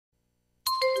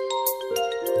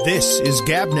This is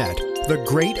GabNet, the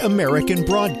Great American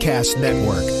Broadcast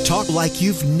Network. Talk like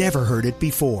you've never heard it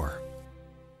before.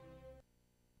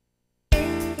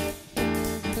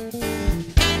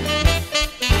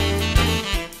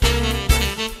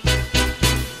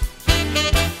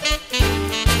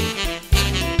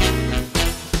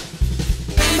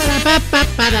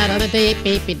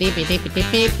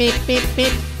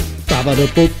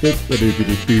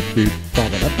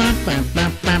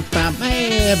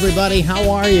 Hey everybody, how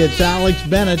are you? It's Alex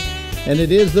Bennett, and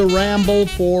it is the Ramble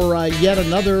for yet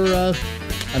another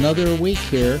week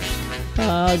here.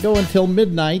 Go until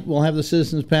midnight. We'll have the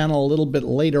Citizens Panel a little bit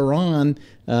later on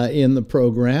in the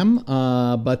program.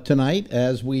 But tonight,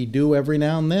 as we do every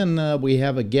now and then, we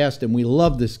have a guest, and we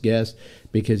love this guest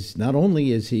because not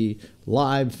only is he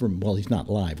live from, well, he's not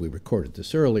live, we recorded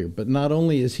this earlier, but not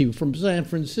only is he from San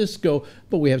Francisco,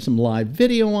 but we have some live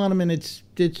video on him, and it's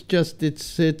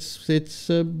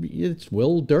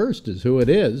Will Durst is who it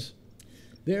is.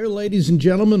 There, ladies and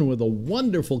gentlemen, with a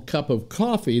wonderful cup of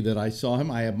coffee that I saw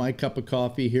him. I have my cup of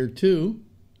coffee here, too.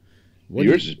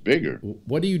 Yours is bigger.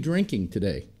 What are you drinking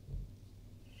today?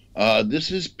 This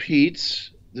is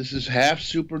Pete's. This is half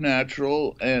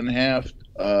Supernatural and half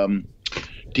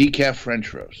decaf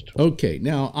French roast. Okay,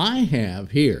 now I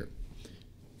have here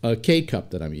a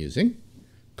K-cup that I'm using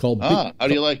called how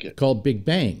do you like it? Called Big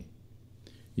Bang.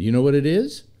 You know what it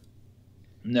is?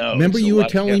 No. Remember you were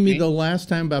telling me the last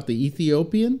time about the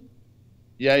Ethiopian?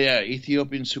 Yeah,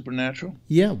 Ethiopian Supernatural?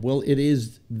 Yeah, well, it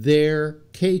is their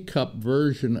K-cup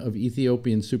version of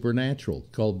Ethiopian Supernatural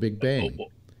called Big Bang.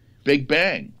 Big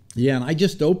Bang. Yeah, and I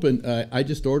just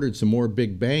ordered some more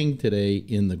Big Bang today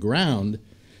in the ground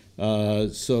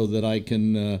so that I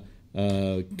can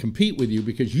compete with you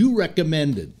because you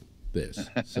recommended this.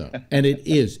 So, and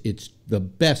it's the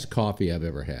best coffee I've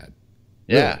ever had.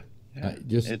 Yeah.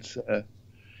 Really.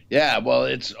 Well,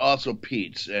 it's also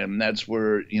Pete's, and that's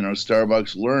where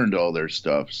Starbucks learned all their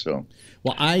stuff. So,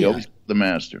 well, the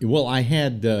master. Well, I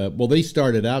had they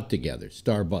started out together,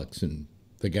 Starbucks and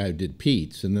the guy who did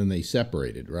Pete's, and then they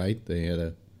separated, right? They had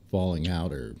a falling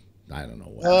out, or I don't know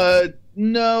what.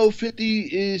 No,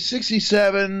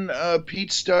 67.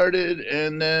 Pete started,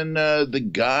 and then the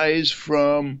guys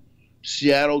from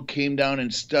Seattle came down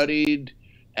and studied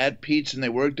at Pete's, and they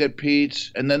worked at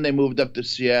Pete's, and then they moved up to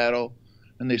Seattle,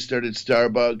 and they started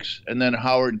Starbucks, and then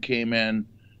Howard came in,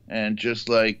 and just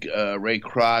like Ray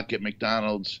Kroc at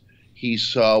McDonald's, he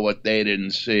saw what they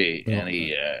didn't see, and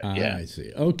I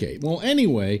see. Okay. Well,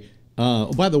 anyway,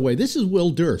 by the way, this is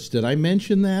Will Durst. Did I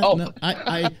mention that? Oh. No,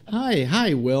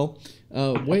 hi, Will.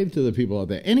 Wave to the people out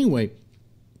there. Anyway,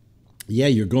 yeah,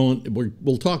 you're going.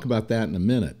 We'll talk about that in a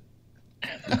minute.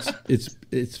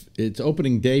 It's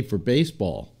opening day for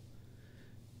baseball.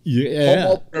 Yeah,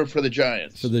 home opener for the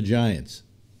Giants. For the Giants,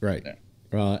 right?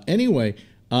 Yeah. Anyway,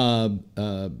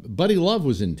 Buddy Love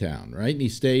was in town, right? And he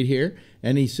stayed here,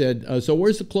 and he said, "So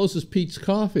where's the closest Pete's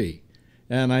Coffee?"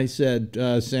 And I said,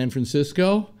 "San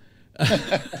Francisco."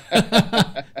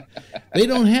 They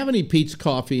don't have any Pete's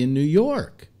Coffee in New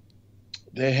York.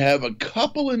 They have a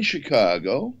couple in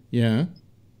Chicago. Yeah.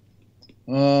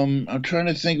 I'm trying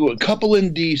to think of a couple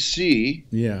in D.C.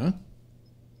 Yeah.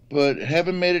 But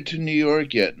haven't made it to New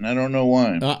York yet, and I don't know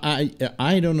why.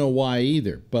 I don't know why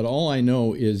either, but all I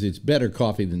know is it's better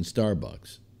coffee than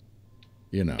Starbucks.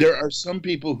 There are some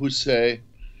people who say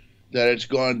that it's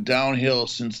gone downhill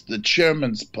since the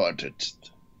Germans bought it.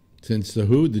 Since the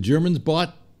who? The Germans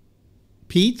bought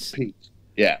Pete's? Pete's,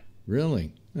 yeah.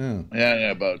 Really? Oh.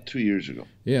 Yeah, about 2 years ago.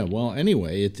 Yeah, well,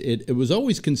 anyway, it was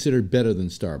always considered better than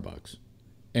Starbucks.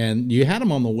 And you had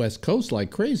them on the West Coast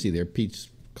like crazy. There are Pete's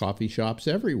coffee shops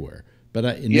everywhere. But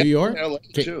in New York,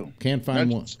 can't find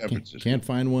one. Can't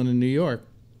find one in New York.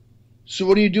 So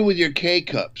what do you do with your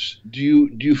K-cups? Do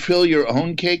you fill your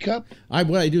own K-cup?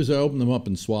 What I do is I open them up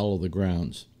and swallow the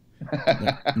grounds.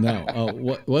 No.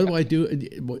 What do I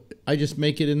do? I just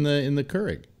make it in the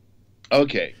Keurig.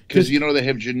 Okay, because they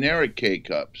have generic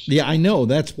K-cups. Yeah, I know.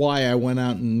 That's why I went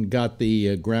out and got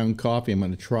the ground coffee. I'm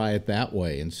going to try it that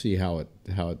way and see how it.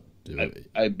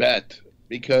 I bet,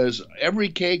 because every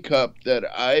K-cup that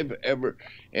I've ever,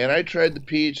 and I tried the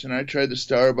Pete's and I tried the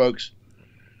Starbucks,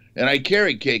 and I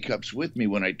carry K-cups with me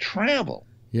when I travel.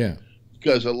 Yeah.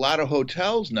 Because a lot of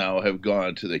hotels now have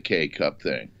gone to the K-cup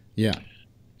thing. Yeah.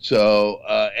 So,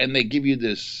 and they give you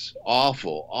this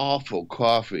awful, awful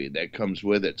coffee that comes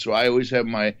with it. So I always have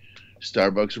my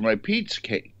Starbucks or my Pete's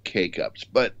K-cups.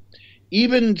 But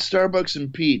even Starbucks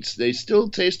and Pete's, they still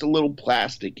taste a little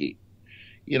plasticky,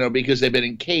 because they've been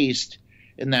encased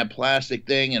in that plastic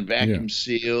thing and vacuum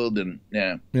sealed, and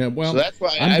yeah. Well, so that's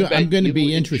why I'm going to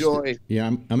be interested. Enjoy. Yeah,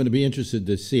 I'm going to be interested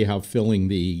to see how filling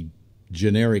the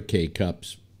generic K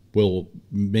cups will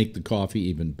make the coffee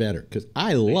even better, because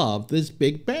I love this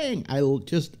Big Bang. I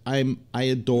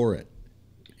adore it.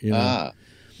 You know?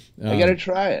 I got to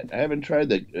try it. I haven't tried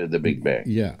the Big Bang.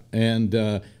 Yeah, and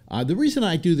the reason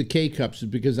I do the K cups is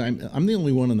because I'm the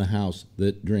only one in the house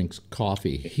that drinks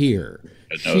coffee here.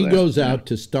 She goes out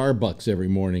to Starbucks every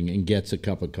morning and gets a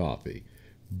cup of coffee,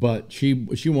 but she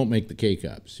won't make the K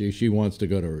cups. She wants to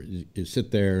go to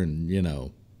sit there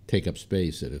and take up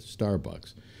space at a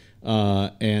Starbucks,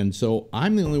 and so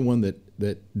I'm the only one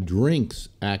that drinks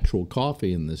actual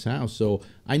coffee in this house. So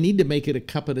I need to make it a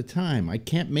cup at a time. I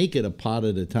can't make it a pot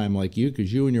at a time like you,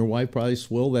 because you and your wife probably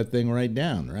swill that thing right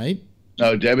down, right?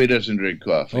 No, Debbie doesn't drink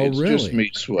coffee. Oh, it's really? just me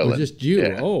swilling. Just you?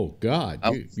 Yeah. Oh, God.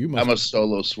 You must, I'm a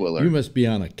solo swiller. You must be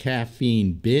on a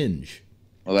caffeine binge.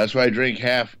 Well, that's why I drink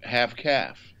half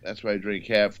calf. That's why I drink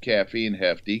half caffeine,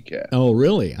 half decaf. Oh,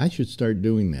 really? I should start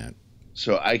doing that.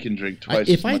 So I can drink twice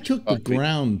If as much I took coffee. the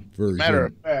ground version. Matter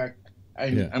of fact,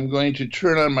 I'm going to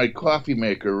turn on my coffee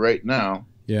maker right now.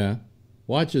 Yeah.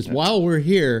 Watch this. While we're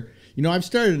here, I've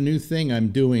started a new thing I'm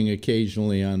doing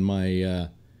occasionally on my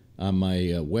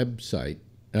website,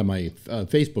 on my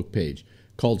Facebook page,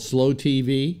 called Slow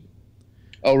TV.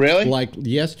 Oh, really? Like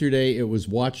yesterday, it was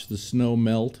Watch the Snow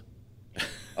Melt.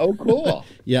 Oh, cool.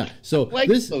 Yeah. So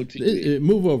like Slow TV.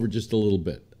 Move over just a little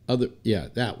bit.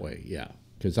 That way. Yeah.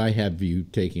 Because I have you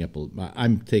taking up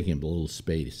I'm taking up a little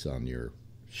space on your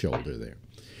shoulder there.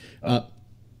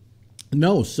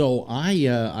 No, so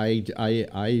I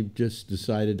just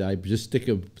decided I'd just stick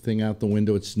a thing out the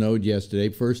window. It snowed yesterday.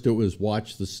 First it was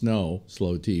Watch the Snow,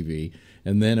 Slow TV,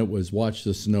 and then it was Watch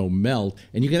the Snow Melt,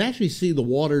 and you can actually see the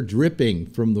water dripping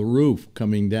from the roof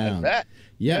coming down.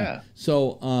 Yeah.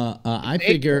 So I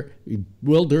figure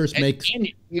Will Durst makes.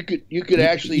 And you could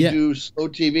actually do Slow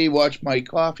TV. Watch my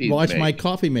coffee. My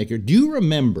coffee maker. Do you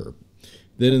remember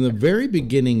that in the very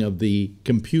beginning of the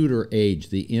computer age,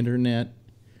 the internet,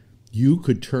 you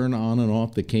could turn on and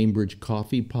off the Cambridge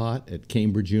coffee pot at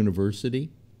Cambridge University?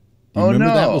 Do you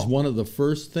remember that was one of the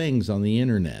first things on the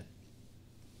internet?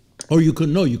 Or you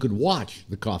could watch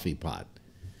the coffee pot.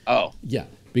 Oh. Yeah,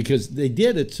 because they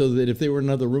did it so that if they were in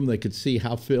another room, they could see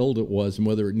how filled it was and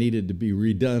whether it needed to be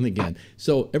redone again.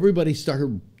 So everybody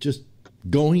started just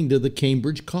going to the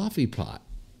Cambridge coffee pot.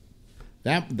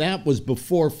 That was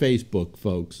before Facebook,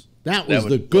 folks. That was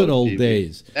the good old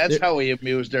days. That's how we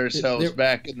amused ourselves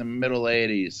back in the middle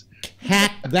 80s.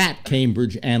 Hack that,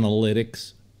 Cambridge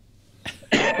Analytics.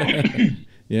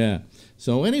 Yeah.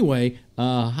 So anyway,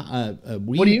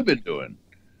 what have you been doing?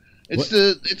 It's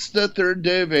the 3rd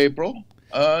day of April.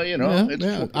 I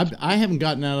haven't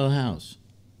gotten out of the house.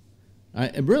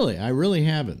 I really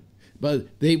haven't. But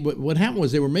what happened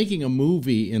was they were making a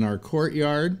movie in our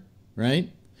courtyard, right?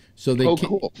 So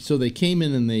they came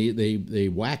in and they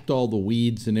whacked all the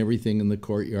weeds and everything in the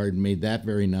courtyard and made that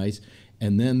very nice.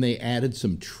 And then they added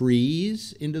some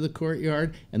trees into the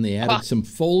courtyard, and they added some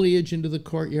foliage into the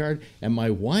courtyard. And my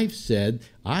wife said,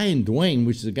 I and Dwayne,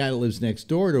 which is a guy that lives next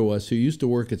door to us, who used to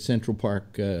work at Central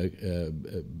Park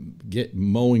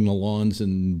mowing the lawns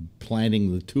and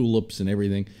planting the tulips and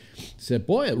everything, said,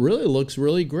 boy, it really looks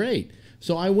really great.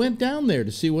 So I went down there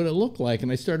to see what it looked like,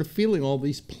 and I started feeling all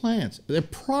these plants. They're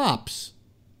props.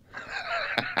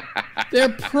 They're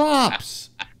props.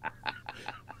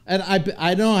 And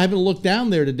I know I haven't looked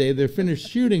down there today. They're finished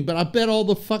shooting, but I bet all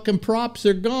the fucking props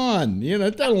are gone.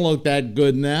 It doesn't look that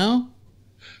good now.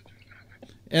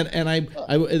 And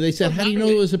they said, how do you know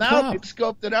it was a prop? Now they've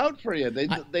scoped it out for you.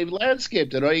 They've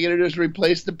landscaped it. All you got to do is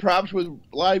replace the props with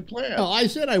live plants. Well, I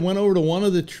said I went over to one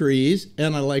of the trees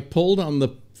and I pulled on the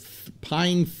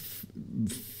pine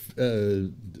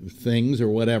things or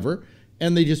whatever,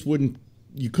 and they just wouldn't.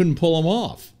 You couldn't pull them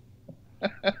off.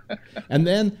 And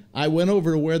then I went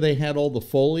over to where they had all the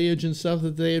foliage and stuff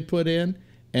that they had put in,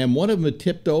 and one of them had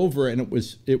tipped over, and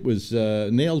it was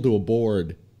nailed to a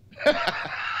board.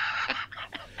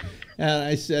 And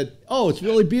I said, "Oh, it's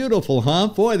really beautiful, huh?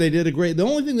 Boy, they did a great. The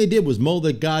only thing they did was mow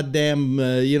the goddamn,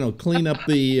 clean up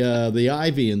the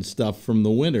ivy and stuff from the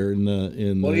winter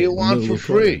What do you want for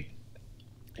free?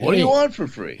 What do you want for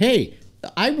free? Hey,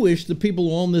 I wish the people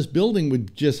who own this building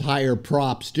would just hire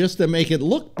props just to make it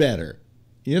look better.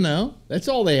 That's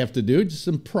all they have to do, just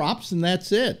some props, and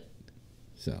that's it.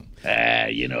 So,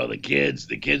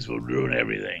 the kids will ruin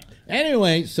everything.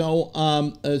 Anyway,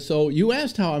 so you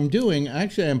asked how I'm doing.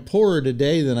 Actually, I'm poorer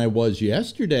today than I was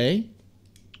yesterday.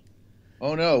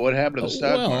 Oh no, what happened to the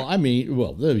stock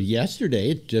market?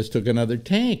 Yesterday it just took another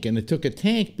tank, and it took a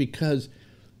tank because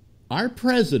our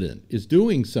president is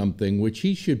doing something which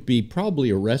he should be probably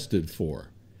arrested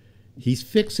for. He's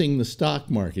fixing the stock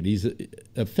market. He's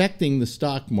affecting the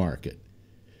stock market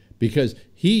because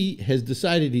he has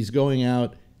decided he's going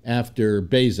out after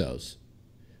Bezos,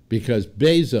 because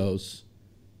Bezos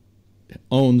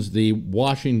owns the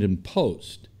Washington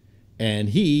Post, and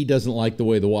he doesn't like the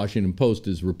way the Washington Post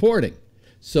is reporting.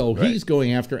 So he's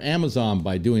going after Amazon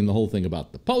by doing the whole thing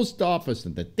about the post office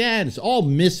and that. It's all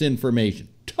misinformation,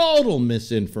 total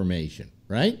misinformation,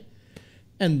 right?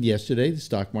 And yesterday, the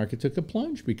stock market took a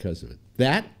plunge because of it.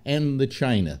 That and the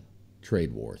China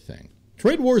trade war thing.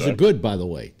 Trade wars are good, by the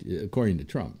way, according to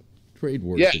Trump. Trade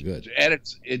wars are good. And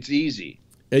it's easy.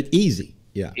 Easy,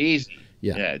 yeah. Easy.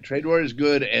 Yeah, trade war is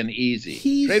good and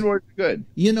easy. Trade war is good.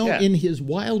 You know, in his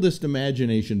wildest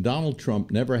imagination, Donald Trump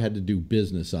never had to do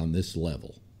business on this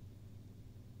level.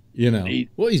 You know,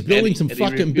 he's building some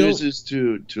fucking buildings. He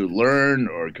refuses to learn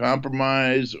or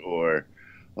compromise or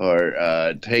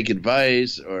take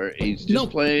advice, or he's just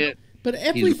playing it. But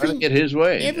he's running it his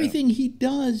way. Everything he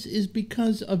does is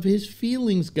because of his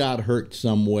feelings got hurt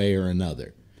some way or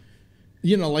another.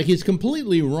 You know, like he's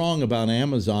completely wrong about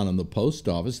Amazon and the post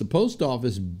office. The post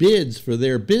office bids for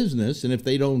their business, and if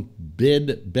they don't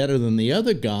bid better than the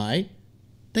other guy,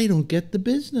 they don't get the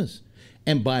business.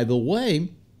 And by the way,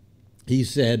 he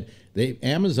said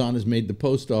Amazon has made the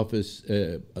post office,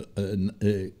 has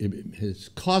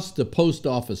cost the post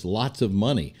office lots of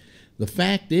money. The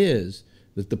fact is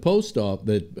that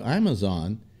that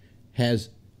Amazon has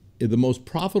the most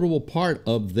profitable part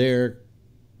of their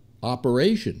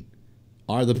operation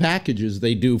are the packages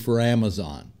they do for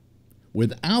Amazon.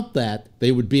 Without that,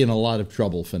 they would be in a lot of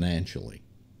trouble financially.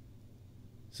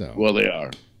 So, well, they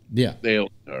are. Yeah, they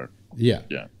are. Yeah.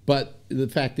 But the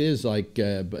fact is, like,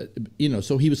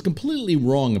 so he was completely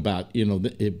wrong about,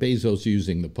 Bezos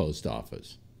using the post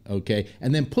office. Okay,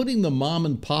 and then putting the mom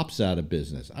and pops out of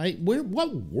business.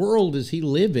 What world does he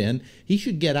live in? He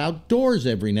should get outdoors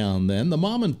every now and then. The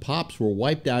mom and pops were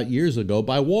wiped out years ago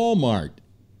by Walmart.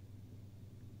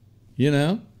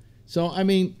 So I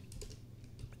mean,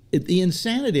 the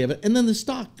insanity of it, and then the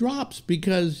stock drops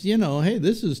because hey,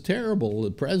 this is terrible. The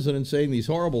president's saying these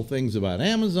horrible things about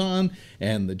Amazon,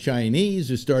 and the Chinese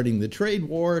are starting the trade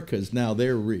war because now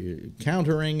they're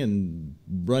countering and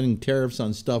running tariffs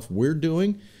on stuff we're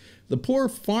doing. The poor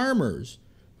farmers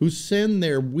who send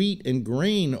their wheat and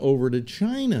grain over to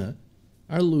China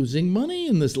are losing money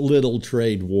in this little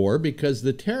trade war because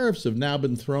the tariffs have now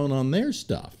been thrown on their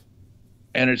stuff.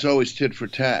 And it's always tit for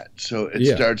tat. So it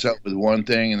starts out with one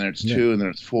thing, and then it's two, and then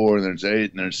it's four, and then it's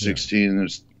 8, and then it's 16, and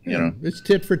there's, It's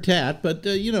tit for tat, but,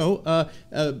 but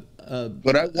I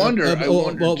wonder,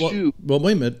 too. Well,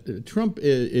 wait a minute. Trump,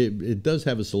 it does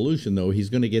have a solution, though. He's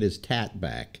going to get his tat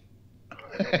back.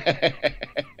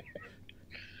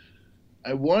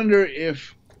 I wonder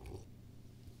if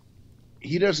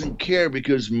he doesn't care,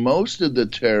 because most of the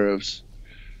tariffs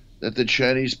that the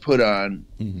Chinese put on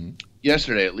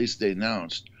yesterday, at least they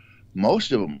announced,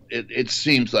 most of them, it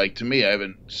seems like to me, I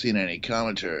haven't seen any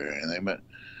commentary or anything, but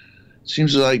it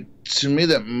seems like to me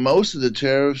that most of the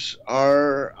tariffs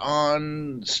are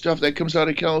on stuff that comes out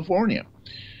of California,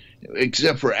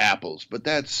 except for apples. But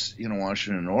that's,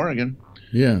 Washington and Oregon.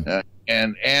 Yeah.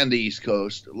 And the East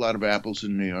Coast, a lot of apples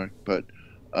in New York. But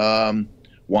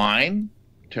wine,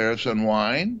 tariffs on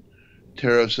wine,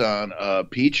 tariffs on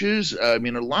peaches. I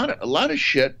mean, a lot of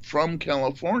shit from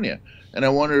California. And I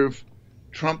wonder if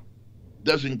Trump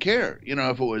doesn't care.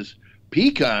 If it was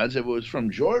pecans, if it was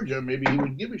from Georgia, maybe he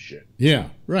would give a shit. Yeah,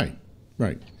 right.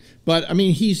 But I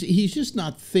mean, he's just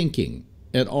not thinking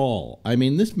at all. I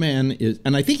mean, this man is,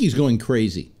 and I think he's going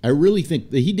crazy. I really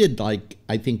think that he did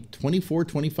 24,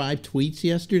 25 tweets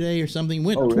yesterday or something.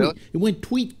 Really? It went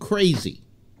tweet crazy.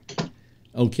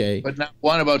 Okay. But not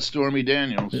one about Stormy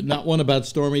Daniels. Not one about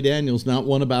Stormy Daniels. Not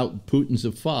one about Putin's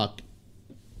a fuck.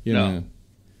 No.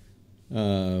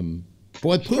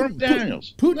 Boy, Stormy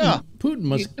Daniels. Putin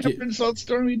must insult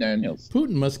Stormy Daniels.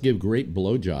 Putin must give great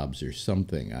blowjobs or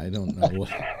something. I don't know what.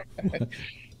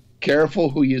 Careful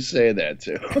who you say that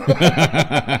to.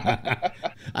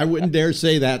 I wouldn't dare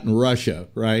say that in Russia,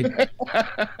 right?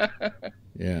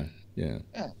 Yeah.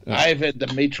 Ivan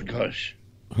Dmitrovich.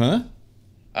 Huh?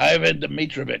 Ivan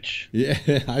Dmitrovich. Yeah,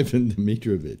 Ivan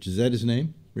Dmitrovich. Is that his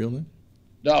name? Real name?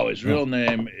 No, his real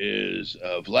name is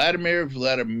Vladimir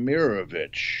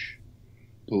Vladimirovich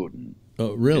Putin.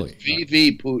 Oh, really?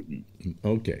 V.V. Putin.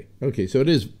 Okay. So it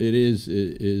is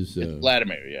it's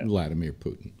Vladimir, yeah. Vladimir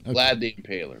Putin. Okay. Vlad the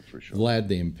Impaler, for sure. Vlad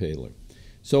the Impaler.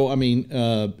 So I mean,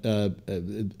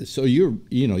 so you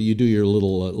do your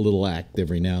little act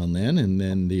every now and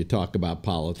then you talk about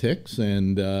politics,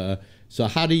 and So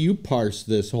how do you parse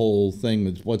this whole thing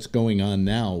with what's going on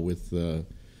now with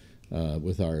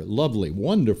our lovely,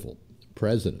 wonderful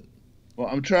president? Well,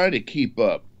 I'm trying to keep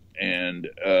up, and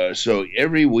so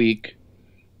every week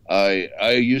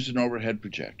I use an overhead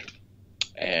projector,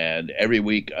 and every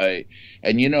week when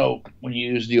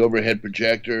you use the overhead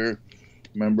projector,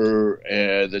 remember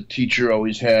the teacher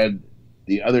always had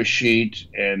the other sheet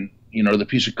and the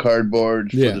piece of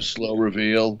cardboard for the slow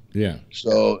reveal. Yeah.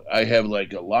 So I have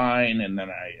like a line, and then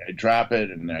I drop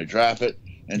it, and then I drop it,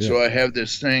 and so I have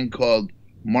this thing called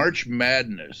March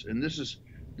Madness, and this is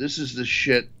the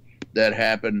shit that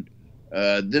happened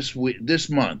this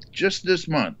month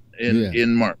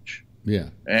in March. Yeah.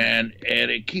 And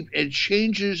it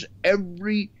changes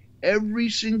every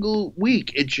single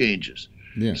week. It changes.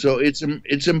 Yeah. So it's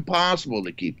impossible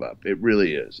to keep up. It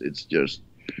really is.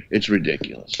 It's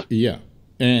ridiculous. Yeah.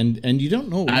 And you don't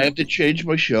know. I have to change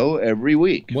my show every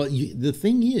week. Well, the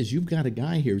thing is, you've got a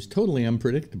guy here who's totally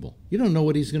unpredictable. You don't know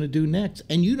what he's going to do next,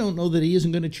 and you don't know that he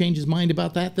isn't going to change his mind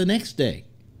about that the next day.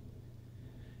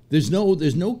 There's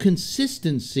no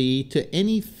consistency to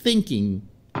any thinking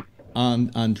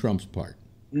on Trump's part.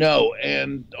 No,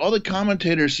 and all the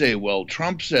commentators say, well,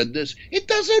 Trump said this. It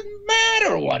doesn't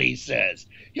matter what he says.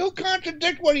 He'll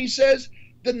contradict what he says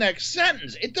the next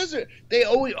sentence. It doesn't. They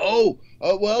always,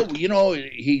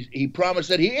 he promised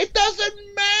that it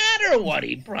doesn't matter what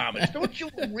he promised. Don't you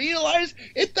realize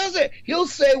it doesn't? He'll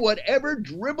say whatever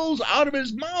dribbles out of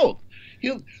his mouth.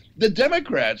 The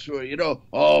Democrats were,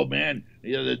 oh man,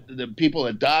 the people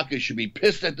at DACA should be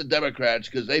pissed at the Democrats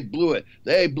because they blew it.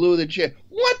 They blew the chair.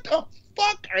 What the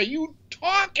fuck are you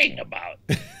talking about?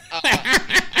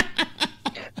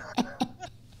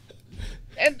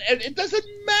 And it doesn't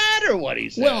matter what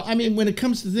he says. Well, I mean, when it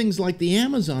comes to things like the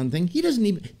Amazon thing, he doesn't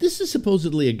even. This is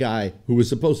supposedly a guy who was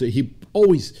supposed to. He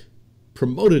always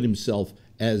promoted himself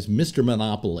as Mr.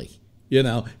 Monopoly.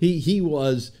 He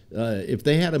was, if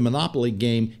they had a Monopoly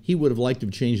game, he would have liked to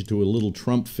have changed it to a little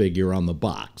Trump figure on the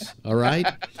box, all right?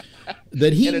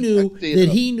 That he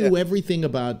knew everything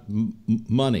about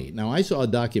money. Now, I saw a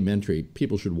documentary.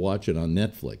 People should watch it on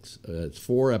Netflix. It's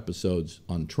 4 episodes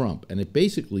on Trump, and it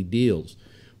basically deals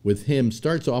with him,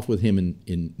 starts off with him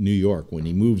in New York, when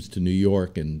he moves to New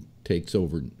York and takes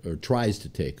over, or tries to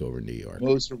take over New York.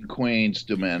 Moves from Queens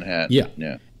to Manhattan.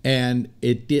 Yeah. And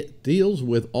it deals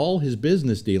with all his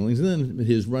business dealings, and then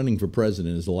his running for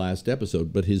president is the last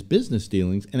episode, but his business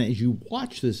dealings. And as you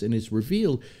watch this and it's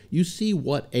revealed, you see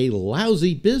what a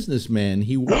lousy businessman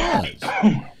he was.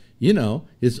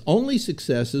 His only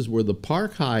successes were the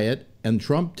Park Hyatt and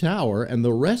Trump Tower, and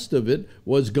the rest of it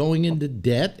was going into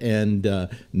debt and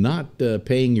not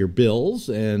paying your bills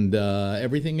and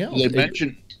everything else. Do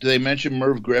they mention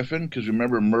Merv Griffin? Because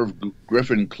remember, Merv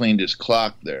Griffin cleaned his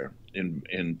clock there. In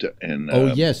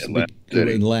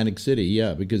Atlantic City.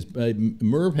 Yeah, because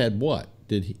Merv had what?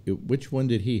 Which one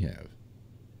did he have?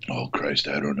 Oh Christ,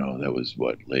 I don't know. That was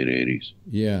what, late 80s.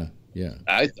 Yeah.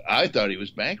 I thought he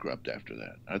was bankrupt after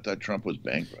that. I thought Trump was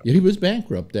bankrupt. Yeah, he was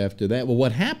bankrupt after that. Well,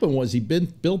 what happened was he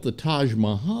built the Taj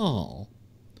Mahal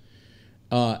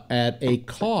at a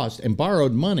cost and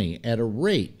borrowed money at a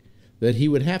rate that he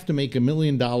would have to make $1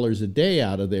 million a day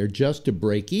out of there just to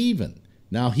break even.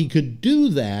 Now he could do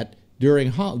that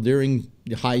during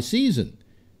high season.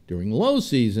 During low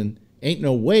season, ain't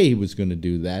no way he was going to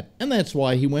do that, and that's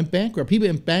why he went bankrupt. He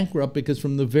went bankrupt because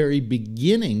from the very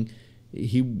beginning,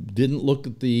 he didn't look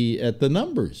at the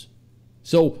numbers.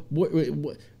 So what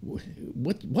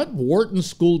Wharton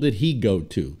school did he go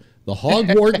to? The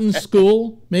Hogwarton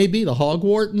school, maybe the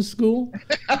Hogwarton school.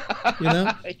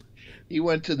 He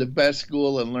went to the best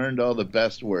school and learned all the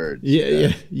best words.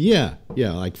 Yeah,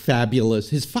 like fabulous.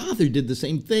 His father did the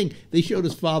same thing. They showed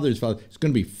his father. It's going to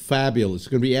be fabulous. It's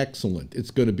going to be excellent. It's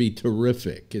going to be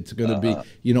terrific. It's going to be,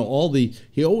 he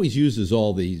always uses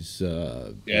all these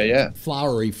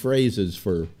flowery phrases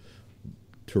for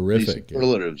terrific. These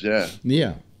superlatives,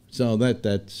 Yeah. So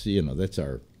that's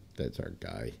our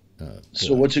guy.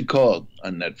 So what's it called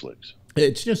on Netflix?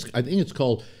 It's just, I think it's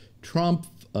called Trump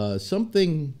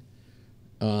something.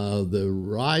 The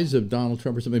rise of Donald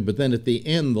Trump or something, but then at the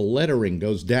end, the lettering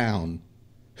goes down.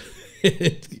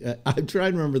 I'm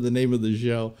trying to remember the name of the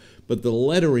show, but the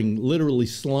lettering literally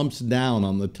slumps down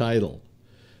on the title.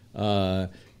 They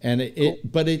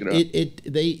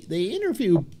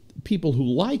interview people who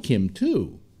like him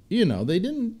too. They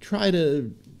didn't try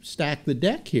to stack the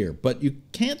deck here, but you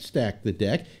can't stack the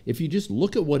deck if you just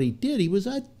look at what he did. He was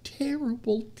a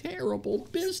terrible, terrible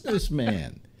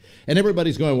businessman. And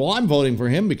everybody's going, well, I'm voting for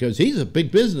him because he's a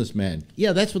big businessman.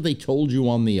 Yeah, that's what they told you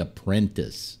on The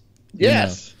Apprentice.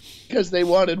 Yes, because they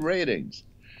wanted ratings.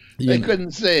 They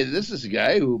couldn't say this is a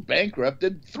guy who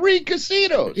bankrupted 3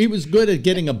 casinos. He was good at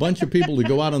getting a bunch of people to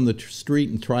go out on the street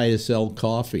and try to sell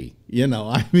coffee.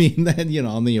 I mean, then,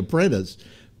 on The Apprentice.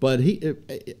 But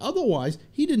otherwise,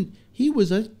 he didn't. He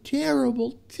was a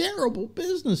terrible, terrible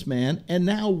businessman. And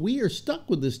now we are stuck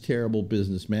with this terrible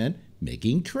businessman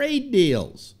making trade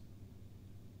deals.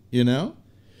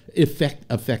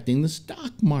 Affecting the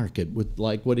stock market with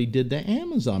like what he did to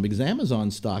Amazon, because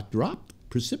Amazon stock dropped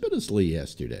precipitously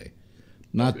yesterday.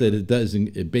 Not that it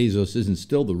doesn't. Bezos isn't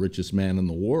still the richest man in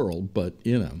the world, but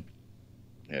Yeah,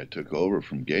 it took over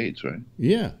from Gates, right?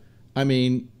 Yeah, I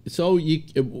mean, so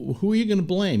who are you going to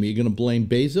blame? Are you going to blame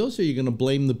Bezos, or are you going to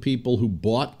blame the people who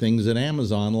bought things at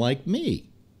Amazon like me?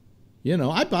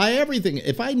 I buy everything.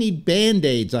 If I need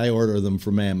Band-Aids, I order them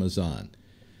from Amazon.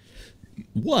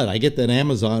 What? I get that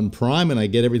Amazon Prime and I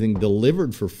get everything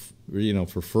delivered for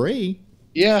free.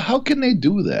 Yeah, how can they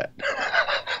do that?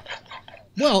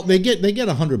 Well, they get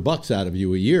 $100 out of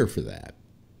you a year for that,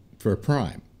 for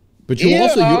Prime. But you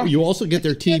also get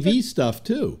their TV stuff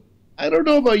too. I don't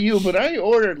know about you, but I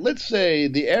ordered. Let's say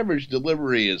the average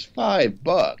delivery is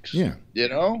 $5. Yeah,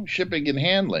 shipping and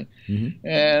handling,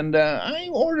 and I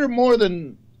order more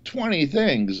than 20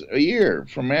 things a year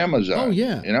from Amazon. Oh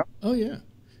yeah, Oh yeah.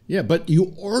 Yeah, but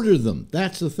you order them.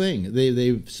 That's the thing.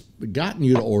 They've gotten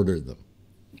you to order them,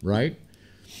 right?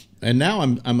 And now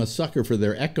I'm a sucker for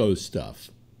their Echo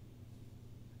stuff.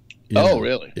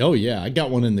 Really? Oh yeah, I got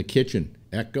one in the kitchen.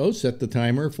 Echo, set the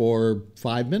timer for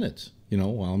 5 minutes.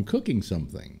 While I'm cooking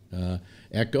something.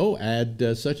 Echo,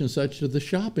 add such and such to the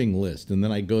shopping list, and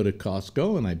then I go to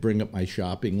Costco and I bring up my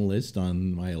shopping list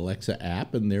on my Alexa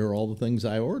app, and there are all the things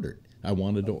I ordered. I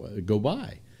wanted to go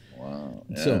buy. Wow.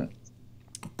 Yeah. So.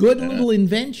 Good little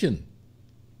invention.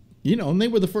 And they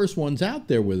were the first ones out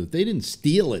there with it. They didn't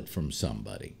steal it from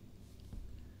somebody.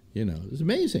 It was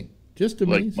amazing. Just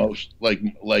amazing.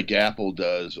 Like Apple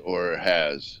does or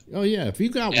has. Oh yeah, if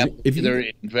either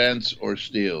invents or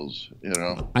steals,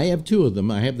 I have 2 of them.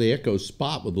 I have the Echo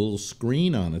Spot with a little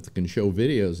screen on it that can show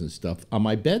videos and stuff on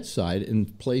my bedside in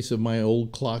place of my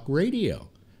old clock radio.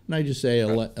 And I just say,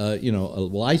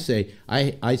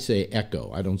 I say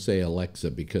Echo. I don't say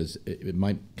Alexa because it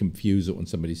might confuse it when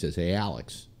somebody says, "Hey,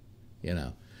 Alex,"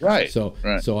 Right. So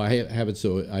I have it.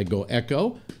 So I go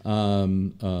Echo,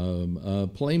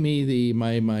 play me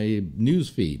my news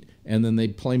feed, and then they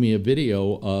play me a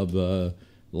video of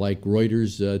like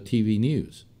Reuters TV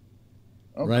news,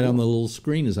 right on the little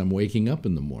screen as I'm waking up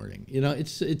in the morning.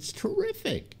 It's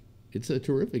terrific. It's a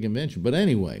terrific invention. But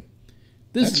anyway.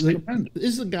 This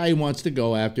is the guy who wants to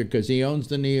go after because he owns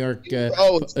the New York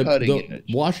the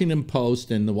Washington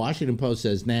Post, and the Washington Post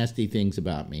says nasty things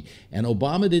about me. And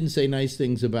Obama didn't say nice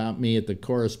things about me at the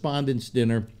correspondence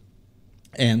dinner.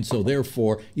 And so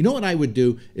therefore, you know what I would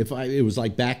do if it was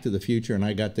like Back to the Future and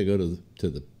I got to go to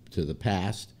the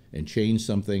past and change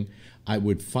something? I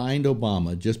would find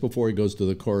Obama just before he goes to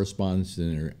the correspondence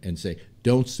dinner and say,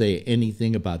 "Don't say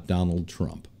anything about Donald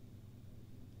Trump."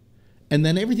 And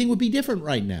then everything would be different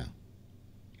right now.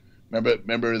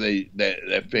 Remember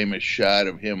that famous shot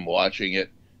of him watching it,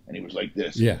 and he was like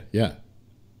this. Yeah. Yeah,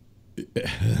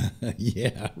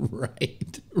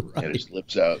 right. Had his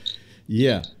lips out.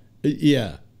 Yeah.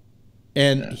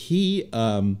 And he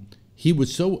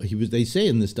was they say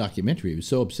in this documentary, he was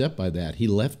so upset by that, he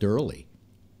left early.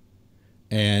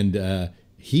 And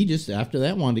he just, after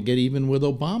that, wanted to get even with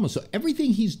Obama. So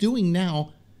everything he's doing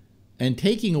now and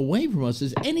taking away from us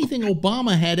is anything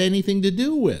Obama had anything to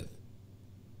do with.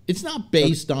 It's not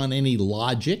based on any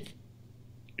logic.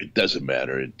 It doesn't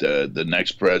matter. The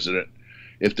next president,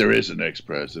 if there is a next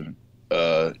president,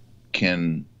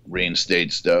 can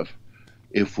reinstate stuff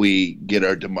if we get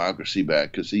our democracy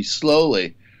back. Because he's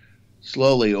slowly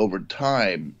over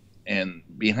time and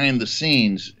behind the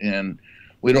scenes, and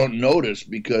we don't notice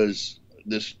because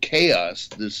this chaos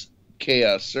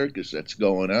circus that's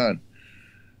going on,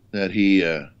 that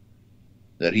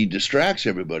he distracts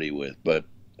everybody with. But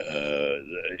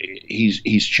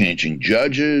he's changing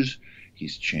judges,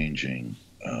 he's changing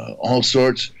all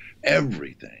sorts,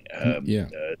 everything.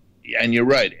 And you're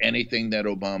right. Anything that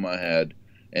Obama had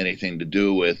anything to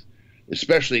do with,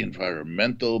 especially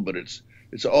environmental, but it's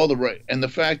all the right. And the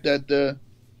fact that the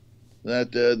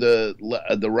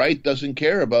right doesn't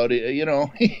care about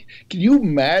it. Can you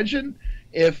imagine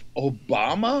if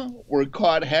Obama were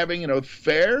caught having an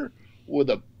affair with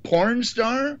a porn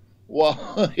star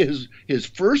while his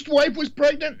first wife was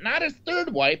pregnant? Not his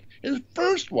third wife, his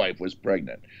first wife was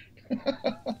pregnant.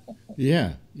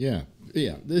 Yeah.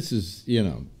 This is,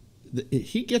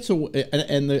 he gets away,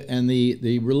 and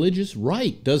the religious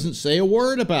right doesn't say a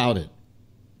word about it.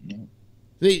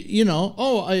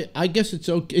 I guess it's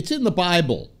okay. It's in the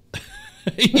Bible.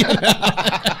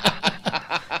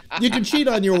 You can cheat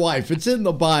on your wife. It's in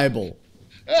the Bible.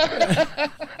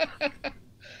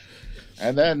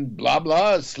 And then blah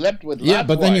blah slept with. Yeah,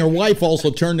 but then your wife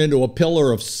also turned into a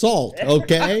pillar of salt.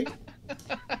 Okay.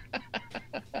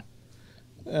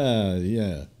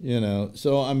 Yeah,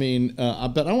 So I mean,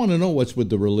 but I want to know what's with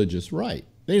the religious right.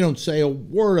 They don't say a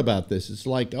word about this. It's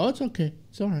like, oh, it's okay,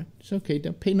 it's all right, it's okay.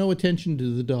 Don't pay no attention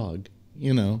to the dog.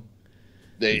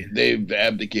 They've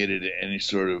abdicated any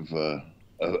sort of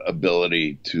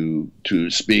ability to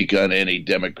speak on any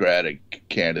Democratic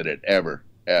candidate ever.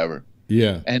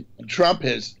 Yeah. And Trump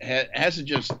hasn't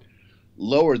just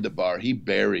lowered the bar; he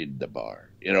buried the bar.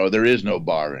 There is no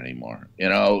bar anymore.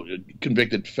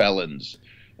 Convicted felons,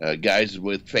 guys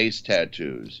with face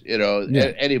tattoos.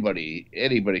 Anybody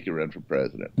can run for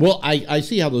president. Well, I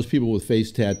see how those people with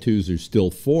face tattoos are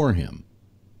still for him.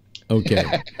 Okay.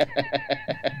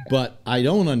 But I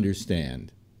don't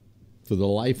understand, for the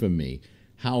life of me,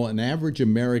 how an average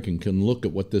American can look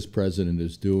at what this president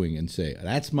is doing and say,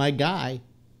 that's my guy.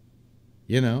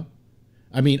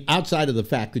 I mean, outside of the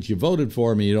fact that you voted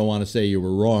for him and you don't want to say you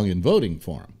were wrong in voting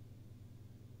for him.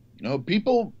 No,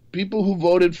 people who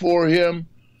voted for him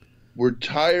were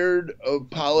tired of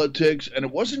politics, and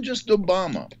it wasn't just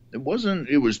Obama. It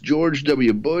was George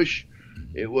W. Bush.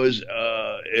 It was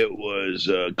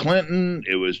Clinton.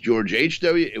 It was George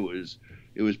H.W.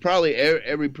 It was probably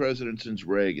every president since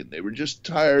Reagan. They were just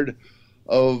tired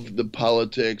of the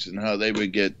politics and how they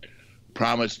would get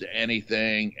promised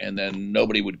anything and then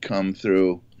nobody would come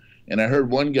through. And I heard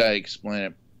one guy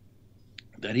explain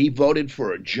that he voted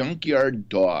for a junkyard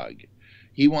dog.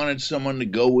 He wanted someone to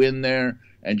go in there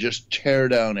and just tear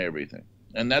down everything.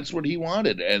 And that's what he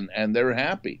wanted. And they're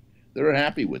happy. They're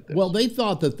happy with this. Well, they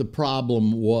thought that the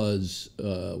problem was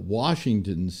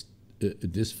Washington's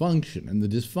dysfunction. And the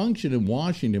dysfunction in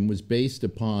Washington was based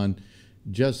upon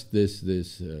just this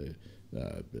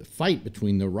fight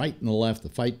between the right and the left,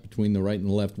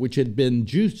 which had been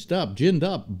ginned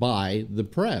up by the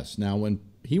press. Now, when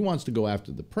he wants to go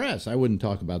after the press, I wouldn't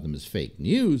talk about them as fake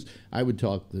news. I would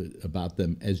talk about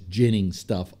them as ginning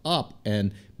stuff up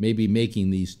and maybe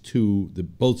making these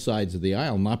both sides of the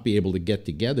aisle not be able to get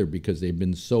together because they've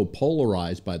been so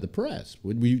polarized by the press.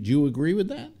 Would you agree with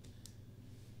that?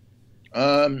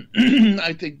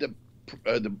 I think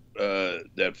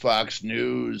that Fox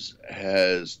News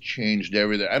has changed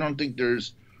everything. I don't think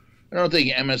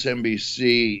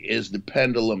MSNBC is the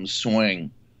pendulum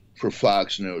swing for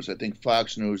Fox News. I think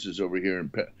Fox News is over here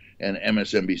and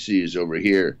MSNBC is over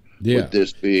here. Yeah. With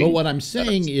this being, but what I'm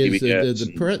saying is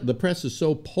the press is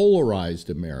so polarized,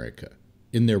 America,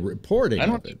 in their reporting. I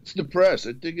don't think it's the press.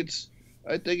 I think it's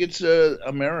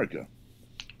America.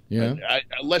 Yeah.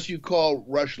 Unless you call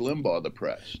Rush Limbaugh the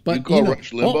press. But you call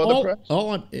Rush Limbaugh the press?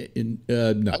 No.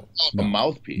 A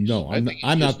mouthpiece. No,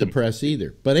 I'm not the press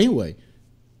either. But anyway,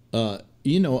 I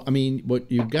mean,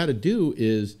 what you've got to do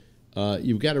is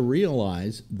you've got to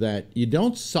realize that you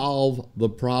don't solve the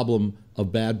problem of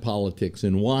bad politics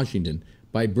in Washington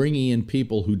by bringing in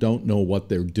people who don't know what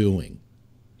they're doing.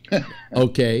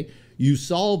 Okay? You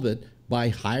solve it by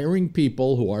hiring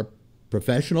people who are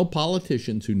professional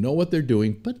politicians who know what they're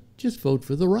doing, but just vote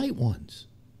for the right ones.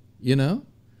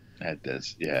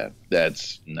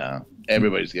 That's no.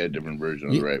 Everybody's got a different version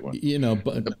of the right one.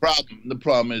 But the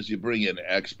problem is you bring in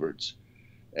experts,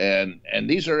 and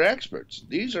these are experts.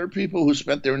 These are people who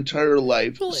spent their entire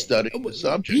life studying the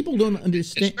subject. People don't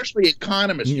understand, especially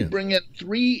economists. Yeah. You bring in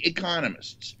three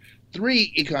economists,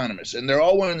 and they're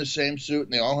all wearing the same suit,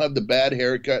 and they all have the bad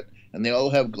haircut, and they all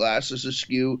have glasses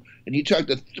askew. And you talk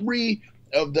to three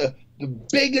of the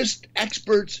biggest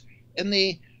experts in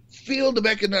the field of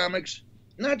economics,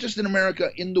 not just in America,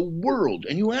 in the world.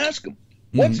 And you ask them,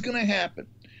 what's going to happen?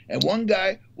 And one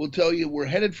guy will tell you we're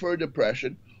headed for a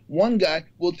depression. One guy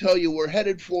will tell you we're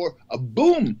headed for a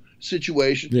boom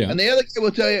situation. Yeah. And the other guy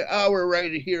will tell you, we're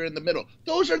right here in the middle.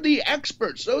 Those are the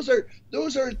experts. Those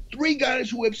are three guys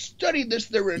who have studied this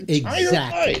their entire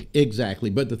life. Exactly.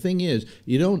 But the thing is,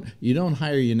 you don't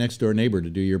hire your next door neighbor to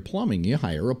do your plumbing. You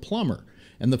hire a plumber.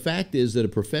 And the fact is that a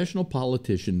professional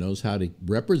politician knows how to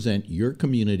represent your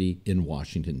community in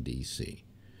Washington, D.C.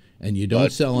 And you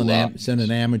don't send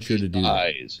an amateur to do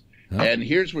that. Huh? And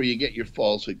here's where you get your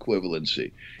false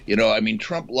equivalency.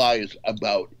 Trump lies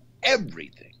about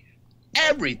everything.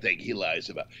 Everything he lies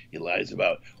about. He lies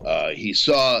about he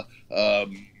saw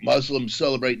Muslims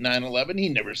celebrate 9/11. He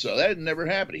never saw that. It never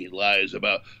happened. He lies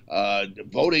about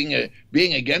voting,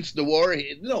 being against the war.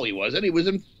 No, he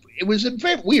wasn't. it was in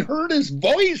favor. We heard his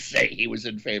voice say he was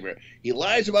in favor. He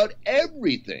lies about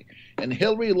everything. And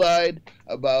Hillary lied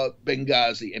about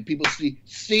Benghazi. And people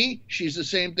see, she's the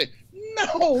same thing.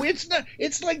 No, it's not.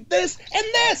 It's like this and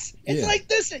this. It's like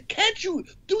this. Can't you?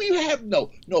 Do you have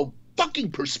no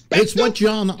fucking perspective? It's what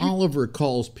John Oliver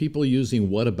calls people using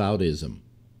whataboutism.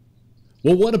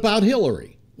 Well, what about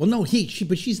Hillary? Well, no,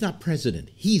 but she's not president.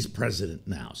 He's president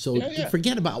now. So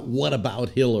forget about what about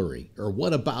Hillary or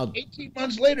what about... 18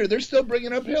 months later, they're still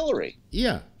bringing up Hillary.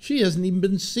 Yeah, she hasn't even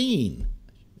been seen.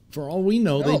 For all we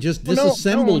know, they just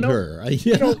disassembled her. It's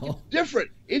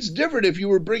different. It's different if you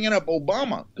were bringing up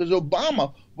Obama, because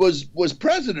Obama was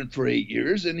president for 8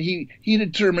 years, and he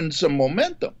determined some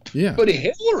momentum. Yeah. But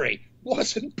Hillary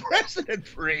wasn't president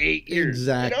for 8 years.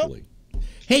 Exactly.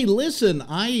 Hey, listen,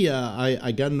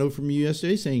 I got a note from you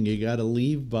yesterday saying you got to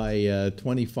leave by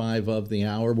 25 of the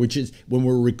hour, which is when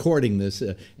we're recording this,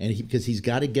 because he's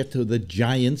got to get to the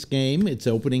Giants game. It's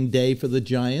opening day for the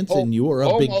Giants, and you are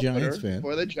a big Giants fan.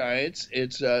 For the Giants,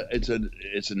 it's a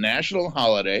national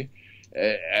holiday,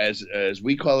 as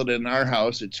we call it in our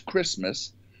house. It's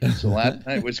Christmas. So last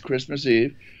night was Christmas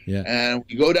Eve. Yeah. And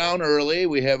we go down early.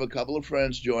 We have a couple of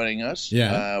friends joining us.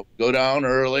 Yeah. Go down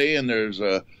early, and there's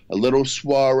a little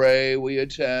soiree we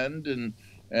attend, and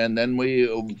then we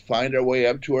find our way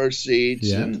up to our seats.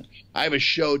 Yeah. And I have a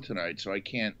show tonight, so I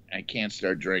can't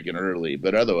start drinking early.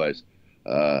 But otherwise,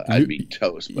 I'd be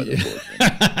toast by the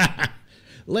fourth.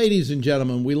 Ladies and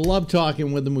gentlemen, we love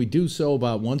talking with them. We do so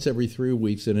about once every 3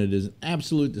 weeks, and it is an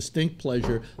absolute distinct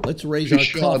pleasure. Let's raise our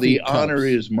coffee cups. honor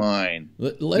is mine.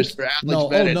 Mr. Alex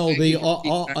Bennett.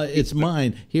 Oh, no, it's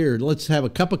mine. Here, let's have a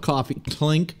cup of coffee.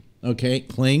 Clink, okay,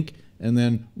 clink, and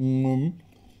then,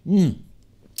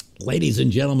 Ladies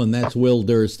and gentlemen, that's Will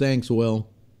Durst. Thanks, Will.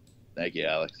 Thank you,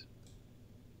 Alex.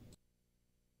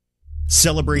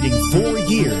 Celebrating 4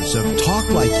 years of talk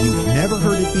like you've never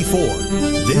heard it before.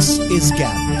 This is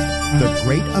GABNet, the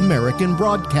Great American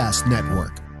Broadcast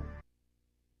Network.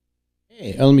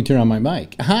 Hey, let me turn on my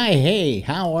mic. Hi, hey,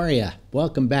 how are you?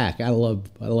 Welcome back. I love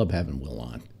having Will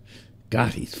on.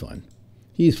 God, he's fun.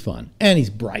 He's fun, and he's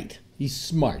bright. He's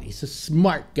smart. He's a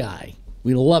smart guy.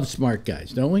 We love smart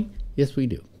guys, don't we? Yes, we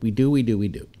do. We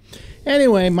do.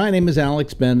 Anyway, my name is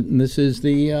Alex Bennett, and this is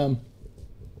the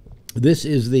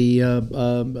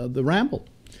Ramble.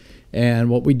 And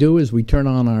what we do is we turn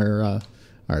on our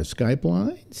Skype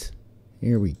lines.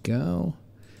 Here we go.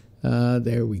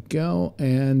 There we go.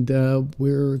 And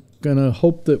we're going to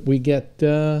hope that we get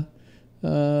some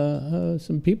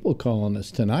people calling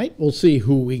us tonight. We'll see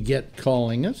who we get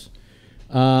calling us.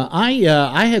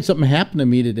 I had something happen to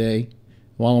me today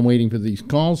while I'm waiting for these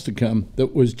calls to come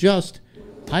that was just,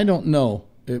 I don't know,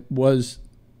 it was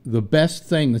the best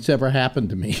thing that's ever happened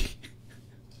to me.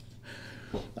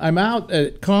 I'm out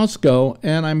at Costco,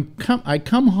 and I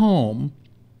come home,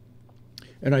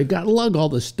 and I got to lug all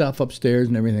this stuff upstairs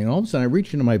and everything. All of a sudden, I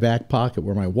reach into my back pocket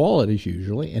where my wallet is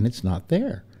usually, and it's not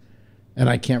there. And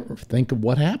I can't think of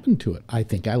what happened to it. I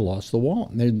think I lost the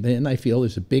wallet. And then I feel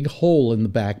there's a big hole in the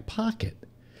back pocket.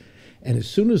 And as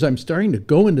soon as I'm starting to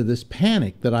go into this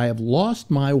panic that I have lost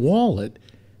my wallet,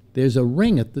 there's a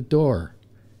ring at the door,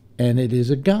 and it is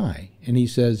a guy. And he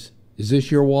says, "Is this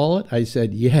your wallet?" I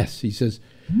said, "Yes." He says,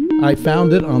 "I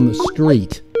found it on the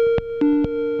street."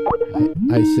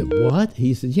 I said, "What?"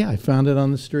 He said, "Yeah, I found it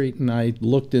on the street, and I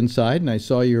looked inside, and I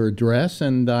saw your address,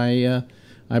 and I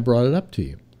brought it up to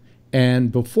you."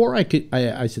 And before I could,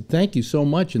 I said, "Thank you so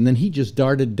much," and then he just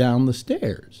darted down the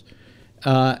stairs.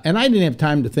 And I didn't have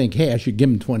time to think, hey, I should give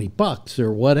him $20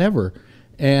 or whatever.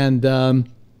 And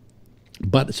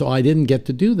but so I didn't get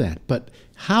to do that. But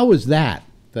how is that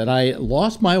I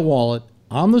lost my wallet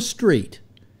on the street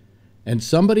and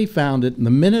somebody found it, and the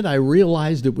minute I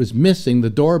realized it was missing, the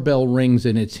doorbell rings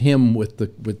and it's him with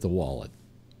the wallet.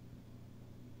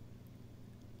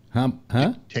 Huh?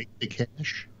 Take the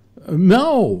cash?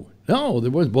 No,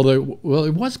 there was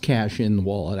it was cash in the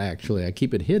wallet actually. I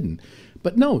keep it hidden.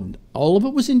 But no, all of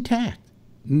it was intact.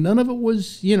 None of it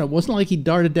was, it wasn't like he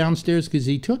darted downstairs because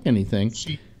he took anything.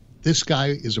 See, this guy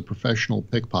is a professional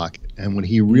pickpocket, and when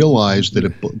he realized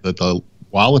that that the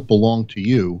wallet belonged to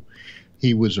you,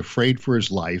 he was afraid for his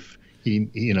life. He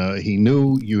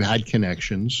knew you had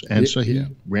connections, and so he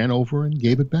ran over and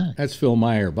gave it back. That's Phil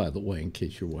Meyer, by the way, in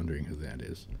case you're wondering who that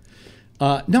is.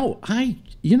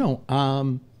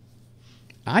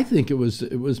 I think it was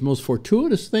the most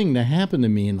fortuitous thing to happen to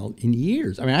me in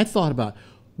years. I mean, I thought about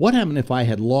what happened if I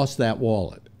had lost that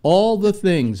wallet, all the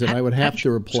things that I would have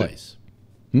to replace.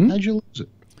 How'd you lose it?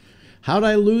 How'd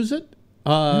I lose it?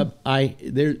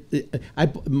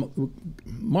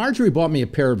 Marjorie bought me a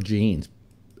pair of jeans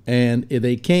and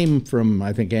they came from,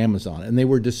 I think, Amazon, and they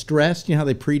were distressed. You know how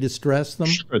they pre-distress them?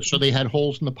 Sure. So they had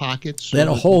holes in the pockets? They had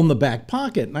a hole in the back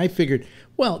pocket, and I figured,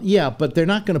 well, yeah, but they're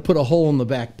not going to put a hole in the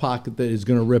back pocket that is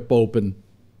going to rip open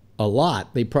a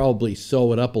lot. They probably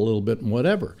sew it up a little bit and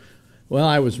whatever. Well,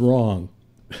 I was wrong.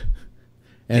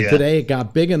 And today it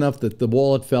got big enough that the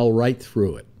wallet fell right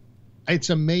through it. It's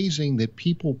amazing that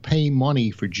people pay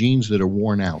money for jeans that are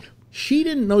worn out. She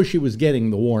didn't know she was getting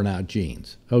the worn out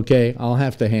jeans. Okay, I'll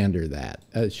have to hand her that.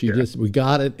 We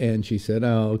got it, and she said,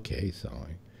 "Oh, okay,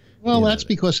 sorry." Well, that's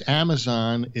because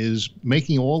Amazon is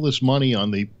making all this money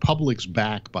on the public's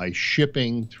back by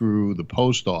shipping through the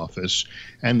post office,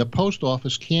 and the post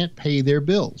office can't pay their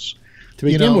bills. To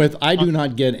begin with, I do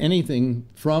not get anything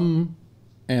from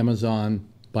Amazon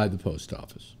by the post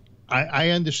office. I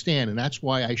understand, and that's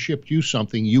why I shipped you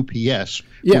something UPS,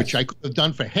 which I could have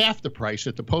done for half the price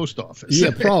at the post office. Yeah,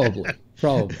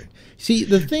 probably. See,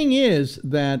 the thing is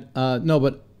that no,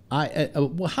 but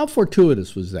how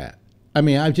fortuitous was that? I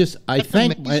mean, I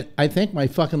thank my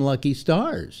fucking lucky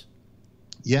stars.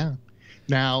 Yeah.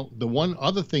 Now, the one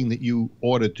other thing that you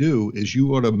ought to do is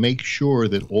you ought to make sure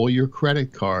that all your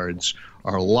credit cards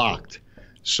are locked,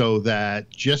 so that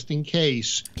just in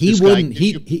case he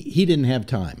didn't have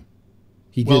time.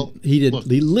 He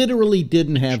literally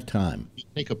didn't have time. You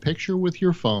take a picture with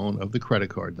your phone of the credit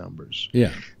card numbers.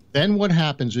 Yeah. Then what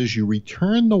happens is you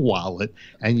return the wallet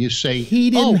and you say, he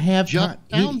didn't have time.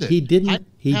 He did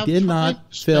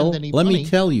not, Phil, let me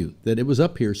tell you that it was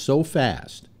up here so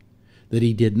fast that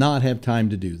he did not have time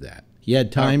to do that. He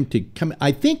had time to come.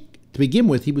 I think to begin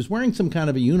with, he was wearing some kind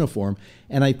of a uniform,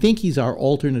 and I think he's our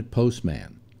alternate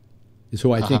postman, is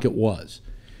who I think it was.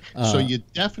 So you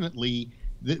definitely...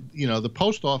 the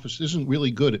post office isn't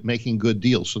really good at making good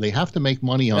deals, so they have to make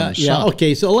money on the side. Yeah,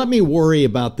 okay, so let me worry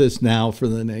about this now for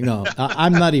the next. No,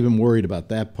 I'm not even worried about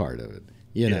that part of it.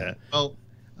 You know. Well,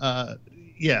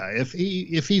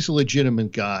 if he's a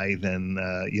legitimate guy, then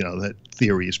that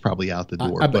theory is probably out the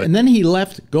door. And then he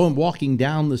left, walking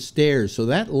down the stairs, so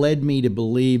that led me to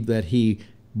believe that he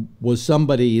was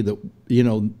somebody that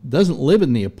doesn't live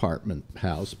in the apartment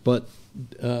house, but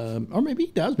or maybe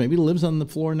he does. Maybe he lives on the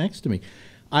floor next to me.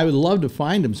 I would love to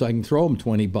find him so I can throw him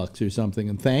 $20 or something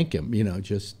and thank him,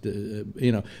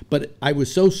 But I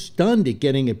was so stunned at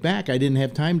getting it back, I didn't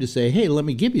have time to say, hey, let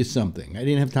me give you something. I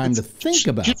didn't have time to think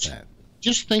about that.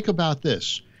 Just think about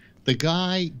this. The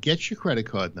guy gets your credit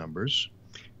card numbers,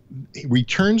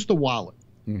 returns the wallet.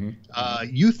 Mm-hmm.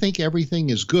 You think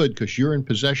everything is good because you're in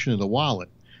possession of the wallet.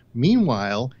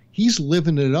 Meanwhile, he's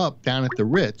living it up down at the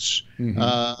Ritz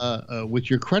with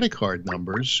your credit card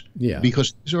numbers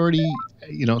because he's already,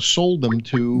 sold them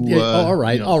to. All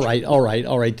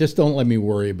right. Just don't let me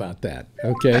worry about that.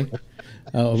 Okay.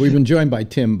 We've been joined by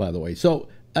Tim, by the way. So,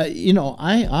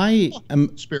 I am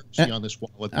conspiracy on this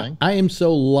wallet thing. I am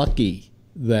so lucky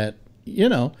that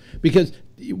because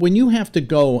when you have to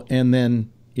go and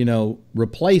then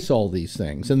replace all these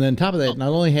things. And then on top of that, not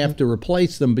only have to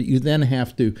replace them, but you then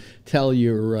have to tell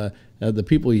your the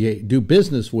people you do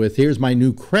business with, here's my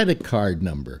new credit card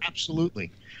number.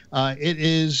 Absolutely. It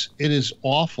is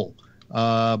awful.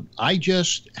 I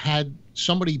just had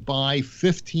somebody buy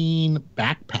 15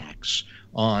 backpacks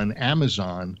on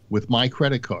Amazon with my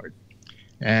credit card.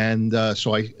 And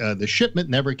so the shipment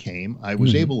never came. I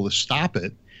was able to stop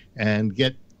it and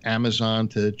get Amazon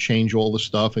to change all the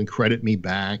stuff and credit me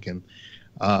back, and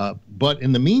but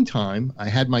in the meantime, I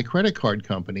had my credit card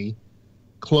company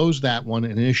close that one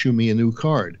and issue me a new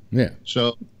card. Yeah.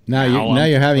 So now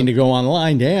you're having to go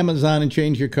online to Amazon and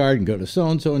change your card, and go to so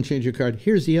and so and change your card.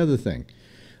 Here's the other thing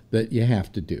that you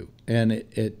have to do, and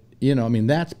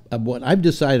that's what I've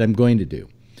decided I'm going to do.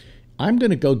 I'm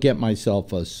going to go get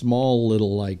myself a small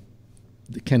little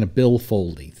kind of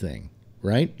billfoldy thing.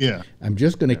 Right? Yeah. I'm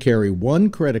just going to carry one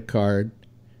credit card.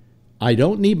 I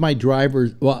don't need my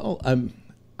driver's. Well,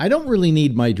 I don't really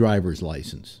need my driver's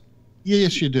license.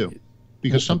 Yes, you do,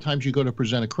 because sometimes you go to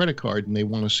present a credit card and they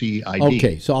want to see ID.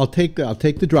 Okay, so I'll take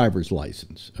the driver's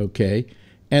license. Okay,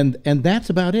 and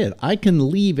that's about it. I can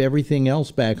leave everything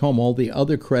else back home. All the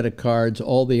other credit cards,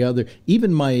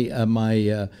 even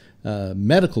my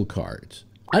medical cards.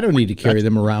 I don't need to carry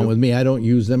them around with me. I don't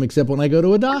use them except when I go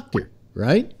to a doctor.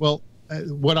 Right? Well.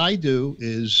 What I do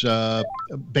is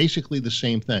basically the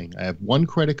same thing. I have one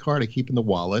credit card I keep in the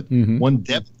wallet, one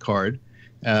debit card,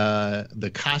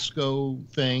 the Costco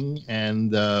thing,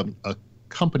 and a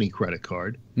company credit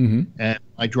card, and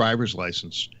my driver's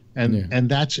license. And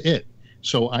that's it.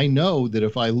 So I know that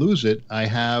if I lose it, I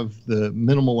have the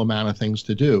minimal amount of things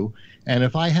to do. And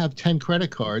if I have 10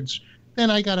 credit cards,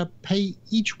 then I got to pay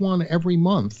each one every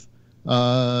month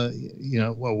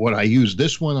what I use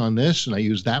this one on this and I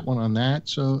use that one on that.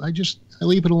 So I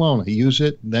leave it alone. I use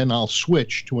it, then I'll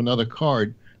switch to another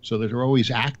card so that they're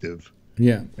always active.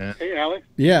 Yeah. Hey, Alex.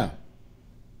 Yeah.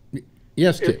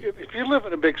 Yes, Tim. If you live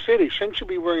in a big city, shouldn't you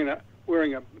be wearing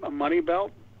a money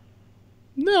belt?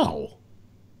 No.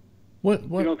 What?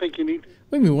 You don't think you need to?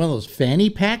 What do you mean, one of those fanny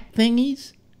pack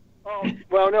thingies? Oh,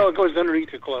 well, no, it goes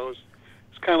underneath your clothes.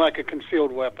 It's kind of like a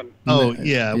concealed weapon. Oh,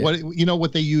 yeah.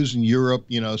 What they use in Europe,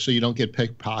 so you don't get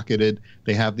pickpocketed.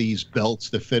 They have these belts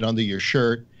that fit under your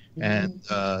shirt, and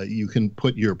you can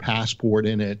put your passport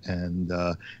in it. And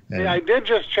yeah, I did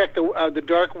just check the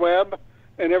dark web,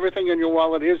 and everything in your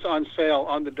wallet is on sale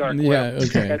on the dark web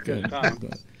at this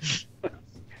time.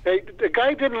 Hey, the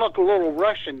guy didn't look a little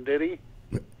Russian, did he?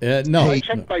 No. I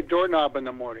checked my doorknob in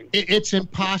the morning. It's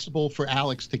impossible for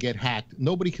Alex to get hacked.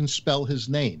 Nobody can spell his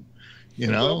name.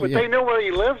 But they know where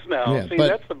he lives now. Yeah, See,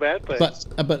 that's the bad thing.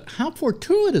 But how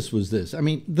fortuitous was this? I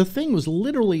mean, the thing was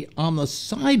literally on the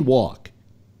sidewalk.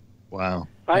 Wow.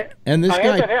 And this guy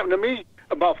had that happen to me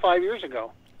about 5 years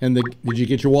ago. And did you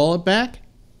get your wallet back?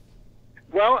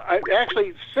 Well,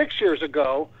 actually, 6 years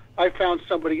ago, I found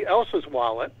somebody else's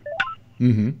wallet.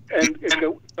 Mm-hmm.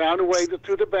 And found a way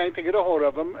through the bank to get a hold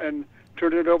of him and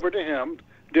turned it over to him.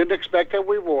 Didn't expect a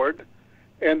reward.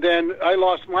 And then I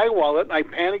lost my wallet, and I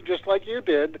panicked just like you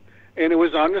did. And it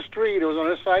was on the street. It was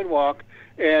on a sidewalk.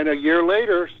 And a year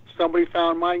later, somebody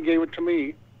found mine, gave it to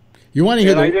me. You want to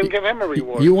hear? I didn't give him a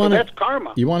reward. That's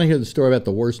karma. You want to hear the story about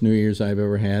the worst New Year's I've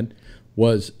ever had?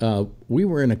 Was we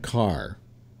were in a car,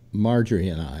 Marjorie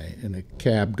and I, in a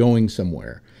cab going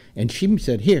somewhere. And she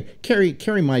said, "Here,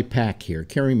 carry my pack here,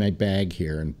 carry my bag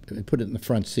here, and put it in the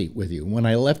front seat with you." When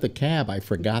I left the cab, I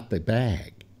forgot the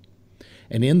bag.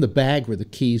 And in the bag were the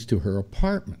keys to her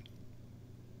apartment.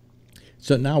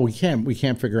 So now we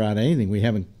can't figure out anything. We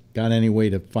haven't got any way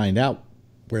to find out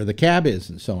where the cab is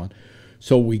and so on.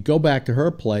 So we go back to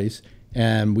her place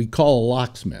and we call a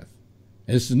locksmith.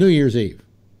 And this is New Year's Eve,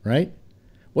 right?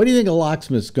 What do you think a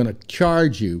locksmith's going to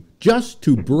charge you just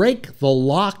to break the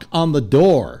lock on the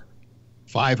door?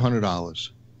 $500.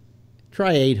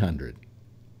 Try $800.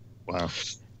 Wow.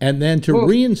 And then to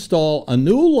reinstall a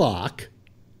new lock,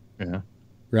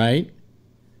 right?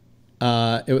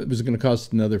 It was going to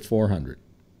cost another $400.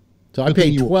 So I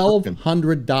paid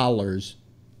 $1,200,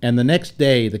 and the next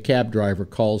day the cab driver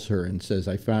calls her and says,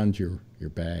 "I found your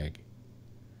bag."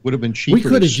 Would have been cheaper. We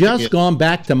could have just gone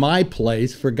back to my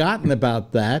place, forgotten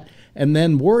about that, and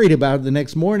then worried about it the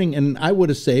next morning, and I would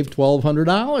have saved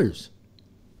 $1,200.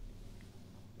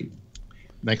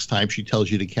 Next time she tells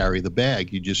you to carry the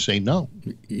bag, you just say no.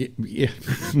 Yeah.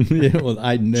 Well,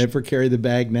 I never carry the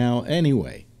bag now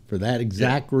anyway, for that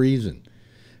exact reason.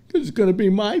 Because it's going to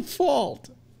be my fault,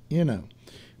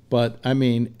 But, I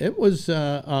mean, it was,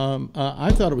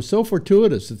 I thought it was so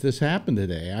fortuitous that this happened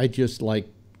today. I just,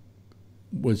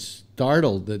 was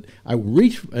startled that I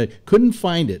couldn't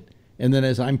find it. And then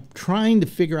as I'm trying to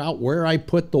figure out where I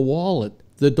put the wallet,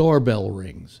 the doorbell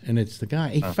rings. And it's the guy.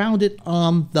 He found it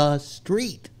on the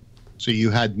street. So you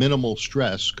had minimal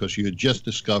stress because you had just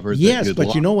discovered that Yes,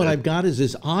 but you know what I've got is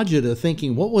this agita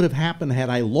thinking, what would have happened had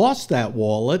I lost that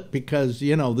wallet? Because,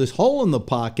 this hole in the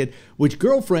pocket, which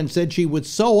girlfriend said she would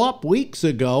sew up weeks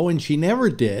ago, and she never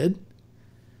did.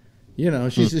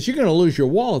 She says, "You're going to lose your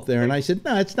wallet there." And I said,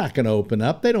 "No, it's not going to open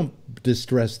up. They don't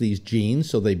distress these jeans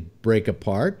so they break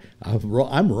apart."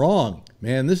 I'm wrong.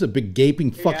 Man, this is a big gaping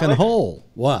fucking hole.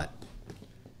 What?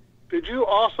 Did you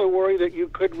also worry that you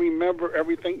could remember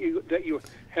everything that you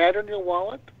had in your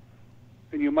wallet?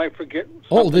 And you might forget something?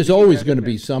 Oh, there's always going to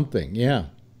be something, yeah.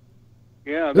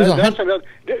 Yeah, that's another.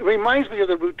 It reminds me of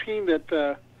the routine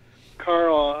that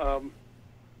Carl,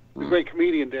 the great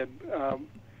comedian, did.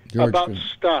 About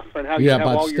stuff and how you have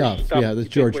all your stuff. Yeah, that's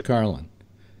George Carlin.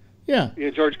 Yeah. Yeah,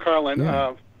 George Carlin.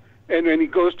 Yeah. And then he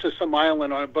goes to some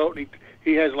island on a boat, and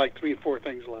he has like 3 or 4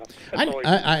 things left.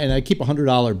 And I keep a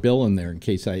 $100 bill in there in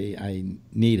case I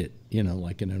need it,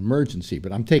 like an emergency.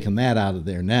 But I'm taking that out of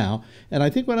there now. And I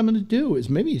think what I'm going to do is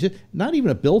maybe just not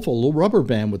even a billful, a little rubber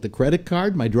band with the credit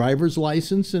card, my driver's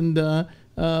license, and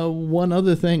one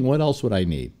other thing. What else would I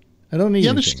need? I don't need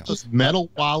anything else.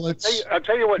 Metal wallets. I'll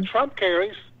tell you what Trump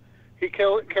carries. He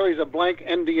carries a blank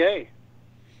NDA.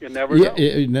 You never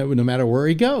know. No matter where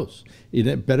he goes. He's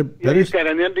got an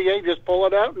NDA. Just pull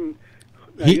it out and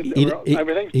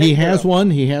everything's he has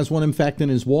one. He has one, in fact, in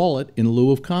his wallet in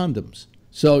lieu of condoms.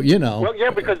 So, Well,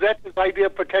 yeah, because that's his idea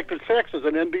of protected sex is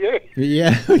an NDA.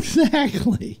 Yeah,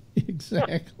 exactly.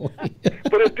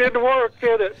 But it didn't work,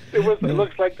 did it? It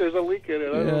looks like there's a leak in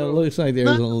it. It looks like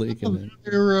there's a leak in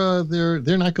it.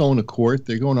 They're not going to court.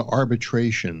 They're going to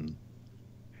arbitration.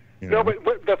 No, but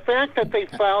the fact that they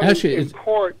found Actually, in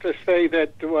court to say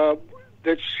that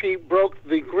that she broke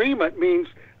the agreement means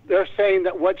they're saying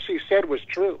that what she said was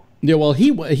true. Yeah, well,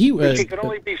 She can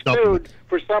only be sued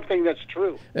for something that's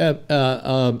true.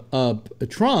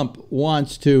 Trump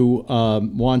wants to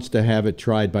have it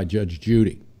tried by Judge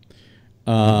Judy,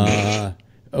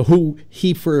 who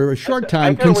he for a short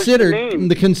time considered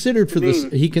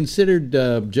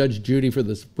Judge Judy for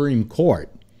the Supreme Court.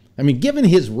 I mean, given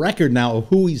his record now of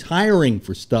who he's hiring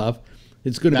for stuff,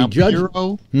 it's going to be Judge.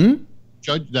 Pirro,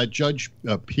 Judge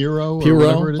Pirro.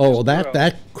 Pirro. Oh,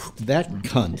 that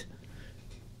cunt.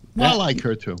 I like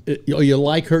her too. You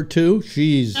like her too?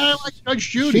 I like Judge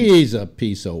Judy. She's a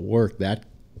piece of work. That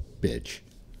bitch.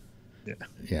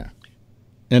 Yeah.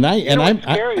 And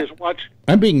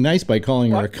I'm being nice by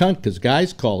calling her a cunt because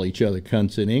guys call each other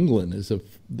cunts in England as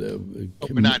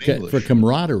for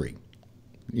camaraderie,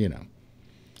 you know.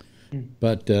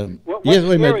 But what's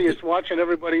scary is watching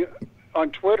everybody on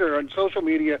Twitter and social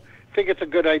media think it's a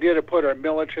good idea to put our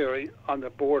military on the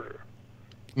border.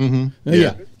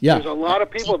 Yeah. There's a lot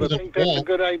of people that think that's a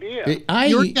good idea.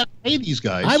 You're going to pay these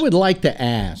guys. I would like to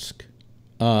ask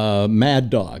Mad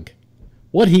Dog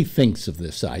what he thinks of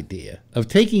this idea of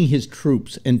taking his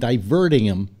troops and diverting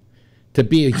them to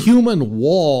be a human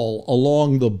wall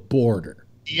along the border.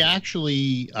 He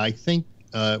actually, I think,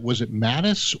 was it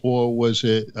Mattis or was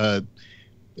it?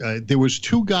 There was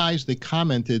two guys that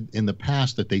commented in the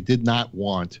past that they did not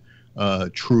want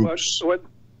troops.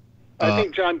 I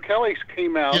think John Kelly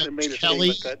came out and made a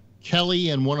statement that Kelly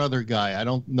and one other guy. I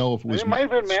don't know if it was. It might have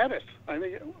been Mattis. I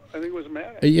think it was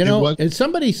Mattis. You know, and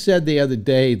somebody said the other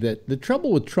day that the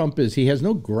trouble with Trump is he has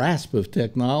no grasp of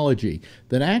technology.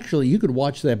 That actually you could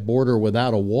watch that border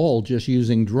without a wall just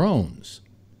using drones.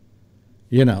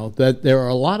 You know, that there are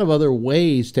a lot of other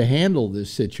ways to handle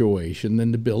this situation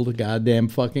than to build a goddamn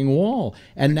fucking wall.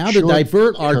 And now to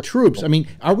divert our troops. I mean,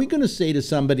 are we going to say to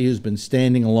somebody who's been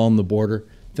standing along the border,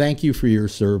 thank you for your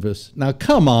service? Now,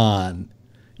 come on.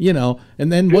 You know,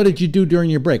 and then what did you do during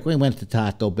your break? We went to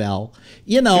Taco Bell.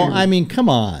 You know, I mean, come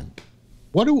on.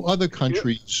 What do other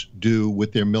countries do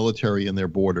with their military and their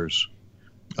borders?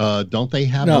 Don't they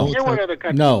have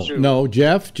military? No.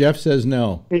 Jeff says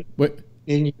no.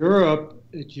 In Europe,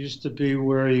 it used to be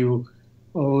where you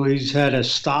always had to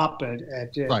stop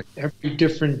at every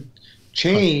different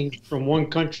change from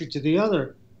one country to the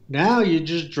other. Now you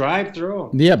just drive through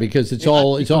them. Yeah, because it's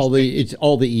all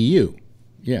the EU.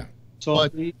 Yeah.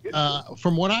 But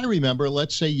from what I remember,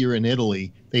 let's say you're in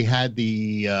Italy, they had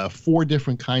the 4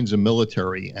 different kinds of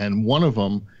military, and one of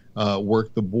them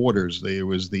worked the borders. There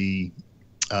was the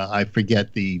I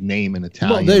forget the name in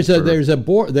Italian. Well,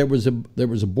 there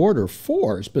was a border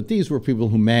force, but these were people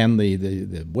who manned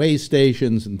the way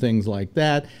stations and things like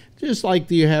that. Just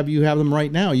like you have them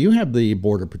right now. You have the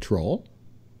border patrol.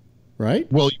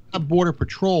 Right. Well, you have border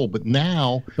patrol, but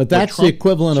now. But that's the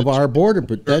equivalent of our border.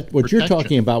 What you're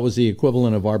talking about was the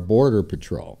equivalent of our border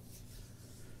patrol.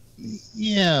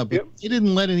 Yeah, but they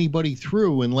didn't let anybody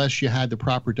through unless you had the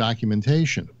proper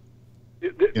documentation.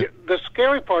 The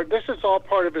scary part. This is all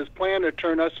part of his plan to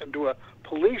turn us into a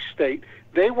police state.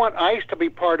 They want ICE to be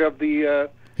part of the.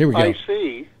 Here we go.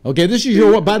 IC. Okay, this is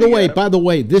your. By the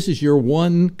way, this is your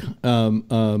one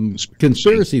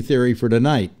conspiracy theory for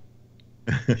tonight.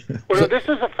 Well, this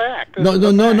is a fact. No.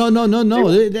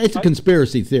 It's a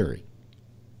conspiracy theory.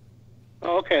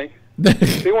 Okay.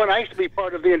 They want ICE to be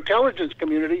part of the intelligence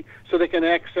community so they can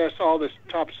access all this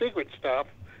top secret stuff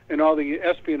and all the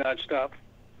espionage stuff.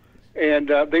 And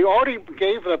they already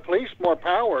gave the police more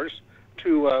powers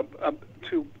to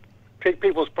take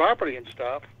people's property and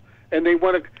stuff. And they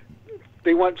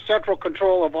want central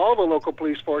control of all the local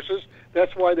police forces.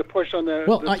 That's why the push on the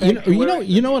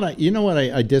you know what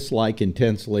I dislike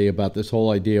intensely about this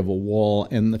whole idea of a wall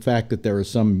and the fact that there are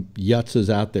some yutzes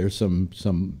out there, some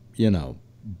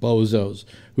bozos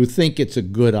who think it's a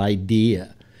good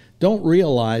idea, don't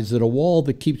realize that a wall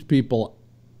that keeps people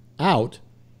out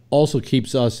also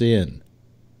keeps us in.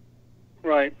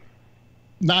 Right.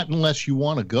 Not unless you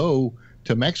want to go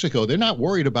to Mexico. They're not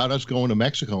worried about us going to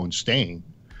Mexico and staying.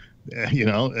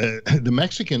 The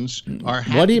Mexicans are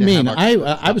happy. What do you mean?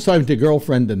 I was talking to a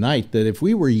girlfriend tonight that if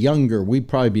we were younger, we'd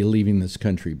probably be leaving this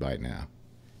country by now.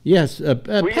 Yes,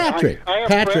 Patrick.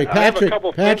 Patrick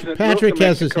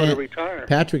has his hand.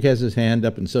 Patrick has his hand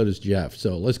up, and so does Jeff.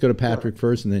 So let's go to Patrick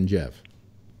first, and then Jeff.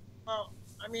 Well,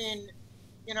 I mean,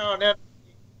 that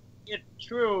it's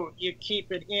true. You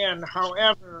keep it in.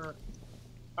 However,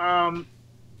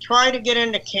 try to get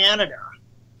into Canada.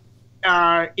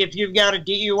 If you've got a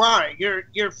DUI,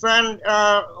 your friend,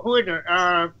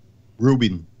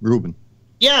 Reuben. Reuben.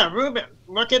 Yeah, Reuben.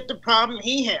 look at the problem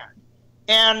he had.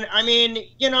 And I mean,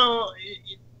 you know,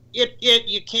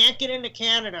 you can't get into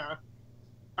Canada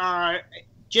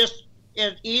just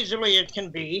as easily as can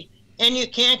be, and you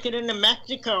can't get into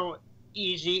Mexico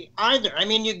easy either. I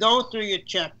mean, you go through your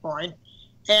checkpoint,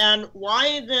 and why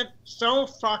is it so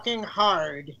fucking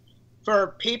hard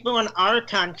for people in our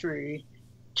country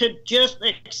to just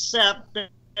accept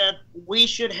that we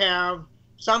should have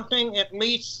something at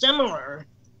least similar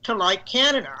to like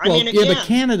Canada? I mean, again, yeah, but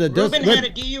Canada does. Ruben had a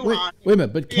DUI. Wait a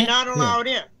minute, but you're not allowed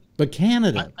in. But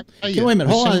Canada. Wait a minute.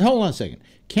 Hold on a second.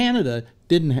 Canada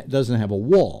doesn't have a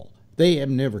wall. They have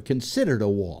never considered a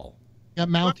wall. Got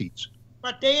Mounties.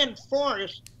 But they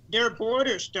enforce their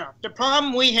border stuff. The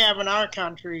problem we have in our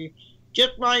country,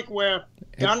 just like with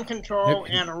gun control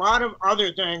and a lot of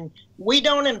other things, we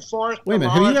don't enforce. Wait a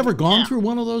minute. Have you ever gone through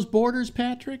one of those borders,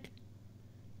 Patrick?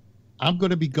 I'm going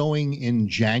to be going in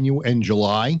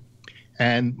July,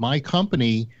 and my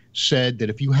company said that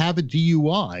if you have a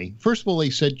DUI, first of all, they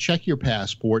said check your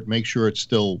passport, make sure it's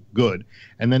still good,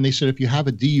 and then they said if you have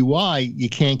a DUI, you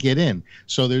can't get in.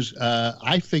 So there's,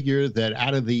 I figure that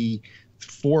out of the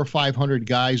 400 or 500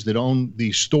 guys that own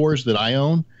the stores that I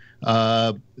own,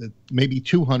 maybe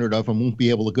 200 of them won't be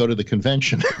able to go to the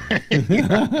convention.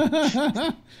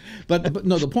 But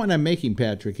no, the point I'm making,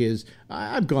 Patrick, is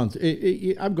I've gone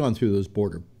through those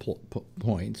border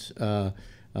points.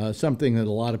 Something that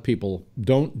a lot of people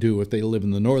don't do if they live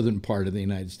in the northern part of the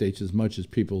United States as much as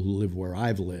people who live where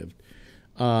I've lived.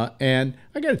 And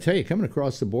I got to tell you, coming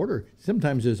across the border,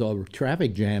 sometimes there's a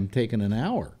traffic jam taking an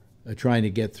hour trying to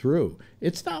get through.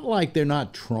 It's not like they're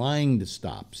not trying to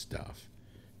stop stuff,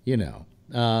 you know.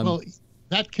 Well,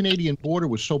 that Canadian border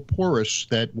was so porous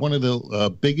that one of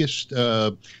the biggest,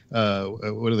 what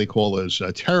do they call those,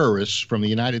 terrorists from the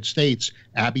United States,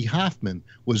 Abby Hoffman,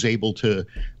 was able to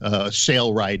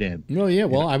sail right in. Oh, yeah.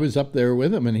 Well, I was up there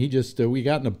with him, and he just, we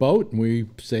got in a boat, and we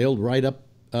sailed right up.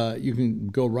 You can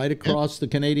go right across the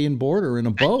Canadian border in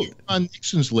a boat. On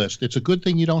Nixon's list. It's a good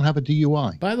thing you don't have a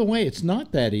DUI. By the way, it's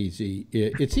not that easy.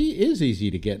 It is easy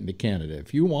to get into Canada.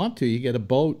 If you want to, you get a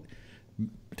boat,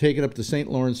 take it up to St.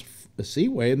 Lawrence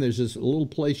Seaway, and there's this little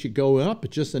place you go up.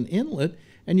 It's just an inlet,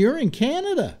 and you're in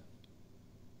Canada.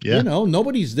 Yeah. You know,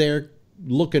 nobody's there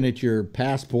looking at your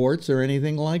passports or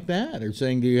anything like that, or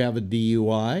saying, do you have a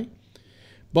DUI?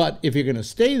 But if you're going to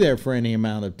stay there for any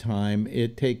amount of time,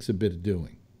 it takes a bit of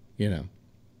doing, you know.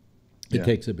 It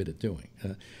takes a bit of doing.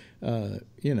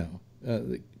 You know,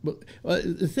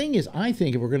 the thing is, I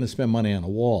think if we're going to spend money on a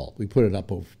wall, we put it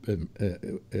up over,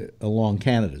 along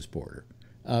Canada's border.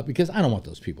 Because I don't want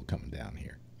those people coming down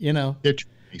here, you know.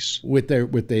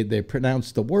 They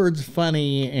pronounce the words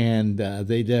funny, and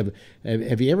they'd have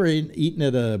you ever eaten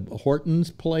at a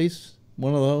Hortons place?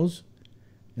 One of those?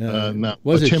 No.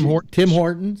 Was it Tim Hortons? Tim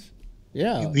Hortons?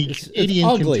 Yeah. The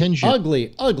Canadian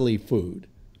contingent. Ugly food.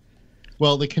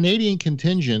 Well, the Canadian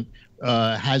contingent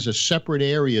has a separate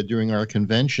area during our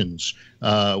conventions,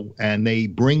 and they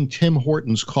bring Tim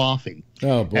Hortons coffee.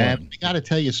 Oh, boy. And I got to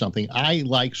tell you something. I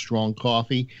like strong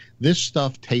coffee. This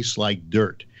stuff tastes like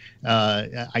dirt.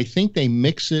 I think they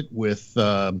mix it with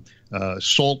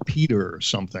saltpeter or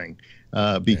something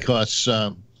because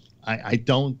I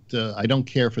don't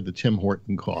care for the Tim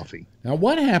Horton coffee. Now,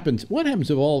 what happens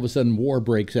if all of a sudden war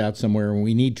breaks out somewhere and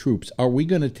we need troops? Are we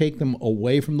going to take them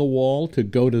away from the wall to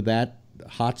go to that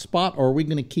hot spot, or are we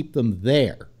going to keep them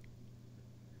there?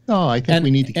 No, I think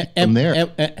we need to keep them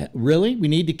there. Really? We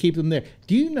need to keep them there.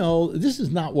 Do you know, this is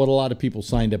not what a lot of people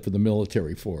signed up for the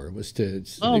military for. It was to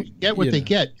get what they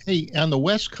get. Hey, on the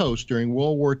West Coast during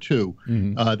World War II,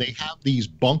 they have these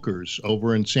bunkers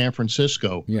over in San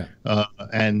Francisco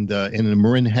and in the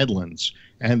Marin Headlands.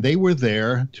 And they were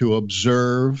there to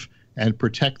observe and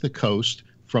protect the coast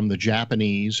from the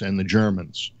Japanese and the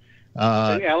Germans.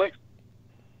 Hey, Alex?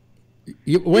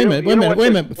 Wait a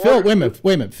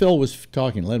minute. Phil was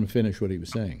talking. Let him finish what he was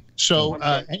saying. So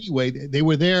anyway, they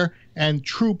were there, and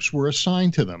troops were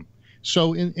assigned to them.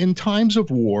 So in times of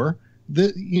war,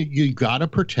 you got to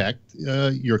protect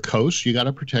your coast. You got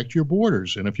to protect your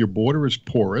borders. And if your border is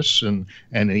porous and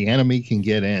the enemy can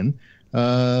get in,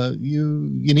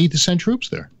 you need to send troops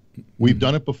there. We've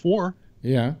done it before.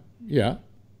 Yeah.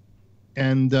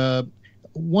 And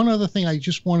one other thing I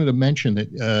just wanted to mention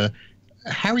that.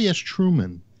 Harry S.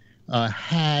 Truman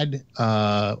had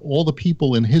all the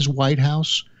people in his White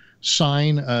House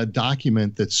sign a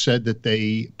document that said that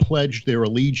they pledged their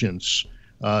allegiance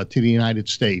to the United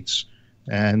States.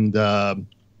 And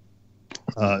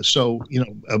so, you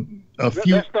know, a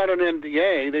few... That's not an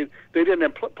NDA. They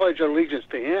didn't pledge allegiance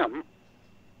to him,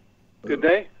 did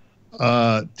they?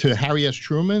 To Harry S.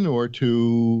 Truman or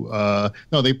to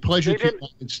no, they pledged it to the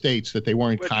United States that they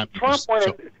weren't communists. Trump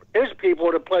wanted his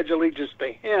people to pledge allegiance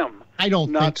to him. I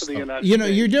don't not think to so. the United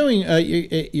States. You're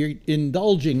doing you're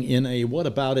indulging in a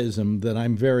whataboutism that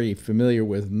I'm very familiar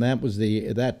with, and that was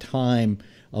that time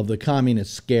of the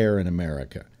communist scare in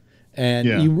America, and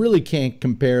you really can't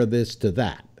compare this to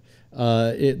that.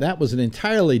 That was an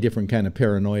entirely different kind of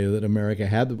paranoia that America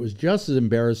had that was just as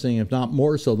embarrassing, if not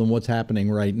more so, than what's happening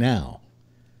right now.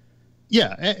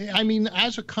 Yeah, I mean,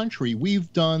 as a country,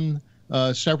 we've done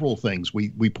several things.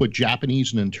 We put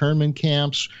Japanese in internment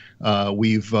camps.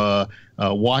 We've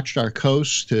watched our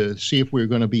coasts to see if we were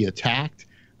going to be attacked.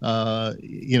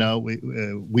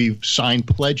 We've signed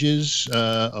pledges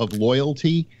of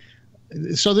loyalty.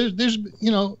 So there's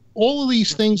all of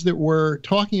these things that we're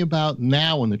talking about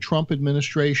now in the Trump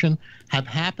administration have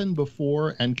happened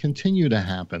before and continue to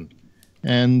happen.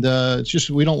 And it's just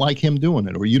we don't like him doing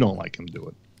it, or you don't like him do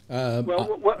it.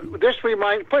 This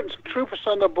reminds putting troops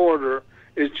on the border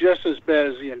is just as bad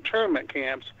as the internment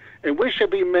camps, and we should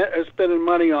be spending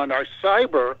money on our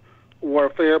cyber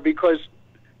warfare because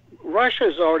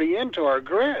Russia's already into our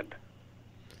grid.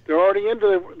 They're already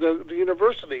into the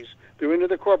universities. They're into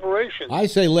the corporations. I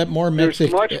say let more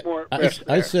Mexicans. Much more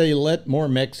I say let more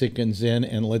Mexicans in,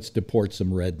 and let's deport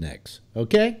some rednecks.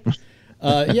 Okay.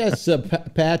 Yes,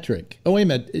 Patrick. Oh, wait a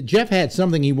minute. Jeff had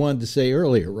something he wanted to say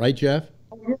earlier, right, Jeff?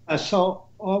 Yeah, so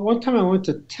one time I went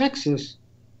to Texas,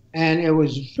 and it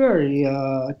was very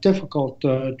difficult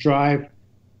to drive.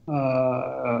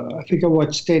 I forget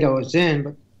what state I was in,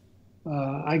 but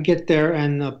I get there,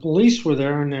 and the police were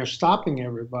there, and they're stopping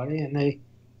everybody, and they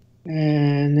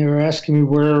were asking me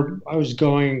where I was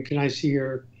going. Can I see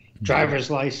your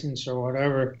driver's license or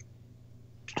whatever?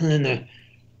 And then the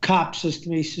cop says to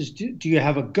me, he says, do you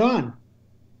have a gun?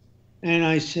 And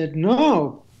I said,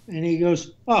 no. And he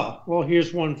goes, oh, well,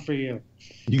 here's one for you.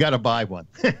 You got to buy one.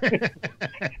 I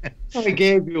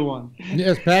gave you one.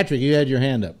 Yes, Patrick, you had your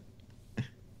hand up.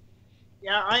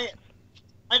 Yeah, I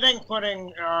think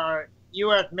putting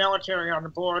U.S. military on the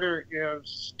border is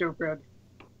stupid.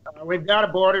 We've got a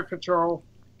border patrol.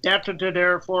 That's what they're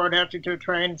there for. That's what they're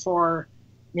trained for.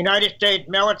 United States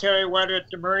military, whether it's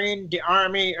the Marine, the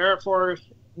Army, Air Force,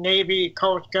 Navy,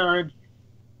 Coast Guard,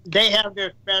 they have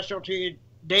their specialty.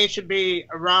 They should be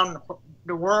around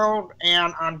the world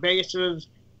and on bases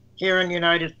here in the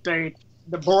United States.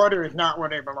 The border is not where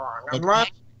they belong.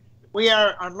 Unless we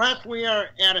are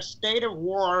at a state of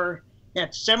war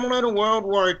that's similar to World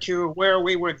War II, where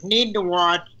we would need to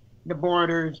watch the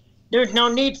borders, there's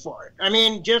no need for it. I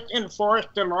mean, just enforce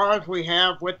the laws we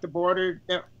have with the border.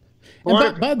 And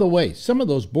by the way, some of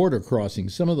those border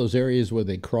crossings, some of those areas where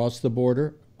they cross the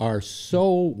border are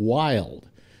so wild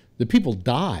that people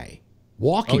die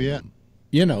walking them.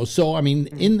 So I mean,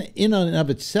 in and of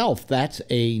itself, that's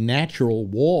a natural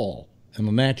wall and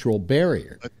a natural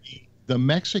barrier. The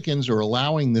Mexicans are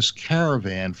allowing this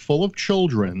caravan full of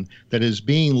children that is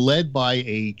being led by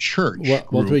a church.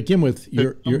 Well, to begin with,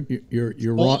 you're wrong. You're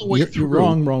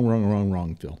wrong,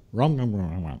 Phil.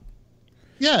 Wrong.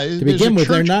 Yeah. To begin with,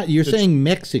 they're not. You're saying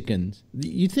Mexicans.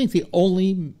 You think the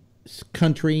only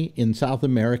country in South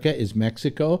America is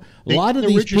Mexico? A lot of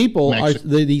these people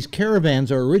these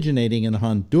caravans are originating in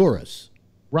Honduras.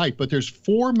 Right, but there's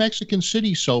 4 Mexican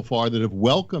cities so far that have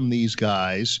welcomed these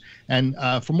guys, and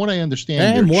from what I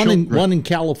understand, and one in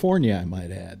California, I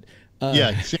might add.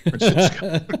 Yeah, San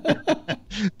Francisco.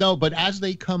 No, but as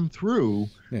they come through,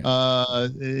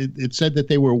 it said that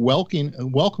they were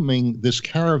welcoming this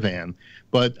caravan.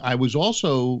 But I was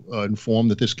also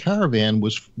informed that this caravan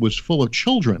was full of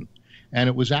children, and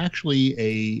it was actually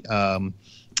a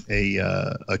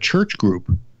church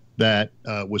group that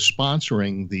was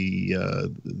sponsoring the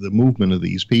movement of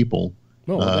these people.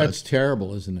 Oh, that's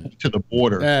terrible, isn't it? To the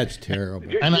border. That's terrible.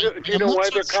 Do you know why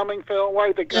they're coming, Phil? Why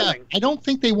are they coming? I don't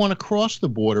think they want to cross the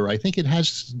border. I think it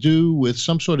has to do with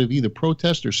some sort of either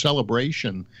protest or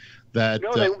celebration. That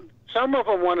some of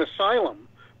them want asylum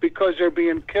because they're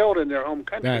being killed in their home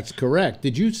country. That's correct.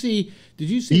 Did you see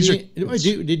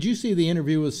the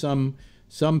interview with some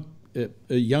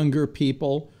younger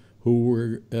people who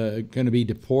were going to be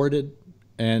deported,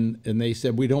 and they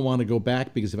said, we don't want to go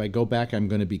back because if I go back, I'm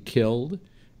going to be killed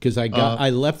because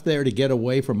I left there to get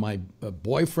away from my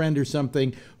boyfriend or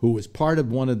something who was part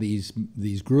of one of these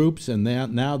groups, and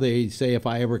now they say if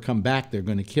I ever come back, they're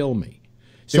going to kill me.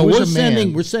 So we're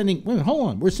sending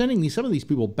some of these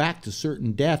people back to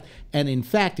certain death, and in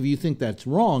fact, if you think that's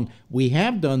wrong, we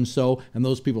have done so, and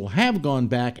those people have gone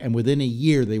back, and within a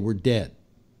year they were dead.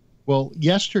 Well,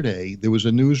 yesterday there was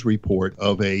a news report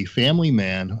of a family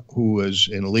man who was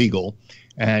illegal,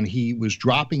 and he was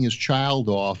dropping his child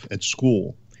off at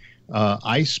school.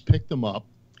 ICE picked him up,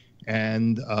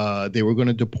 and they were going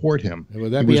to deport him.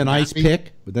 Would that be an ICE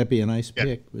pick? Would that be an ICE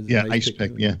pick? Yeah, ICE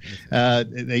pick, yeah.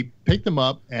 They picked him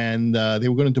up, and they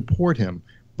were going to deport him.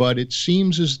 But it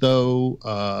seems as though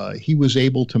he was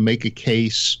able to make a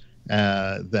case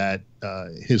that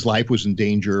his life was in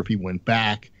danger if he went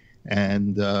back,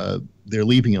 and they're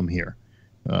leaving him here.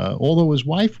 Although his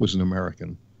wife was an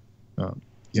American.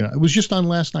 It was just on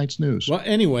last night's news. Well,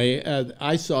 anyway,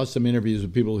 I saw some interviews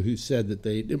with people who said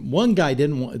that one guy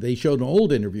didn't want, they showed an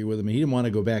old interview with him, and he didn't want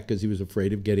to go back because he was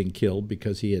afraid of getting killed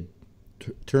because he had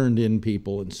turned in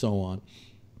people and so on.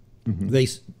 Mm-hmm. They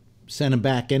sent him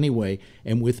back anyway,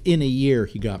 and within a year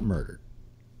he got murdered.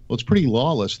 Well, it's pretty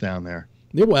lawless down there.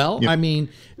 Well, yeah. I mean,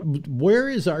 where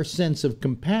is our sense of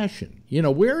compassion?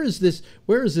 Where is this?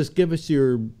 Give us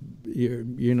your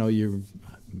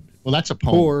well, that's a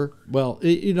poem. Poor. Well,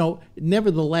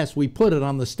 nevertheless, we put it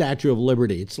on the Statue of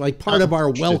Liberty. It's like part of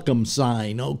our welcome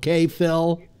sign. Okay,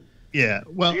 Phil? Yeah.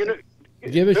 Well,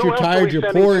 give us your tired,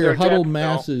 your poor, your huddled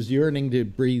masses yearning to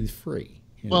breathe free.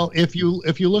 Well, if you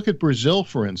look at Brazil,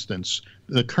 for instance,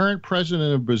 the current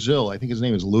president of Brazil, I think his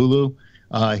name is Lulu,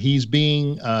 he's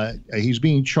being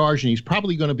charged, and he's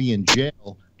probably going to be in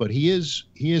jail. But he is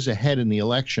ahead in the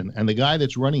election, and the guy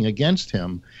that's running against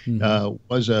him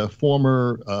was a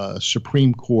former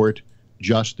Supreme Court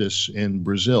justice in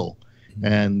Brazil,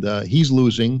 and he's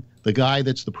losing. The guy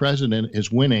that's the president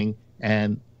is winning,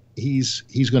 and he's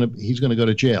gonna go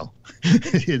to jail.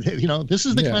 This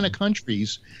is the kind of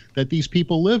countries that these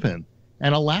people live in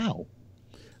and allow.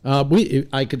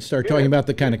 I could start talking about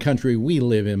the kind of country we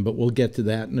live in, but we'll get to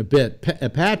that in a bit.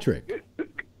 Patrick.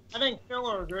 I think Phil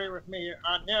will agree with me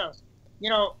on this.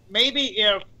 Maybe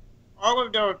if all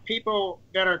of those people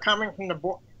that are coming from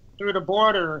through the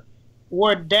border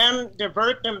would then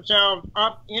divert themselves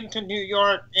up into New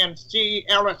York and see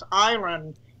Ellis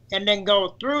Island and then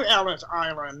go through Ellis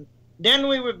Island, then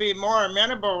we would be more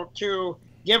amenable to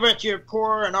give us your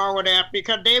poor and all of that,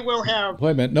 because they will have.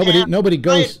 Wait a minute, nobody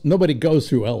goes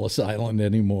through Ellis Island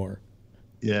anymore.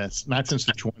 Yes, not since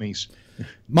the 20s.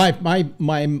 My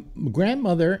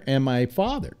grandmother and my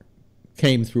father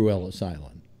came through Ellis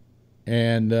Island,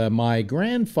 and my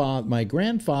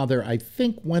grandfather I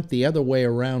think went the other way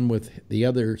around with the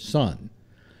other son,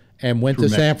 and went to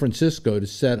San Francisco to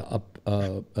set up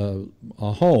a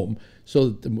home, so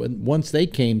that once they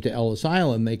came to Ellis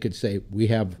Island, they could say, we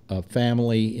have a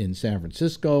family in San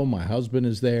Francisco. My husband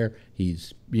is there.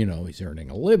 He's earning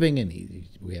a living, and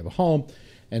we have a home.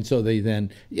 And so they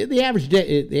then, the average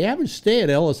stay at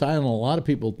Ellis Island, a lot of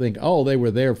people think, oh, they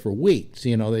were there for weeks.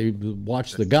 They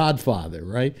watched The Godfather,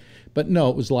 right? But no,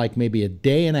 it was like maybe a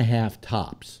day and a half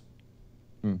tops.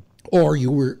 Or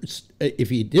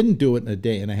if you didn't do it in a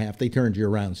day and a half, they turned you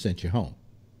around and sent you home.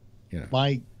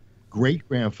 My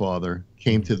great-grandfather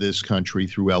came to this country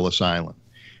through Ellis Island.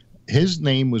 His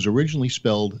name was originally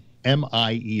spelled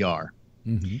M-I-E-R.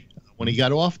 Mm-hmm. When he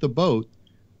got off the boat,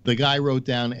 the guy wrote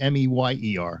down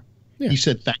M-E-Y-E-R. Yeah. He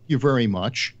said, "Thank you very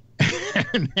much,"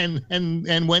 and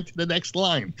went to the next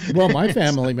line. Well, my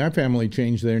family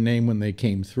changed their name when they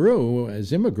came through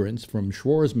as immigrants from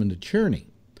Schwarzman to Cherney,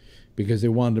 because they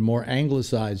wanted a more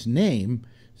anglicized name,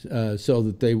 so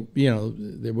that there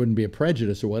wouldn't be a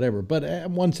prejudice or whatever. But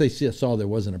once they saw there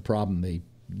wasn't a problem, they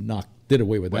did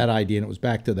away with that idea, and it was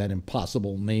back to that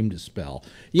impossible name to spell.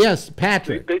 Yes,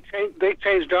 Patrick. They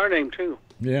changed our name too.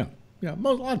 Yeah. Yeah, a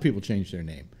lot of people change their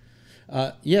name.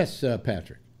 Yes,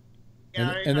 Patrick.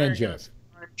 Yeah, and then Jeff.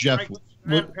 My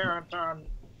grandparents on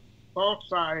both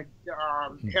sides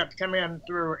had come in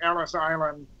through Ellis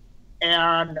Island,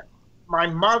 and my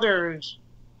mother's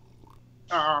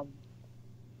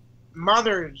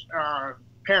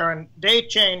parent, they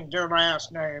changed their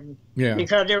last name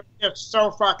because it was just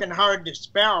so fucking hard to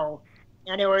spell,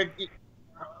 and at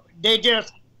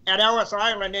Ellis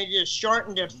Island they just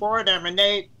shortened it for them, and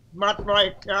they. Much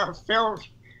like Phil's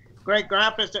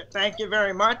great-grandpa said, "Thank you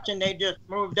very much," and they just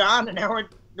moved on, and that was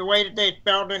the way that they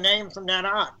spelled their name from then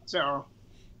on. So,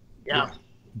 yeah.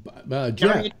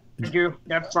 Jeff,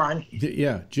 that's fine.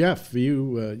 Yeah, Jeff,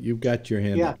 you've got your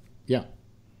hand up. Yeah.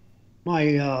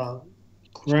 My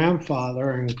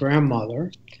grandfather and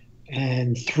grandmother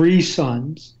and 3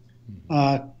 sons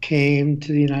came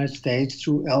to the United States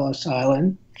through Ellis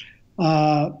Island.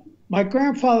 My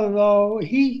grandfather, though,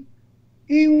 he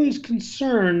was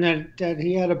concerned that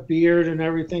he had a beard and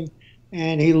everything,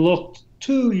 and he looked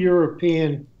too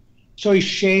European, so he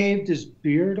shaved his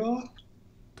beard off.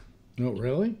 Oh,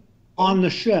 really? On the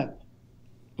ship.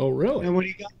 Oh, really? And when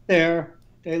he got there,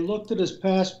 they looked at his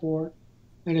passport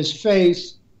and his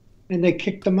face, and they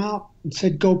kicked him out and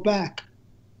said, "Go back."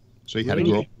 So he had to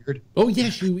grow a beard. Oh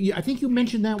yes, I think you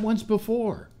mentioned that once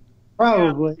before.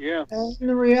 Probably. Yeah. And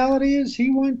the reality is,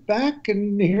 he went back,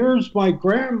 and here's my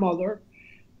grandmother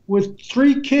with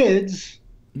 3 kids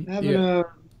having to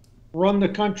run the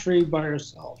country by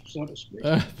herself, so to speak.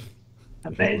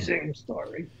 Amazing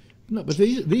story. No, but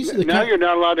these are the now you're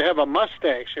not allowed to have a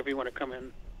mustache if you want to come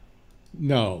in.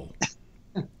 No.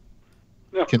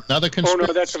 No. Another Oh conspiracy.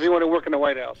 no, that's if you want to work in the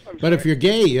White House. But if you're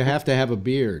gay, you have to have a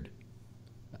beard.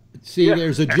 See, Yeah.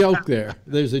 there's a joke there.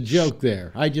 There's a joke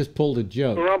there. I just pulled a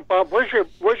joke. Where's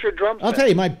your drum set? I'll tell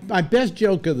you, my best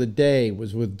joke of the day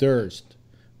was with Durst.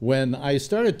 When I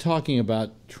started talking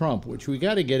about Trump, which we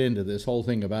got to get into this whole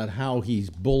thing about how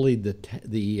he's bullied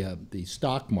the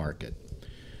stock market.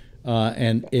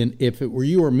 And if it were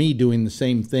you or me doing the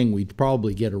same thing, we'd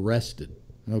probably get arrested.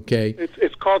 Okay,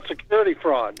 It's called security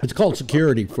fraud. it's called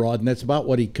security fraud, and that's about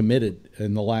what he committed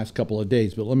in the last couple of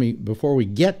days. But before we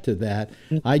get to that,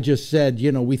 I just said,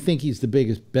 we think he's the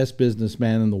best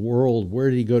businessman in the world.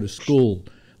 Where did he go to school?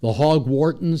 The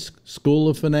Hogwarts School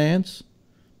of Finance.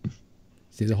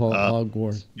 See the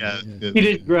Hogwarts? Yeah. He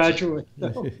didn't graduate,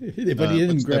 though. But he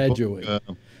didn't graduate.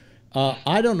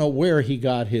 I don't know where he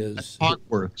got his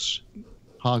Hogwarts,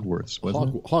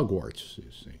 wasn't it? Hogwarts.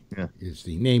 You see, is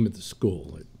the name of the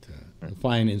school, a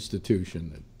fine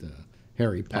institution that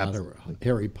Harry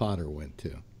Potter went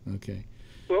to. Okay.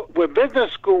 Well,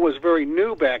 business school was very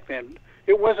new back then.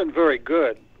 It wasn't very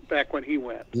good back when he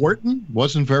went. Wharton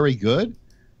wasn't very good.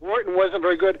 Wharton wasn't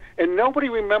very good, and nobody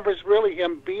remembers really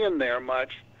him being there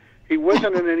much. He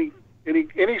wasn't in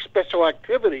any special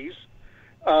activities.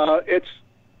 It's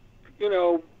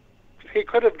he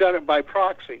could have done it by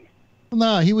proxy.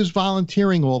 No, he was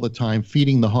volunteering all the time,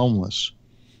 feeding the homeless.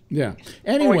 Yeah.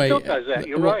 Anyway, he still does that.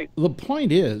 You're right. The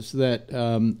point is that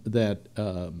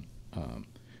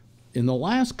in the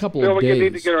last couple of days, we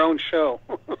need to get our own show.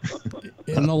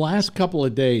 in the last couple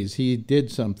of days, he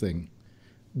did something,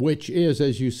 which is,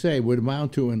 as you say, would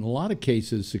amount to, in a lot of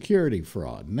cases, security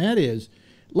fraud. And that is,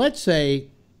 let's say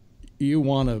you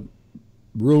want to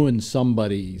ruin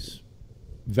somebody's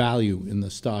value in the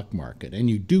stock market, and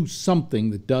you do something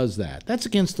that does that. That's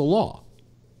against the law.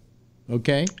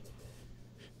 Okay?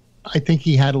 I think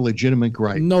he had a legitimate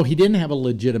gripe. No, he didn't have a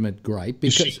legitimate gripe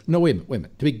because no, wait a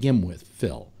minute. To begin with,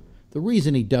 Phil, the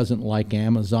reason he doesn't like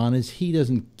Amazon is he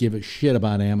doesn't give a shit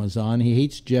about Amazon. He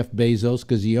hates Jeff Bezos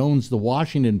because he owns the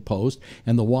Washington Post,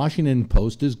 and the Washington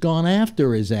Post has gone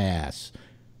after his ass.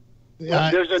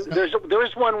 Well,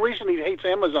 there's one reason he hates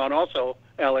Amazon also,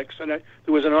 Alex, and there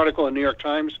was an article in the New York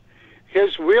Times.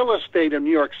 His real estate in New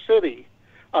York City,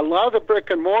 a lot of the brick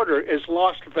and mortar is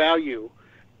lost value,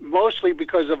 mostly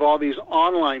because of all these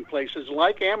online places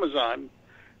like Amazon,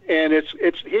 and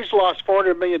he's lost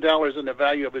 $400 million in the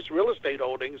value of his real estate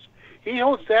holdings. He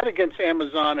holds that against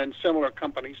Amazon and similar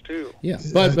companies too. Yeah,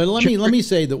 but let me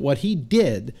say that what he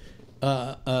did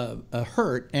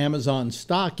hurt Amazon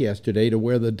stock yesterday to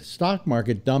where the stock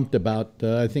market dumped about,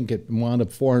 I think it wound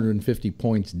up 450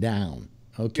 points down.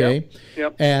 Okay?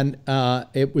 Yep. And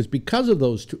it was because of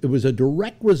those, it was a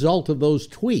direct result of those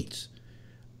tweets.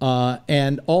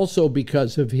 And also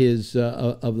because of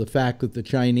of the fact that the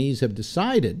Chinese have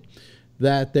decided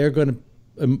that they're going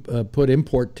to put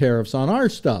import tariffs on our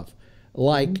stuff.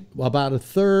 Like about a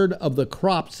third of the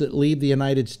crops that leave the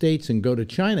United States and go to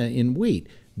China in wheat,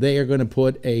 they are going to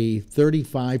put a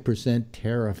 35%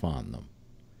 tariff on them.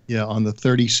 Yeah, on the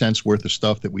 30 cents worth of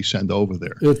stuff that we send over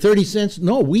there. 30 cents?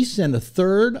 No, we send a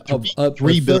third of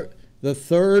the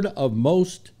third of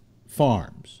most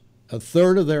farms. A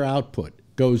third of their output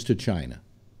goes to China.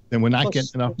 And we're not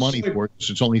getting enough money for it.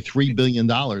 It's only $3 billion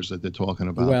that they're talking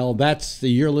about. Well,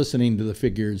 you're listening to the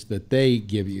figures that they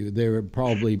give you. There are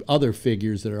probably other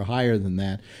figures that are higher than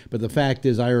that. But the fact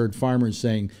is, I heard farmers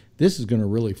saying, this is going to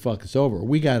really fuck us over.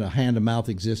 We got a hand-to-mouth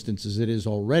existence as it is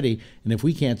already, and if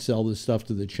we can't sell this stuff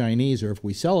to the Chinese, or if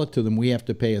we sell it to them, we have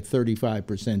to pay a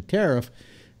 35% tariff.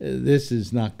 This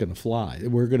is not going to fly.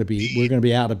 We're going to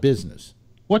be out of business.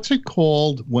 What's it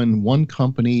called when one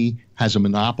company has a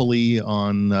monopoly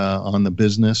on the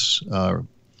business?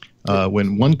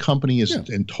 When one company is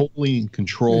totally in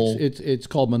control. It's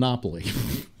called monopoly.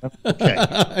 Okay.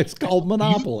 It's called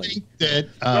monopoly. You're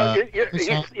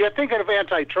thinking of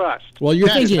antitrust. Well, you're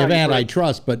thinking of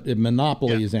antitrust, but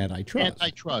monopoly is antitrust.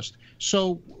 Antitrust.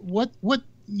 So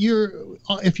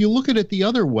if you look at it the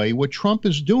other way, what Trump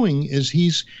is doing is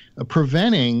he's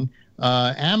preventing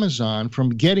Amazon from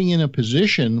getting in a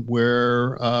position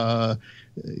where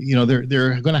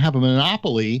they're going to have a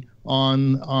monopoly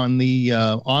on the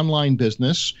online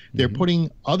business. They're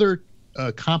putting other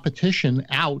competition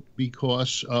out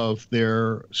because of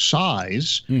their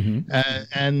size.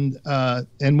 And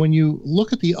when you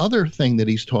look at the other thing that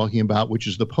he's talking about, which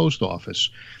is the post office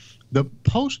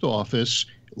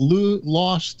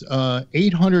lost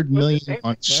 $800 million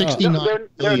on 69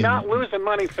 they're not losing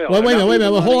money, Phil. Well, wait a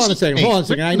minute. Hold on a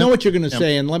second. I know what you're going to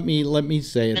say, and let me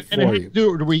say it for you. The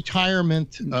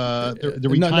retirement,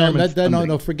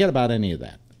 No, forget about any of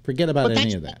that. Forget about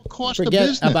any of that.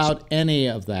 Any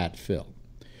of that, Phil.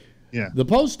 Yeah. The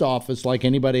post office, like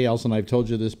anybody else, and I've told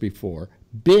you this before,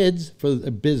 bids for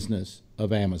the business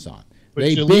of Amazon.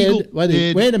 They bid.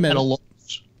 Wait a minute.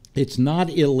 It's not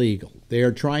illegal. They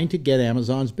are trying to get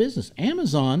Amazon's business.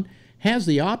 Amazon has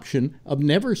the option of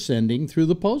never sending through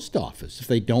the post office if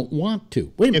they don't want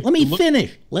to. Wait a minute.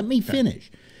 Let me finish.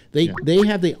 They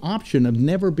have the option of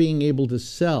never being able to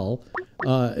send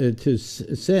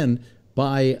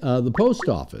by the post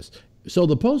office. So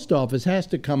the post office has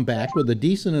to come back with a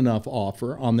decent enough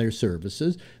offer on their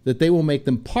services that they will make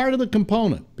them part of the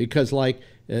component, because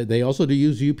they also do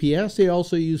use UPS, they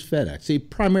also use FedEx. They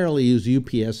primarily use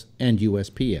UPS and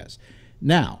USPS.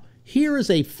 Now, here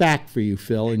is a fact for you,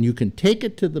 Phil, and you can take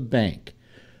it to the bank.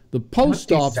 The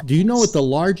post office, do you know what the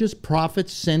largest profit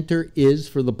center is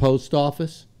for the post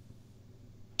office?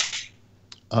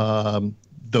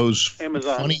 Those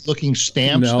funny-looking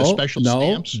stamps, the special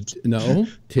stamps? No,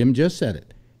 Tim just said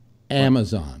it.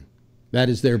 Amazon. That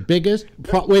is their biggest.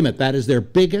 That is their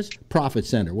biggest profit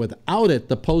center. Without it,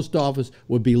 the post office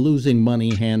would be losing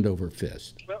money hand over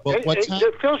fist.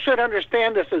 Phil should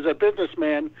understand this as a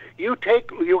businessman. You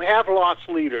have loss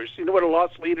leaders. You know what a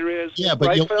loss leader is? Yeah,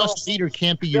 but your loss leader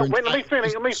can't be your. Let me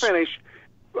finish.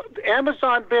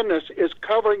 Amazon business is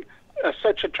covering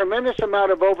such a tremendous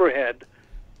amount of overhead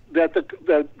that the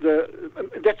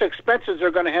expenses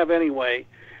are going to have anyway,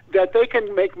 that they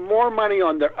can make more money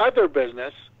on their other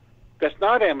business that's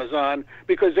not Amazon,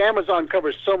 because Amazon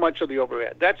covers so much of the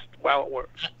overhead. That's how it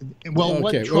works. Well,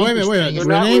 okay. Wait a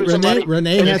minute.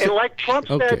 Renee has. And like Trump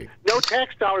said, no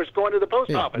tax dollars going to the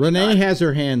post office. Renee has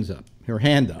her hand up.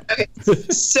 Okay.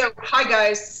 So, hi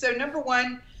guys. So, number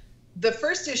one, the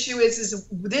first issue is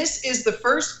this is the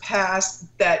first pass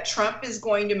that Trump is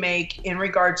going to make in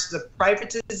regards to the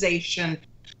privatization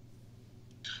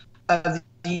of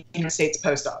the United States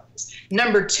Post Office.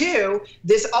 Number two,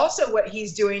 what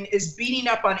he's doing is beating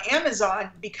up on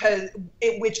Amazon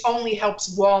which only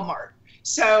helps Walmart.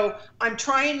 So I'm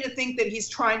trying to think that he's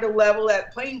trying to level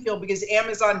that playing field, because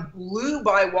Amazon blew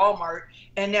by Walmart,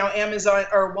 and now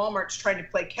Walmart's trying to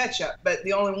play catch up. But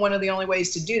one of the only ways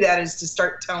to do that is to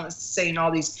start saying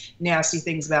all these nasty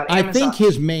things about Amazon. I think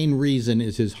his main reason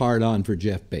is his hard on for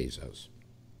Jeff Bezos.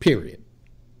 Period.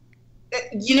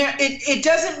 It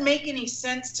doesn't make any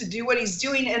sense to do what he's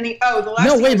doing. And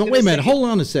wait a minute. Hold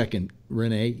on a second,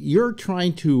 Renee. You're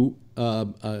trying to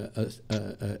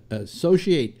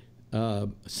associate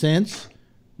sense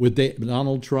with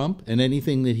Donald Trump and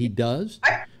anything that he does.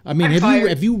 I mean,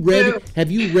 have you read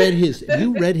his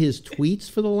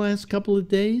tweets for the last couple of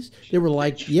days?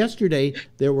 Yesterday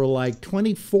there were like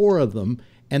 24 of them,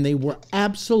 and they were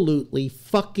absolutely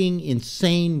fucking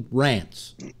insane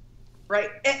rants. Right.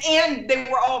 And they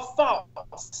were all false.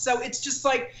 So it's just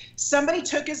like somebody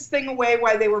took his thing away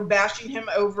while they were bashing him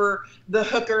over the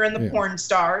hooker and the porn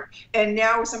star, and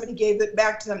now somebody gave it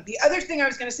back to them. The other thing I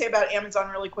was going to say about Amazon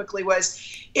really quickly was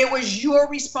it was your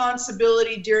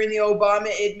responsibility during the Obama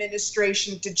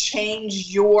administration to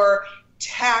change your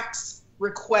tax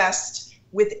request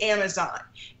with Amazon.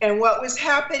 And what was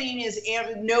happening is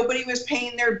nobody was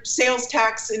paying their sales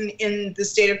tax in the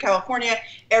state of California.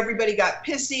 Everybody got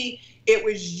pissy. It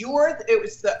was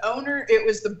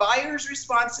the buyer's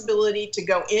responsibility to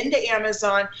go into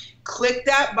Amazon, click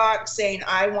that box saying,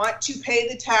 I want to pay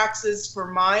the taxes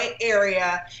for my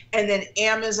area, and then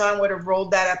Amazon would have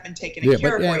rolled that up and taken it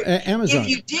care of you. Amazon, if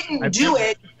you didn't do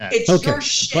it, it's your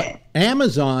shit. But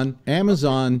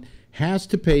Amazon has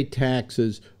to pay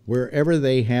taxes wherever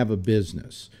they have a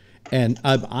business. And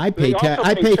I pay tax.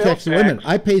 Wait a minute.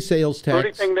 I pay sales tax.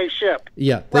 Everything they ship.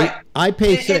 Yeah. Wait a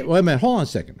minute. Hold on a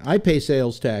second. I pay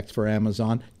sales tax for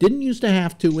Amazon. Didn't used to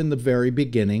have to in the very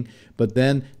beginning, but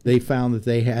then they found that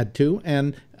they had to,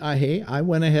 and I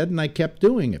went ahead and I kept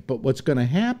doing it. But what's going to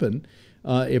happen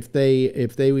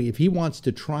if he wants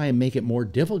to try and make it more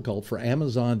difficult for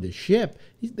Amazon to ship,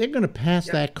 they're going to pass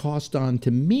that cost on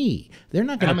to me. They're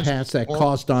not going to pass that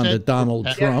cost on to Donald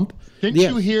Trump. Didn't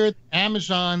you hear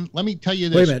Amazon? Let me tell you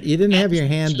this. Wait a minute. You didn't have your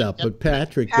hand up, but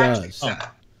Patrick does.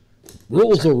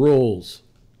 Rules are rules.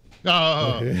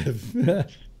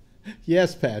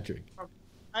 Yes, Patrick.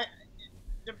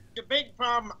 The big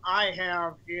problem I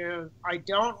have is I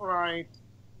don't write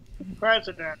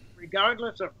president,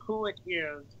 regardless of who it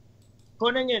is,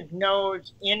 putting his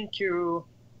nose into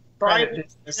private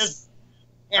business.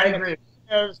 And I agree.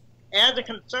 As a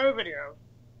conservative,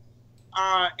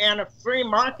 and a free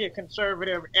market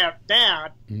conservative at that,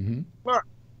 look,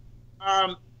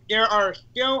 there are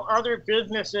still other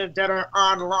businesses that are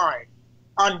online.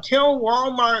 Until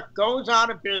Walmart goes out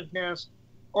of business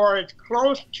or is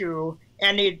close to,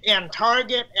 and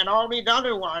Target and all these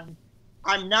other ones,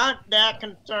 I'm not that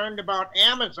concerned about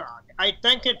Amazon. I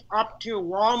think it's up to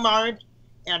Walmart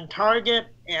and Target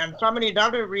and some of these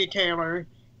other retailers,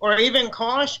 or even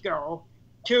Costco,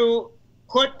 to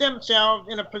put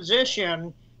themselves in a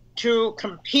position to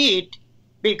compete,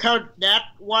 because that's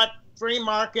what free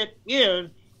market is.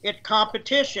 It's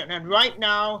competition. And right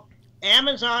now,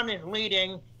 Amazon is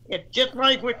leading. It's just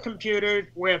like with computers,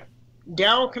 with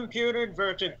Dell computers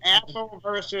versus Apple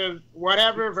versus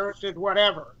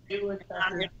whatever.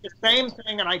 And it's the same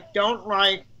thing, and I don't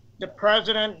like the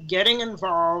president getting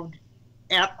involved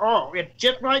at all. It's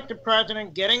just like the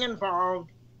president getting involved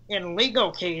in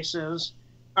legal cases.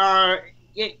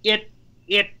 It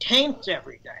taints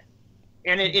everything.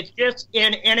 And it's just,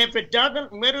 and if it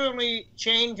doesn't literally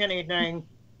change anything,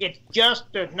 it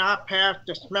just does not pass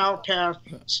the smell test.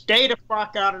 Stay the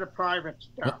fuck out of the private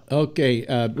stuff. Okay,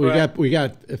 we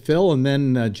got Phil and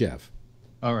then Jeff.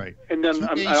 All right, and then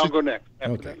I'll go next.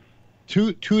 Okay.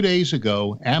 Two days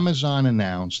ago, Amazon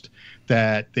announced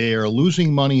that they are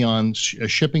losing money on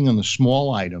shipping on the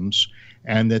small items,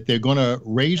 and that they're going to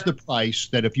raise the price.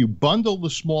 That if you bundle the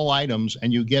small items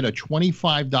and you get a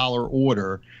 $25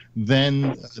 order,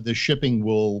 then the shipping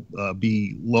will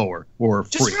be lower or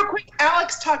free. Just real quick,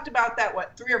 Alex talked about that,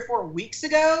 3 or 4 weeks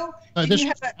ago? Did you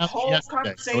have that whole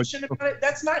conversation about it?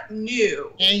 That's not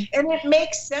new. Okay. And it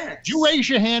makes sense. Did you raise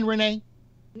your hand, Renee?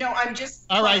 No, I'm just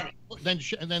all right. Then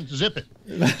zip it.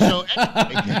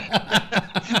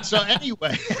 So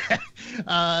anyway,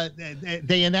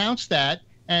 they announced that,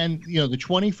 and the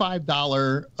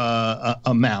 $25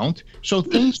 amount. So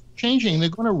things are changing. They're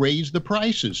going to raise the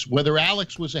prices. Whether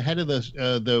Alex was ahead of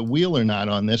the wheel or not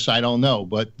on this, I don't know.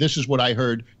 But this is what I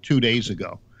heard 2 days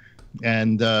ago,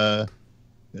 and that's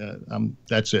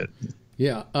it.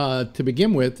 Yeah. To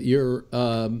begin with, you're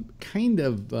kind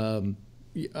of.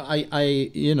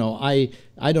 I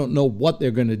don't know what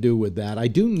they're going to do with that. I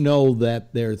do know that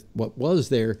what was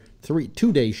their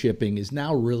 2-day shipping is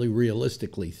now really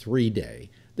realistically 3-day.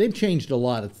 They've changed a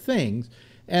lot of things,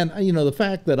 and the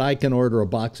fact that I can order a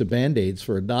box of Band-Aids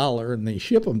for $1 and they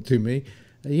ship them to me,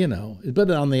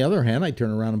 But on the other hand, I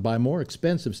turn around and buy more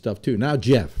expensive stuff too. Now,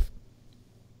 Jeff.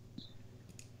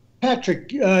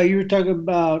 Patrick, you were talking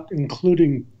about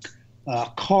including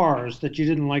cars, that you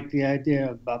didn't like the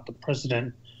idea about the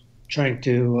president trying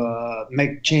to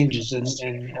make changes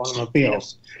in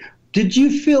automobiles. Did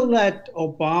you feel that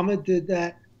Obama did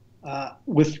that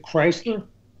with Chrysler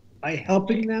by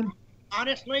helping them?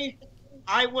 Honestly,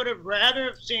 I would have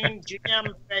rather seen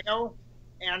GM fail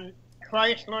and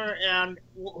Chrysler and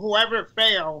whoever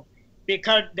fail,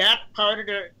 because that's part of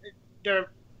the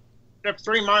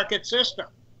free market system.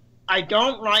 I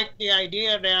don't like the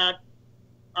idea that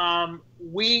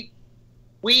we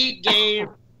gave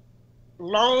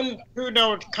loans to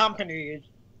those companies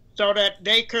so that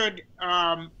they could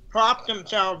prop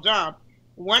themselves up,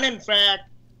 when in fact,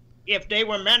 if they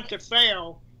were meant to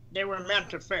fail, they were meant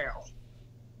to fail.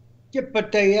 Yeah,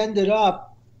 but they ended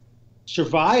up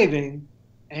surviving,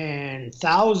 and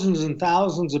thousands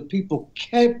of people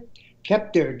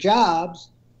kept their jobs,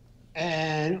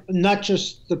 and not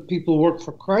just the people who work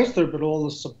for Chrysler, but all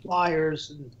the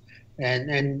suppliers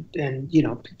and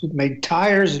people made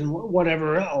tires and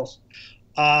whatever else.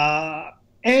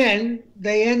 And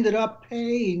they ended up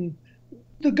paying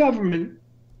the government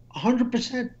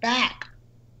 100% back.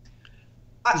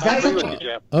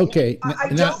 Okay. I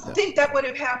don't think that would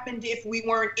have happened if we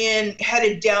weren't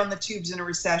headed down the tubes in a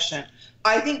recession.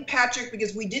 I think, Patrick,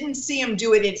 because we didn't see him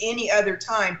do it at any other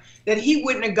time, that he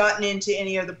wouldn't have gotten into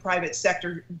any of the private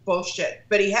sector bullshit.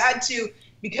 But he had to,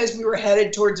 because we were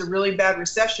headed towards a really bad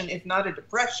recession, if not a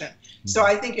depression. So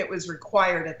I think it was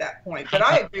required at that point. But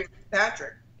I agree with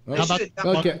Patrick.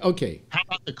 Okay. How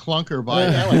about the clunker by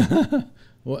Ellen?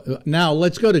 Well, now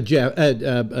let's go to Jeff,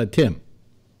 Tim.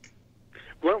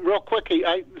 Well, real quickly,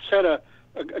 I said I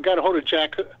got a hold of Jeff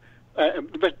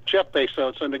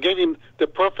Bezos, and I gave him the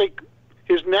perfect.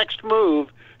 His next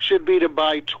move should be to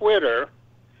buy Twitter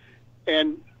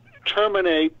and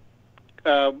terminate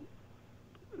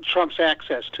Trump's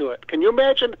access to it. Can you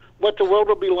imagine what the world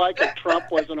would be like if Trump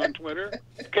wasn't on Twitter?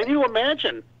 Can you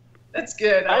imagine? That's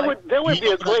good. That would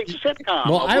be a great sitcom.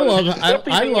 Well, I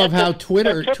love how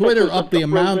Twitter upped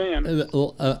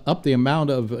the amount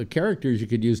of characters you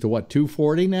could use to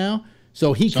 240 now,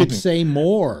 so he could say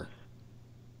more.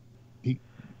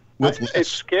 It's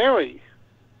scary.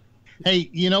 Hey,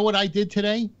 you know what I did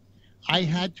today? I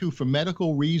had to, for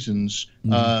medical reasons,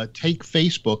 take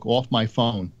Facebook off my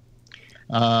phone.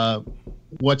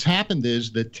 What's happened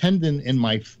is the tendon in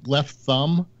my left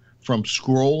thumb from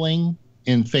scrolling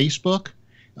in Facebook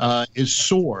is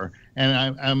sore,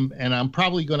 and I'm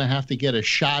probably going to have to get a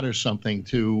shot or something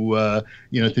to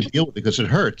to deal with it because it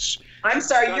hurts. I'm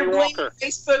sorry, you're blaming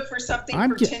Facebook for something.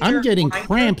 I'm getting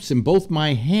cramps in both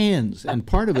my hands, and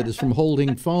part of it is from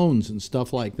holding phones and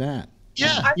stuff like that.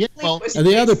 Yeah. Well, and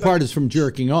the other part is from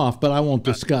jerking off, but I won't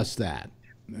discuss that.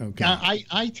 Okay.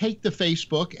 I take the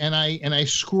Facebook and I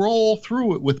scroll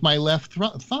through it with my left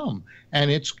thumb,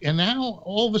 and now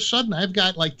all of a sudden I've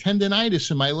got like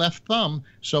tendinitis in my left thumb.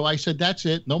 So I said, that's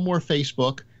it, no more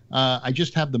Facebook. I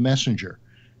just have the Messenger,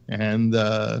 and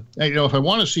if I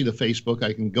want to see the Facebook,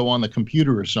 I can go on the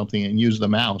computer or something and use the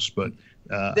mouse. But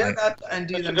they're about to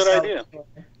undo themselves. That's a good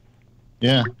idea.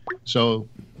 Yeah. So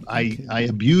I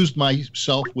abused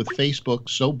myself with Facebook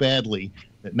so badly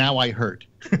that now I hurt.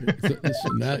 So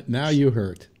now you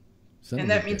hurt. And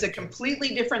that means a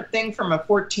completely different thing from a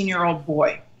 14-year-old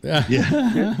boy. Yeah.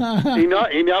 He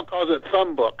now calls it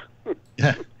thumb book.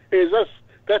 Yeah.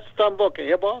 That's thumb book,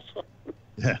 eh, boss?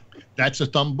 Yeah. That's a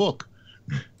thumb book.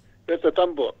 That's a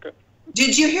thumb book.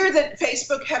 Did you hear that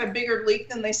Facebook had a bigger leak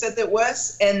than they said that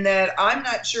was? And that I'm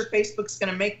not sure Facebook's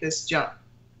going to make this jump.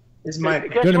 Is my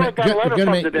Guess who I got a letter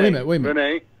from today? Wait a minute.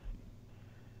 Renee.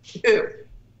 Who?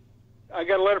 I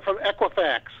got a letter from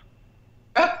Equifax.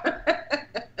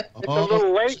 It's a Oh,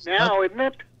 little late now, isn't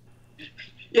it?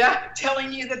 Yeah,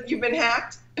 telling you that you've been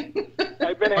hacked.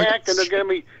 I've been hacked, and they're giving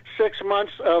me 6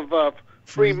 months of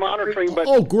free monitoring. But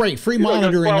oh, great! Free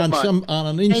monitoring on 12 months. on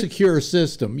an insecure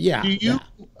system. Yeah.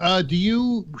 Do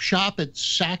you shop at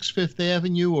Saks Fifth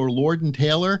Avenue or Lord and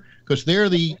Taylor? Because they're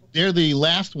the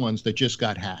last ones that just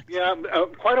got hacked. Yeah,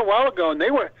 quite a while ago, and they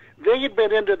had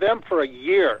been into them for a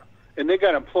year, and they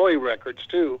got employee records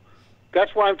too.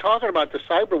 That's why I'm talking about the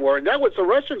cyber war, and that was the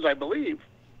Russians, I believe.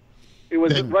 It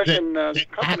was a Russian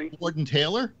company. Lord and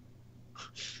Taylor?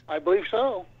 I believe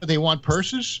so. They want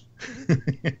purses?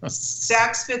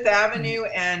 Saks Fifth Avenue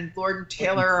and Lord and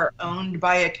Taylor are owned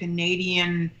by a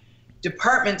Canadian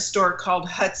department store called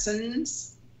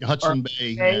Hudson's. Hudson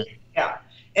Bay. Yeah.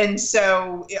 And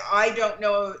so I don't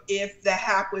know if the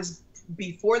hack was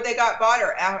before they got bought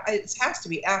or it has to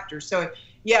be after. So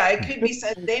yeah, it could be.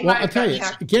 They might have gotten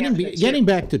hacked. Getting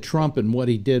back to Trump and what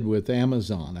he did with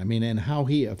Amazon, I mean, and how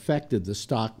he affected the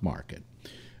stock market.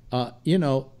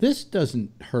 This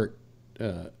doesn't hurt.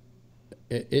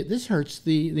 This hurts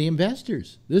the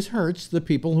investors. This hurts the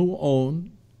people who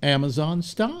own Amazon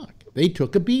stock. They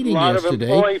took a beating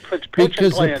yesterday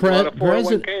because the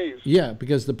president. Yeah,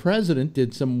 because the president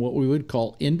did some what we would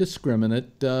call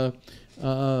indiscriminate,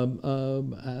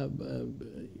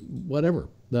 whatever.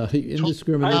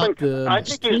 Indiscriminate. I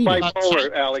think he's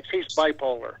bipolar, Alex. He's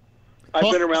bipolar.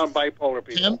 I've been around bipolar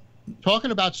people. Tim,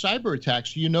 talking about cyber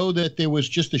attacks, you know that there was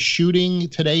just a shooting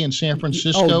today in San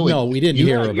Francisco. Oh no, we didn't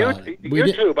hear about it.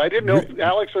 YouTube. I didn't know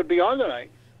Alex would be on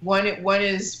tonight. One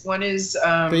is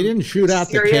they didn't shoot out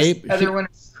serious, the Cape. The other one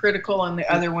is critical, and the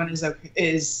other one is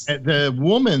the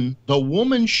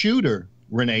woman shooter,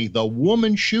 Renee. The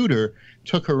woman shooter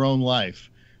took her own life.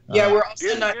 Yeah, we're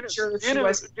also not sure if she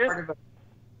was part of it.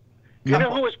 You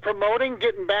know who was promoting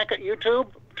getting back at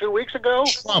YouTube 2 weeks ago?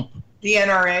 Trump. The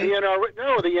NRA.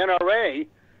 The NRA.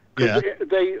 Yeah.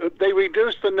 They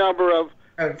reduced the number of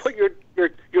put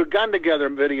your gun together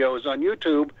videos on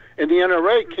YouTube, and the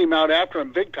NRA came out after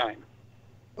him big time.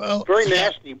 Well, very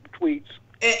nasty tweets.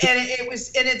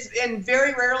 And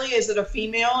very rarely is it a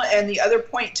female. And the other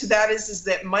point to that is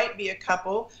that might be a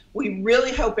couple. We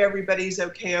really hope everybody's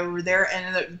okay over there,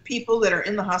 and the people that are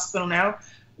in the hospital now,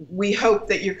 we hope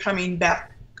that you're coming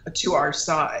back to our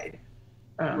side.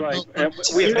 Right.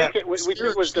 We think it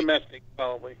was domestic,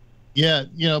 probably. Yeah,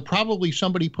 probably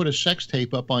somebody put a sex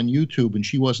tape up on YouTube and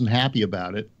she wasn't happy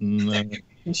about it. And,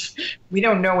 we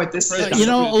don't know what this is.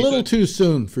 A little too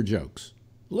soon for jokes.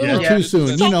 A little too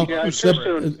soon.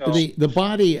 The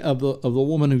body of the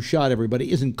woman who shot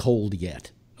everybody isn't cold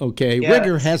yet. Okay,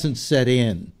 rigor hasn't set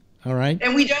in. All right.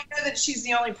 And we don't know that she's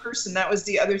the only person. That was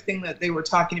the other thing that they were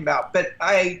talking about. But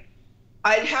I'd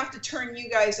have to turn you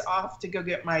guys off to go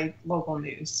get my local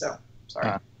news. So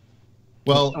sorry.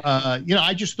 Well,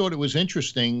 I just thought it was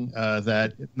interesting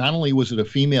that not only was it a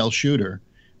female shooter,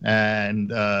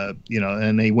 and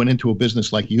and they went into a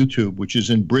business like YouTube, which is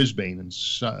in Brisbane in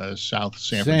South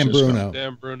San Francisco.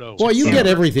 San Bruno. Boy, you get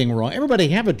everything wrong. Everybody,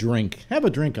 have a drink. Have a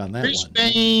drink on that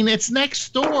Brisbane, it's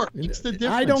next door. It's the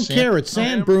difference. I don't care. It's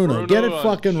San Bruno. Get it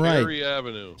fucking right. Cherry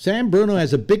Avenue. San Bruno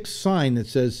has a big sign that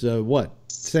says what?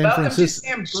 San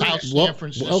Francisco. South San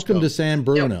Francisco. Welcome to San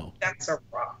Bruno. That's a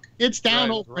rock. It's down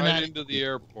over right into the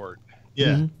airport. Yeah.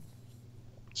 Mm-hmm.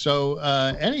 So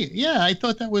I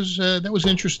thought that was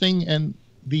interesting, and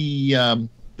the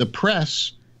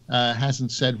press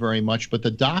hasn't said very much, but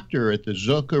the doctor at the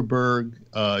Zuckerberg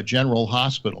General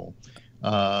Hospital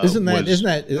that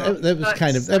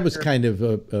was kind of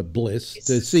a bliss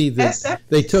to see that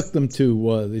they took them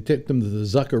to the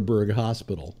Zuckerberg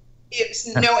Hospital.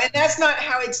 No, and that's not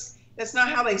how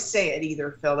they say it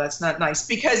either, Phil. That's not nice,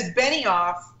 because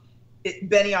Benioff's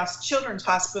Children's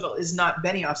Hospital is not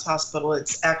Benioff's hospital.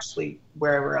 It's actually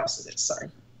wherever else it is. Sorry.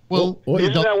 Well,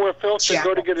 isn't that where Phil should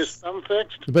go to get his thumb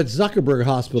fixed? But Zuckerberg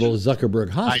Hospital is Zuckerberg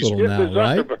Hospital now,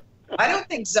 right? I don't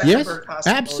think Zuckerberg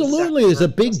Hospital. Absolutely. There's a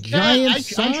big giant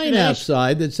sign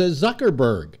outside that says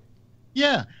Zuckerberg.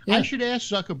 Yeah, I should ask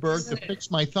Zuckerberg to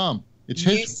fix my thumb. It's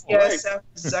his UCSF,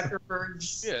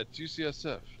 Zuckerberg's. Yeah, it's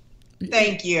UCSF.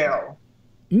 Thank you.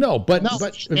 No, but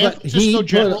he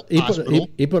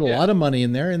put a lot of money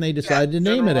in there, and they decided to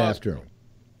name it after him.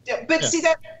 Yeah, but see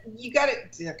that you got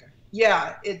it.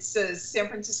 Yeah, it's San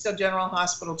Francisco General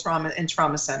Hospital Trauma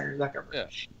Center,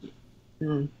 Zuckerberg.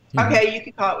 Yeah. Okay, you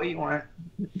can call it what you want.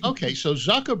 Okay, so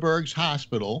Zuckerberg's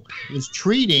hospital is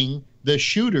treating the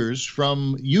shooters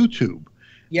from YouTube.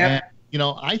 Yeah.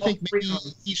 I think maybe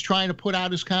he's trying to put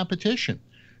out his competition.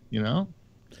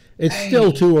 It's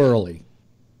still too early.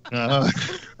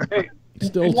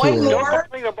 Still too early. Don't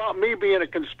complain about me being a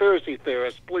conspiracy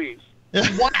theorist, please.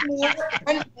 One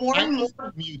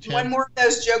more of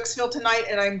those jokes, Phil, tonight,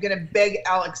 and I'm going to beg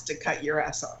Alex to cut your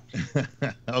ass off.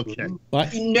 Okay.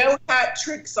 No hat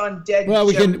tricks on dead. Well,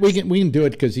 jokes. we can do it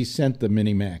because he sent the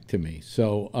mini Mac to me,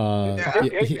 so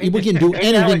we can do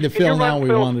anything Alex, to Phil now. We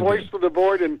want to voice to the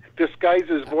board and disguise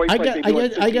his voice. I got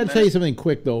to tell you something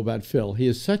quick though about Phil. He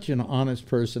is such an honest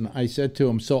person. I said to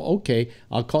him, "So okay,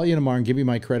 I'll call you tomorrow and give you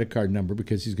my credit card number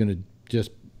because he's going to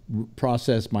just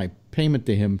process my payment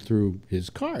to him through his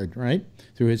card, right?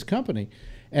 Through his company."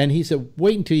 And he said,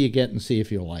 "Wait until you get and see if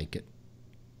you'll like it."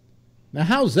 Now,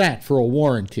 how's that for a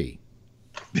warranty,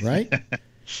 right?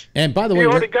 And by the way, you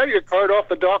already got your card off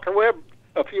the dark web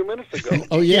a few minutes ago.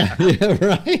 Oh yeah,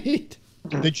 right.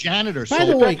 The janitor. By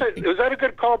the way, is that a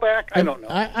good callback? I don't know.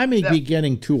 I may be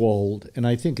getting too old, and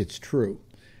I think it's true.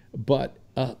 But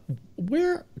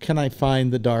where can I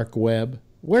find the dark web?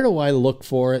 Where do I look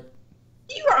for it?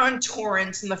 You were on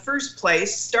torrents in the first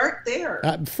place. Start there.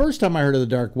 First time I heard of the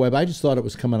dark web, I just thought it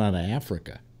was coming out of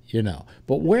Africa,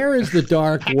 But where is the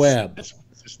dark web?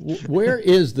 Where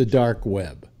is the dark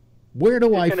web? Where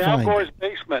do I find it? In Alcor's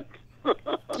basement.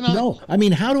 No, I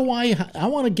mean, how do I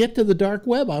want to get to the dark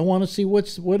web. I want to see what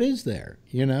is there,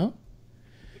 You have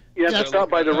to stop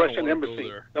by the Russian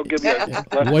embassy. They'll give you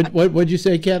What'd you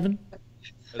say, Kevin?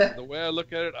 The way I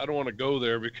look at it, I don't want to go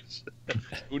there because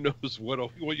who knows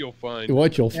what you'll find.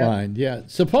 What you'll find, yeah.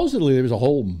 Supposedly there was a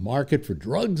whole market for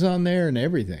drugs on there and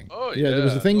everything. Oh yeah. There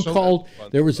was a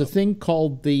thing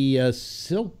called the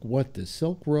Silk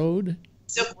Road.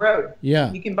 Silk Road.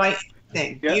 Yeah. You can buy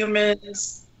anything: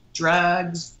 humans,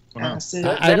 drugs, acid.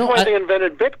 That's why they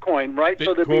invented Bitcoin, right? Bitcoin,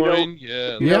 so there'd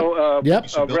be no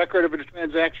record of its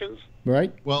transactions.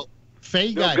 Right. Well,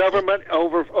 Faye got government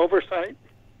oversight.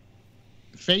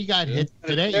 Faye got hit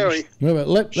today.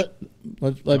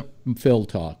 Let Phil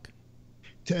talk.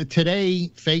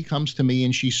 Today, Faye comes to me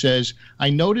and she says,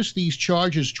 "I noticed these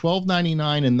charges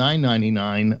 $12.99 and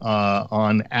 $9.99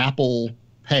 on Apple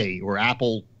Pay or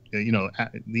Apple,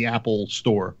 the Apple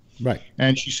Store." Right.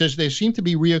 And she says they seem to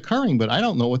be reoccurring, but I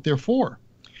don't know what they're for.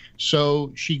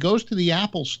 So she goes to the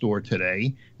Apple Store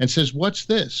today and says, "What's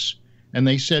this?" And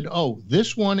they said, "Oh,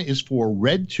 this one is for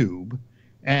RedTube.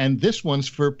 And this one's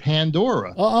for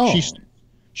Pandora." Oh.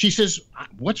 She says,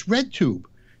 "What's RedTube?"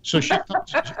 So so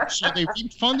they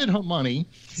refunded her money,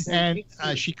 and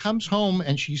she comes home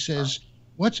and she says,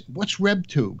 "What's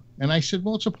RedTube?" And I said,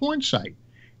 "Well, it's a porn site."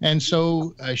 And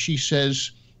so she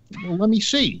says, "Well, let me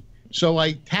see." So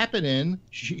I tap it in.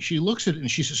 She looks at it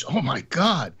and she says, "Oh my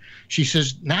God!" She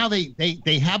says, "Now they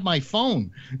have my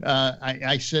phone."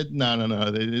 I said,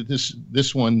 "No.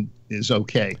 This one is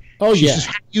okay." Oh she yeah. Says,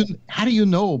 how do you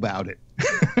know about it?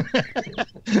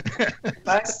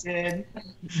 Busted.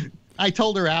 I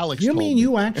told her Alex. You mean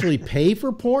you actually pay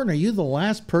for porn? Are you the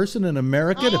last person in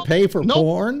America to pay for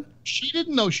porn? She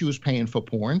didn't know she was paying for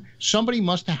porn. Somebody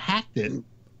must have hacked it.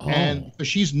 And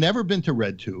she's never been to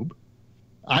RedTube.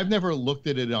 I've never looked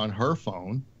at it on her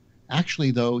phone.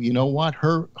 Actually, though, you know what?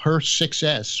 Her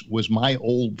 6S was my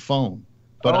old phone.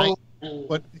 But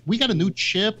but we got a new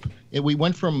chip, and we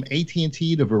went from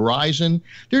AT&T to Verizon.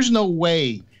 There's no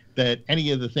way that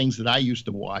any of the things that I used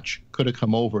to watch could have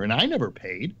come over, and I never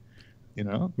paid. You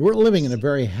know, we're living in a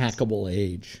very hackable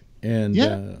age, and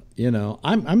you know,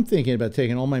 I'm thinking about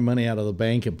taking all my money out of the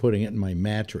bank and putting it in my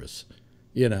mattress.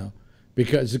 You know,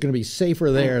 because it's going to be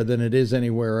safer there than it is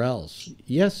anywhere else.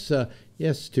 Yes,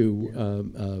 yes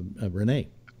to Renee.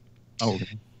 Oh.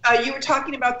 You were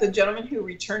talking about the gentleman who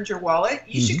returned your wallet.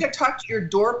 You should go talk to your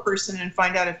door person and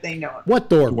find out if they know him. What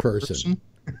door person?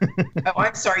 Oh,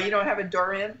 I'm sorry. You don't have a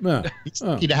door in? No. He's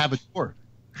lucky to have a door.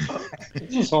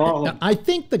 Now, I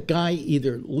think the guy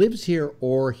either lives here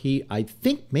or I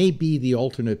think may be the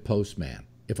alternate postman,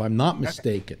 if I'm not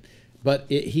mistaken. But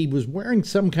he was wearing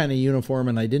some kind of uniform,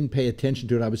 and I didn't pay attention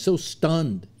to it. I was so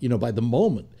stunned, you know, by the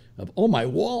moment of, oh, my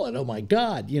wallet, oh, my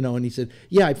God, you know. And he said,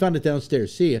 yeah, I found it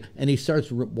downstairs, see ya. And he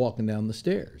starts walking down the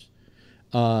stairs.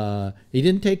 He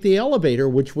didn't take the elevator,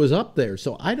 which was up there.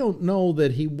 So I don't know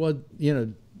that he would,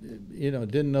 didn't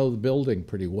know the building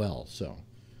pretty well. So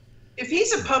if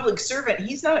he's a public servant,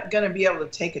 he's not going to be able to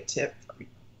take a tip from you.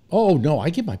 Oh, no, I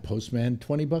give my postman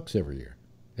 $20 every year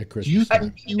at Christmas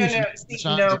time.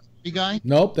 No. Guy?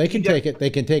 Nope, they can take it.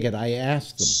 They can take it. I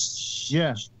asked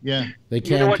them. Yeah. They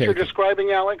can. You know what take you're it.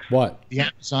 describing, Alex? What? The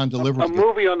Amazon delivery. A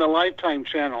movie on the Lifetime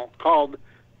channel called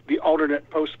The Alternate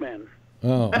Postman.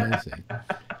 Oh, I see.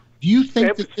 Do you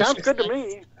think it sounds good to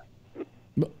me?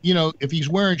 You know, if he's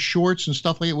wearing shorts and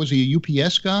stuff like that, was he a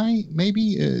UPS guy?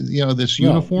 Maybe this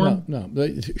uniform. No.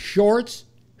 Shorts.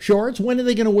 When are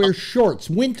they going to wear shorts?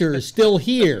 Winter is still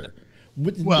here.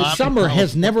 The summer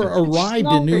has never arrived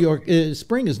in New York.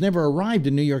 Spring has never arrived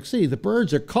in New York City. The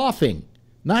birds are coughing,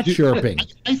 not chirping.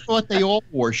 I thought they all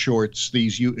wore shorts.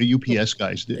 These UPS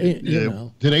guys did.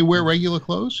 Do they wear regular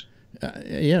clothes?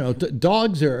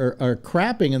 Dogs are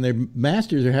crapping, and their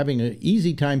masters are having an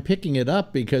easy time picking it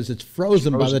up because it's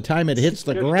frozen by the time it hits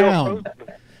the ground.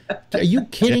 Are you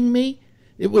kidding me?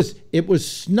 It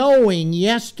was snowing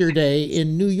yesterday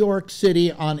in New York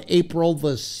City on April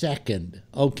the 2nd,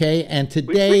 okay? And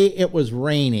today it was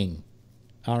raining,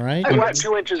 all right? I got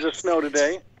 2 inches of snow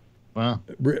today. Wow.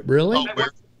 Really? Oh,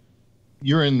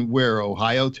 you're in where,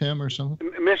 Ohio, Tim, or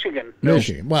something? Michigan.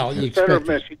 Michigan. Well, you Center of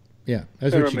expect Michigan. Yeah,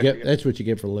 that's what you get. That's what you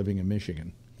get for living in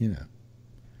Michigan, you know.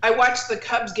 I watched the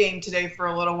Cubs game today for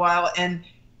a little while, and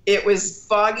it was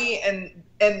foggy, and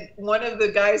one of the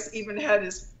guys even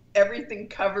had everything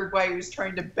covered while he was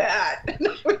trying to bat. And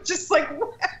I was just like,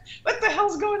 what the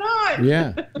hell's going on?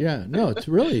 Yeah. No, it's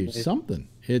really something.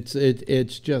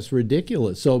 It's just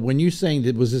ridiculous. So when you're saying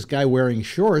that was this guy wearing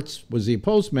shorts, was he a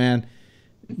postman?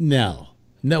 No,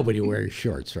 nobody wears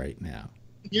shorts right now.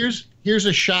 Here's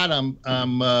a shot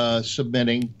I'm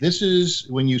submitting. This is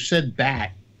when you said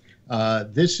bat.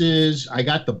 This is I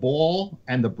got the ball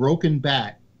and the broken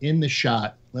bat in the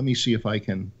shot. Let me see if I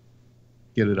can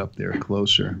get it up there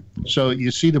closer. So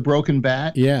you see the broken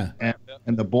bat? Yeah.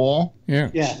 And the ball?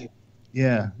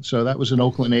 Yeah. So that was an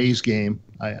Oakland A's game.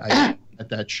 I at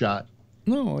that shot.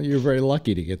 No, you're very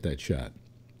lucky to get that shot.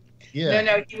 Yeah.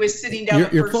 No, he was sitting down.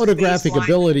 Your photographic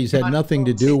abilities had nothing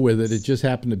to do with it. It just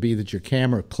happened to be that your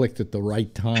camera clicked at the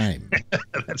right time.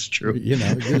 That's true. You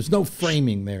know, there's no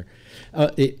framing there.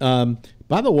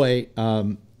 By the way,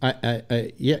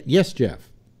 yes, Jeff.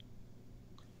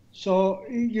 So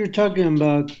you're talking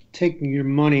about taking your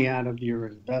money out of your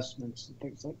investments and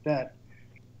things like that.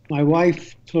 My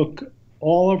wife took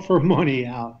all of her money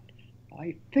out.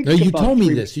 I think. No, you told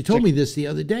me this. You told me this the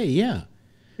other day. Yeah.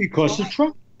 Because of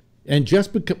Trump. And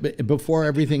just before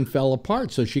everything fell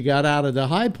apart, so she got out of the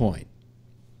high point.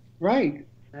 Right.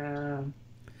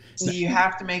 So you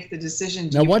have to make the decision.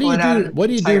 Now, what do you do? What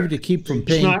do you do to keep from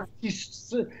paying?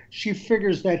 She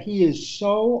figures that he is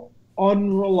so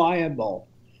unreliable,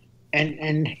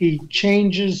 and he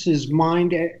changes his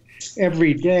mind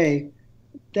every day,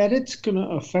 that it's going to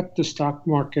affect the stock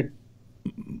market.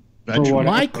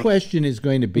 My question is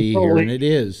going to be here, and it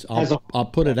is. I'll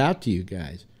put it out to you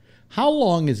guys. How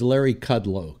long is Larry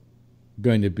Kudlow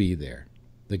going to be there,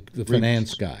 the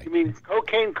finance guy? You mean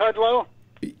Cocaine Kudlow?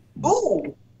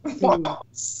 Oh,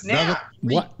 snap!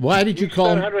 Why did you call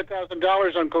him?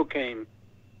 $100,000 on cocaine.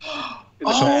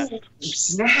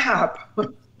 Snap!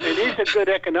 And he's a good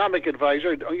economic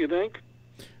advisor, don't you think?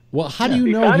 Well, how do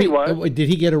you know? Did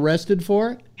he get arrested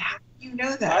for it? You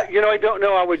know that. I don't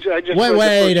know. I just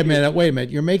wait a minute.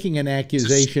 You're making an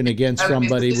accusation against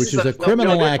somebody, which is a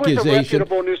criminal accusation.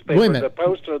 Wait a minute. The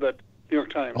poster that New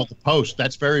York Times. Oh, the Post.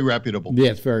 That's very reputable.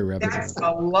 Yeah, it's very reputable. That's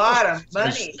a lot of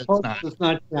money. Does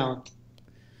not count.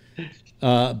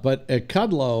 But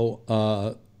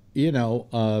Kudlow,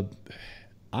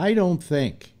 I don't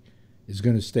think is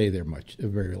going to stay there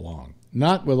very long.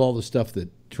 Not with all the stuff that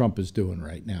Trump is doing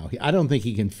right now. I don't think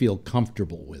he can feel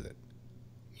comfortable with it.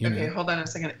 Okay, hold on a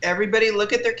second. Everybody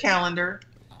look at their calendar.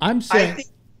 I'm saying, I think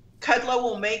Kudlow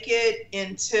will make it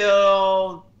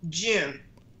until June.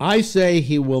 I say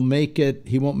he will make it.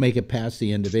 He won't make it past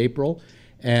the end of April.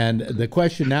 And the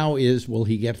question now is, will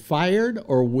he get fired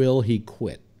or will he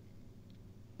quit?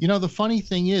 You know, the funny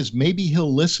thing is, maybe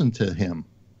he'll listen to him.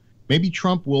 Maybe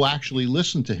Trump will actually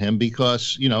listen to him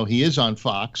because, you know, he is on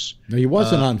Fox. No, he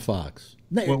wasn't on Fox.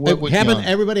 What was he on?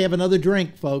 Everybody have another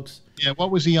drink, folks. Yeah,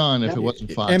 what was he on if it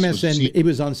wasn't Fox? MSN. It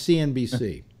was on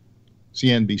CNBC.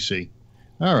 CNBC.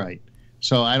 All right.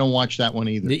 So I don't watch that one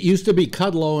either. It used to be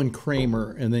Kudlow and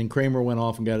Kramer, and then Kramer went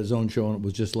off and got his own show, and it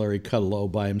was just Larry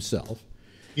Kudlow by himself.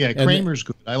 Yeah, Kramer's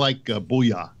good. I like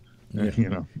Booyah. You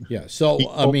know. Yeah.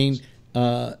 So I mean,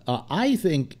 I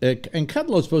think, and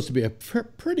Kudlow's supposed to be a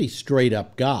pretty straight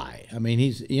up guy. I mean,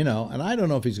 he's and I don't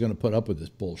know if he's going to put up with this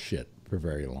bullshit for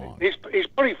very long. He's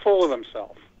pretty full of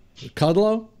himself.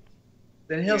 Kudlow?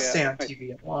 Then he'll stay on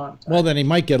TV a long time. Well, then he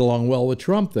might get along well with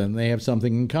Trump. Then they have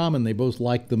something in common. They both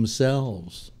like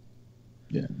themselves.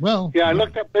 Yeah. Well. Yeah, I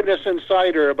looked up Business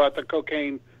Insider about the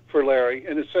cocaine for Larry,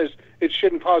 and it says it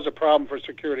shouldn't cause a problem for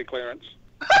security clearance.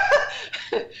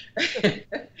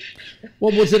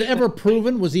 Well, was it ever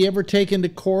proven? Was he ever taken to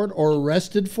court or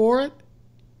arrested for it?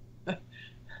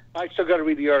 I still got to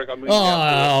read the article.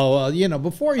 Well,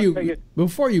 before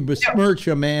you besmirch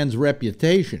a man's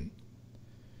reputation.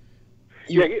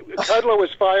 Yeah, Kudlow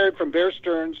was fired from Bear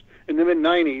Stearns in the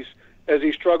mid-'90s as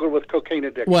he struggled with cocaine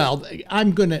addiction. Well,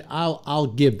 I'll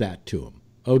give that to him,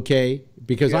 okay?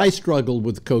 Because I struggled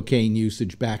with cocaine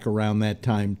usage back around that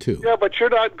time too. Yeah, but you're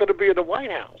not going to be in the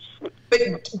White House. But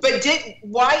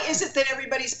why is it that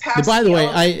everybody's passing? By the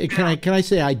way, can I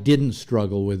say I didn't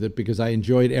struggle with it because I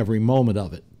enjoyed every moment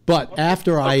of it. But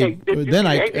after Alex,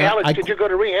 did you go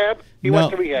to rehab?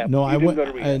 Went to rehab. No, I went. Go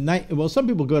to rehab. Well, some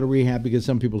people go to rehab because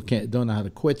some people don't know how to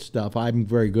quit stuff. I'm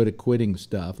very good at quitting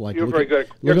stuff. Like you're very good.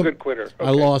 You're a good quitter. Okay. I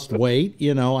lost weight.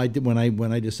 I did when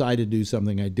I decided to do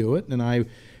something, I do it. And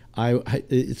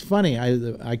it's funny.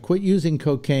 I quit using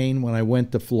cocaine when I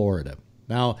went to Florida.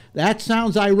 Now that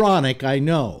sounds ironic, I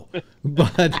know,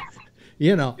 but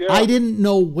I didn't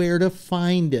know where to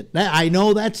find it. I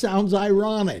know that sounds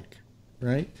ironic,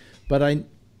 right? But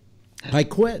I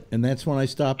quit, and that's when I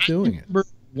stopped doing it.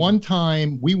 One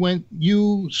time we went,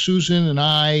 you, Susan, and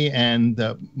I, and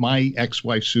my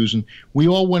ex-wife Susan, we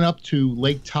all went up to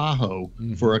Lake Tahoe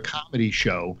for a comedy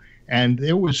show. And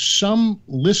there was some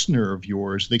listener of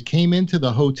yours that came into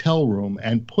the hotel room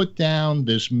and put down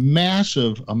this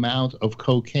massive amount of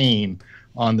cocaine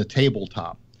on the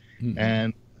tabletop.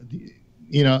 And,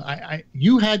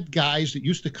 you had guys that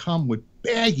used to come with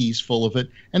baggies full of it,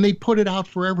 and they put it out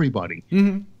for everybody.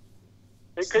 Hey,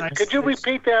 could you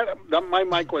repeat that? My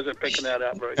mic wasn't picking that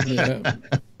up right. Yeah.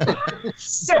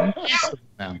 So,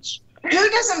 who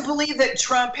doesn't believe that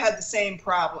Trump had the same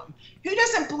problem? Who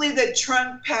doesn't believe that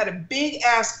Trump had a big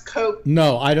ass coke?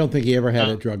 No, I don't think he ever had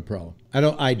a drug problem.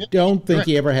 I don't think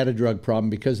he ever had a drug problem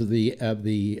because of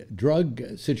the drug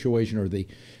situation or the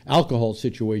alcohol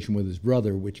situation with his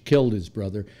brother, which killed his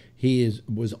brother. He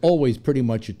was always pretty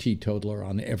much a teetotaler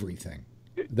on everything.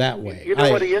 That way. You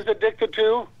know what he is addicted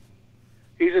to?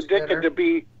 He's addicted to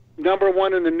be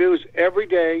 #1 in the news every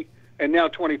day. And now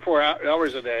 24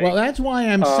 hours a day. Well, that's why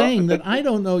I'm saying that I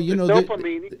don't know.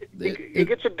 Dopamine. He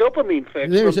gets a dopamine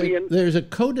fix. There's a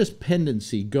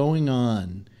codependency going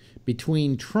on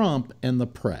between Trump and the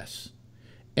press.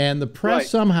 And the press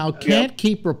somehow can't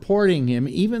keep reporting him,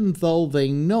 even though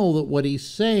they know that what he's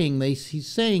saying, he's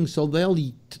saying, so they'll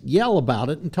yell about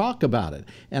it and talk about it.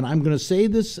 And I'm going to say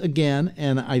this again,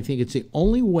 and I think it's the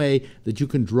only way that you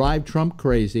can drive Trump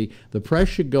crazy. The press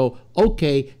should go,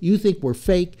 okay, you think we're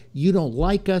fake, you don't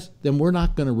like us, then we're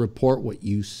not going to report what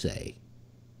you say.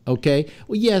 Okay.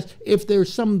 Well, yes, if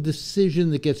there's some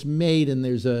decision that gets made and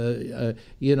there's and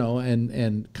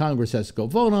Congress has to go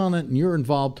vote on it and you're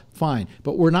involved, fine.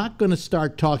 But we're not going to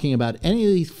start talking about any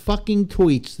of these fucking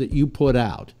tweets that you put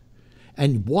out.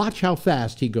 And watch how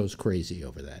fast he goes crazy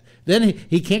over that. Then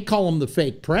he can't call them the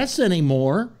fake press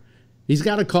anymore. He's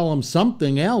got to call them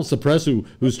something else, the press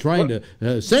who's trying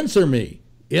to censor me.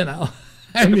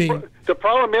 I mean. The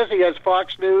problem is he has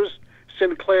Fox News,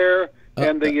 Sinclair,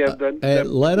 and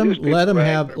let him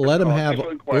have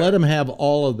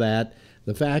all of that.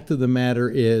 The fact of the matter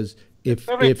is If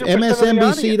 72% of the MSNBC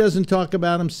audience. doesn't talk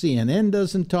about him, CNN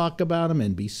doesn't talk about him,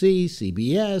 NBC,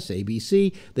 CBS,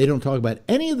 ABC, they don't talk about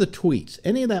any of the tweets,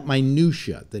 any of that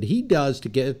minutia that he does to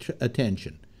get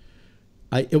attention.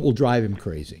 It will drive him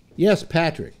crazy. Yes,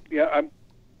 Patrick. Yeah,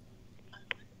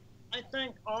 I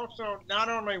think also not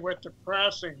only with the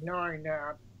press ignoring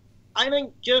that, I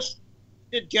think just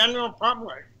the general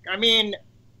public. I mean,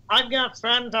 I've got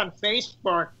friends on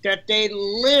Facebook that they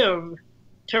live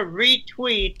to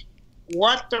retweet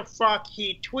what the fuck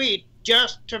he tweets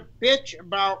just to bitch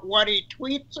about what he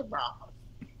tweets about.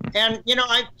 And, you know,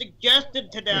 I've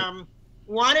suggested to them,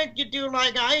 why don't you do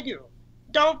like I do?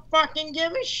 Don't fucking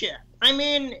give a shit. I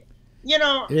mean, you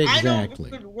know, Exactly. I don't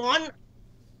lose one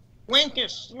wink of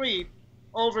sleep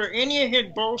over any of his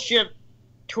bullshit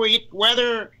tweet,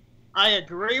 whether I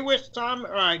agree with some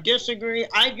or I disagree.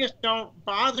 I just don't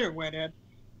bother with it.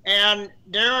 And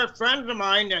there are friends of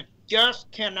mine that just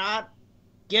cannot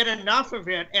get enough of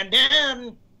it. And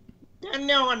then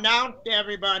they'll announce to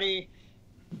everybody,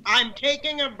 I'm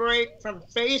taking a break from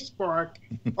Facebook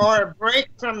or a break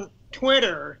from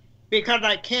Twitter because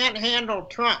I can't handle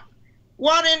Trump.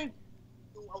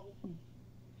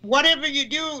 Whatever you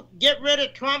do, get rid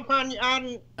of Trump on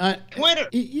Twitter.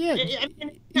 Yeah, I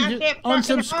mean, you just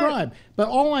unsubscribe. But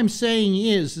all I'm saying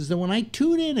is that when I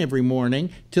tune in every morning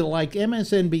to like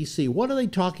MSNBC, what are they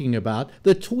talking about?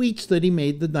 The tweets that he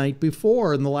made the night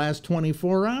before in the last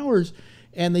 24 hours,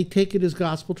 and they take it as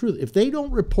gospel truth. If they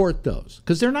don't report those,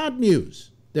 because they're not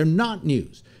news,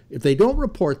 if they don't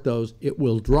report those, it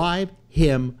will drive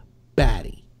him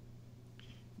batty.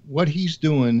 What he's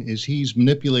doing is he's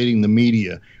manipulating the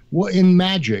media. Well, in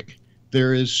magic,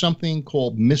 there is something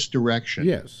called misdirection.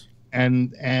 Yes.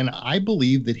 And I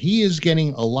believe that he is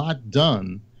getting a lot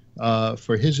done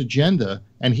for his agenda,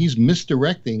 and he's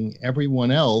misdirecting everyone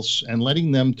else and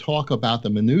letting them talk about the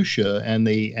minutia and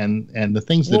the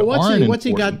things that aren't what's he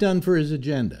important. got done for his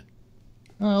agenda?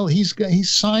 Well, he's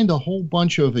signed a whole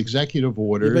bunch of executive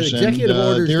orders, But executive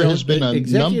orders there has been a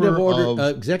executive number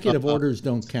of executive orders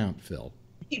don't count, Phil.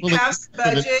 He Well, passed the for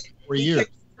the budget. 4 He years.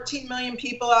 kicked 14 million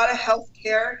people out of health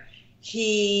care.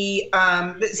 He's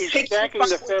he's stacking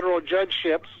the federal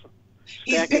judgeships,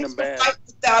 stacking them bad.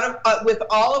 With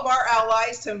all of our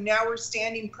allies, so now we're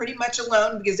standing pretty much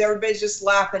alone because everybody's just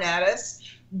laughing at us.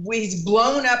 He's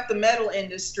blown up the metal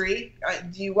industry.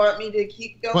 Do you want me to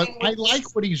keep going? But I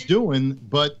like what he's doing,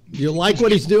 but You like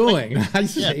what he's doing? I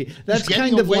see. That's getting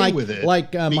kind of away like with it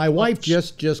my wife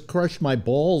because- just crushed my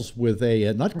balls with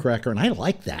a nutcracker, and I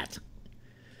like that.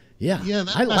 Yeah,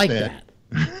 that's I not like bad.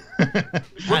 that.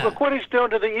 Look what he's doing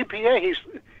to the EPA.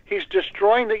 He's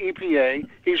destroying the EPA.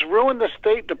 He's ruined the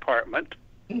State Department.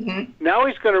 Mm-hmm. Now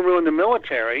he's going to ruin the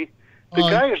military. The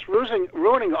guy is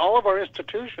ruining all of our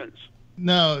institutions.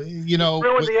 No, you know, He's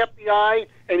ruined the FBI,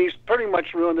 and he's pretty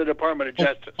much ruined the Department of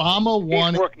Justice. Obama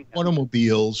wanted working on it.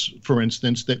 automobiles, for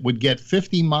instance, that would get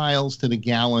 50 miles to the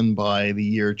gallon by the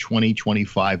year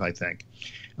 2025, I think.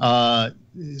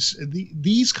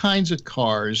 These kinds of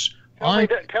cars aren't.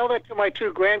 Tell that to my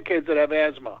 2 grandkids that have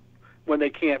asthma when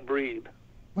they can't breathe.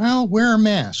 Well, wear a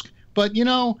mask. But, you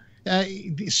know,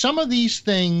 some of these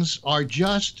things are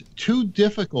just too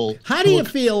difficult. How do you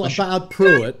feel about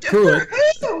Pruitt?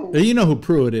 You know who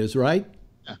Pruitt is, right?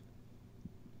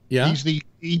 Yeah. He's the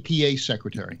EPA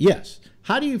secretary. Yes.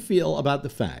 How do you feel about the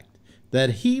fact that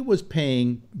he was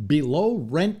paying below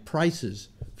rent prices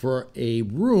for a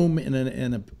room in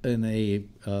a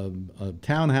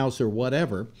townhouse or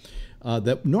whatever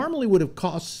that normally would have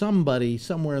cost somebody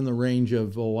somewhere in the range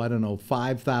of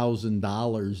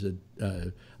 $5,000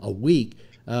 a week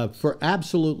for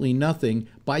absolutely nothing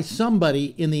by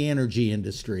somebody in the energy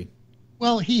industry?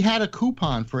 Well, he had a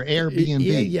coupon for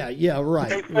Airbnb. Yeah,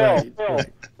 right. Hey, right. Phil,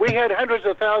 we had hundreds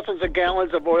of thousands of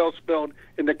gallons of oil spilled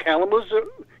in the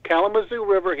Kalamazoo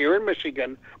River here in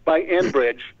Michigan by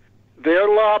Enbridge. Their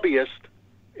lobbyist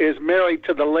is married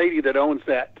to the lady that owns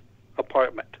that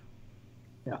apartment.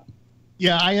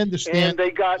 Yeah, I understand. And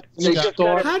they just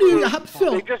Phil?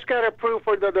 got approved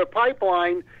for the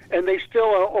pipeline, and they still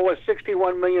owe a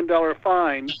 $61 million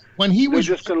fine. When he was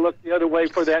They're just going to look the other way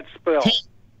for that spill.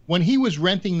 When he was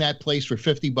renting that place for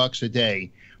 $50 a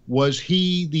day, was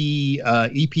he the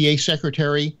EPA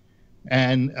secretary?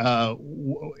 And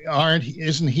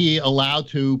isn't he allowed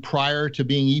to, prior to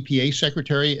being EPA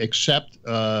secretary, accept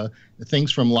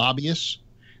things from lobbyists?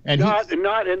 And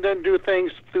then do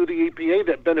things through the EPA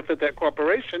that benefit that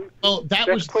corporation. Well,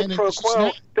 that's quid pro quo.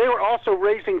 They were also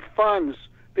raising funds.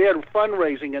 They had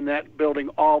fundraising in that building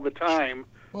all the time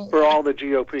for all the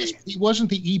GOP. He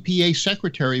wasn't the EPA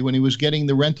secretary when he was getting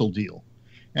the rental deal.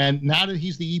 And now that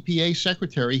he's the EPA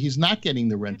secretary, he's not getting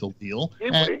the rental deal.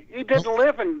 He He didn't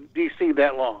live in D.C.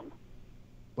 that long.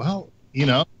 Well,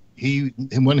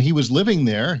 when he was living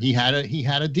there, he had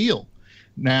a deal.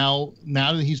 Now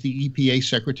that he's the EPA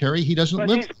secretary, he doesn't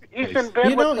live. He's in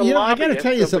bed with the I got to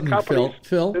tell you something,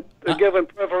 Phil. They're given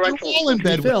preferential. You're all in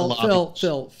bed with the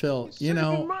lobbyists. Phil.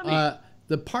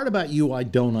 The part about you I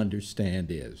don't understand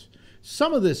is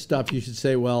some of this stuff you should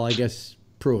say, well, I guess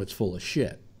Pruitt's full of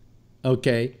shit.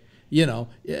 Okay, effluent.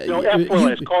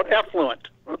 It's called effluent.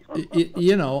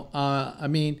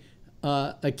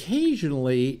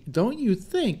 Occasionally, don't you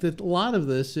think that a lot of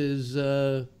this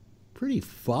is pretty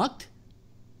fucked?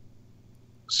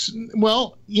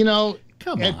 Well,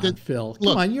 come on, Phil. Come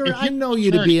look, on, I know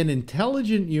you to be an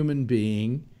intelligent human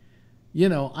being.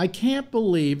 I can't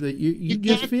believe that you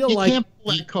just feel like you can't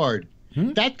pull that card.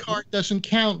 That card doesn't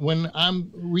count when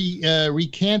I'm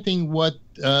recanting what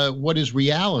is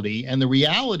reality, and the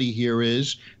reality here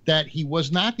is that he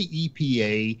was not the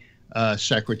EPA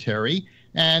secretary.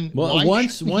 And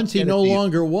once he no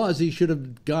longer was, he should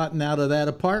have gotten out of that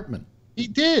apartment. He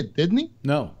did, didn't he?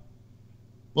 No.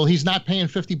 Well, he's not paying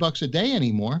 $50 a day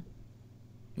anymore.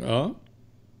 Oh?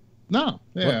 No.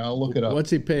 Yeah, I'll look it up. What's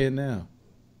he paying now?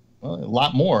 Well, a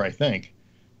lot more, I think.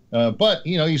 But,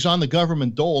 he's on the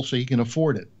government dole, so he can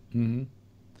afford it. Mm-hmm.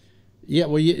 Yeah,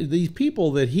 well, these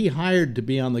people that he hired to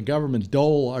be on the government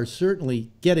dole are certainly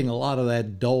getting a lot of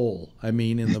that dole. I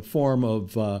mean, in the form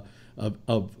of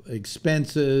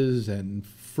expenses and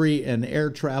free and air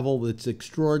travel that's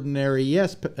extraordinary.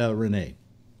 Yes, Renee?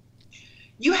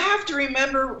 You have to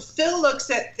remember, Phil looks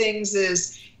at things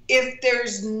as if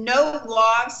there's no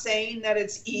law saying that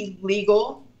it's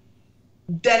illegal,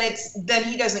 then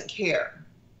he doesn't care.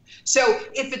 So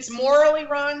if it's morally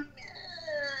wrong,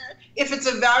 if it's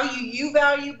a value you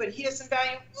value but he doesn't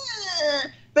value,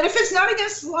 but if it's not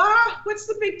against law, what's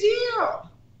the big deal?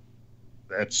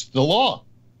 That's the law.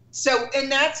 So,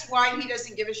 and that's why he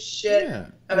doesn't give a shit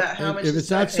about how much. If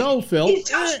it's not so, Phil, he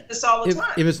tells us all the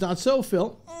time. If it's not so,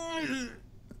 Phil,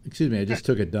 excuse me, I just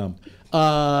took a dump.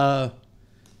 You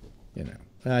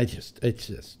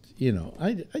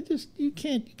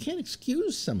can't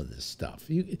excuse some of this stuff.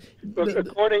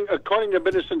 According to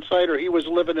Business Insider, he was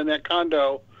living in that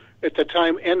condo at the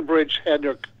time Enbridge had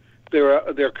their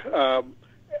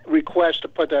request to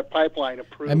put that pipeline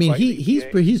approved. I mean,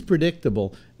 he's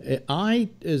predictable. I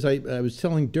was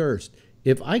telling Durst,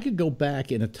 if I could go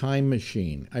back in a time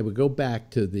machine, I would go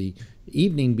back to the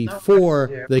evening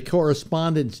before the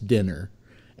correspondence dinner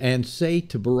and say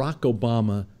to Barack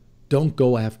Obama, don't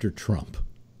go after Trump.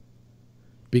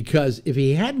 Because if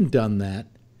he hadn't done that,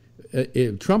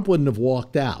 if Trump wouldn't have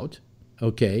walked out,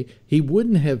 okay, he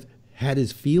wouldn't have had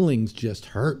his feelings just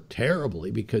hurt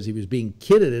terribly because he was being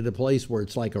kidded at a place where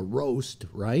it's like a roast,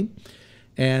 right?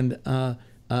 And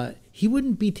he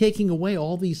wouldn't be taking away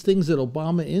all these things that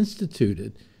Obama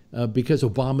instituted because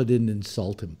Obama didn't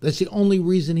insult him. That's the only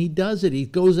reason he does it. He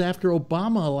goes after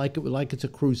Obama like it's a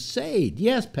crusade.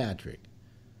 Yes, Patrick.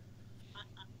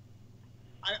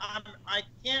 I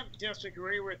can't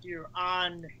disagree with you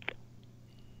on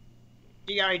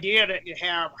the idea that you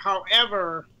have.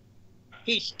 However,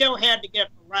 he still had to get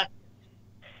elected.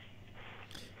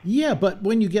 Yeah, but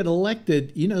when you get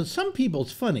elected, some people,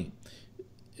 it's funny.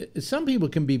 Some people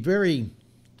can be very,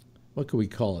 what can we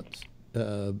call it?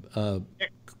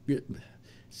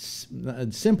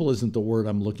 Simple isn't the word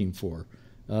I'm looking for.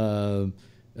 Of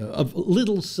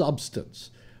little substance.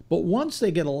 But once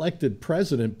they get elected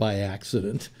president by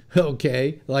accident,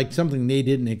 okay, like something they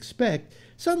didn't expect,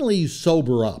 suddenly you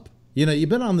sober up. You've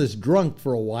been on this drunk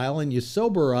for a while and you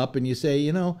sober up and you say,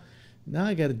 now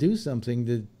I got to do something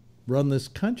to run this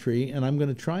country and I'm going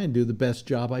to try and do the best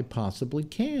job I possibly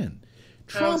can.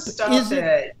 Trump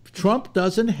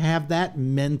doesn't have that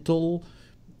mental,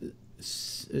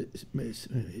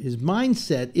 his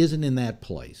mindset isn't in that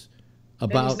place.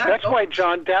 That's why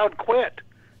John Dowd quit.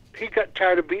 He got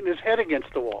tired of beating his head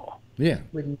against the wall. Yeah.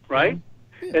 Right?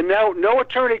 Yeah. And now no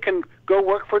attorney can go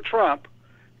work for Trump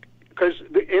because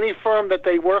any firm that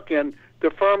they work in,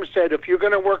 the firm said, if you're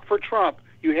going to work for Trump,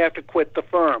 you have to quit the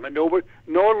firm. And no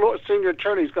senior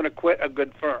attorney is going to quit a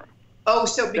good firm. Oh,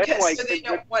 so they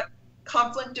don't want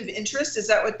conflict of interest? Is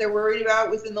that what they're worried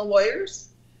about within the lawyers?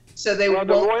 So the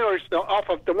lawyers,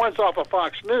 the ones off of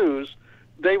Fox News,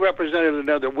 they represented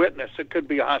another witness. It could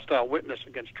be a hostile witness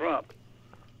against Trump.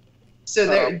 So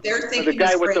they're thinking the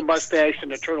guy with the mustache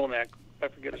and the turtleneck, I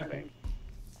forget his name,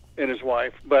 and his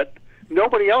wife. But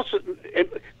nobody else.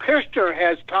 Kirchner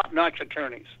has top-notch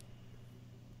attorneys.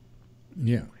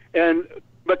 Yeah. And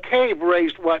McCabe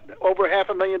raised over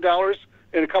 $500,000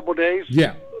 in a couple of days.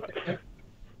 Yeah.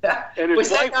 And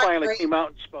his wife finally came out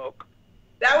and spoke.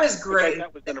 That was great.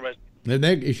 That was interesting.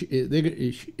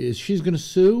 And she's going to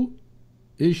sue?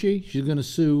 Is she? She's going to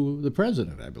sue the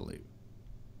president, I believe.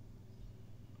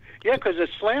 Yeah, because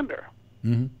it's slander,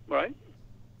 right?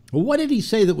 Well, what did he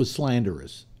say that was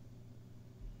slanderous?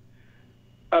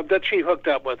 That she hooked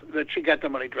up with, that she got the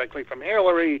money directly from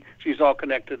Hillary. She's all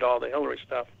connected to all the Hillary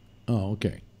stuff. Oh,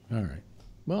 okay. All right.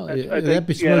 Well, I that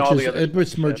think,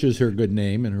 besmirches her good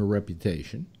name and her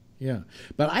reputation. Yeah.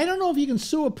 But I don't know if you can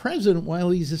sue a president while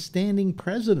he's a standing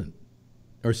president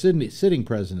or sitting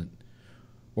president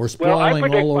or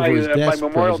sprawling all over his desk. By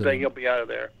Memorial Day, he'll be out of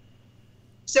there.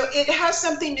 So it has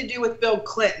something to do with Bill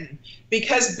Clinton,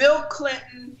 because Bill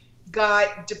Clinton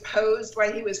got deposed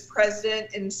while he was president,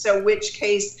 and so which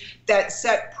case that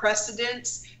set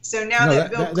precedents. So now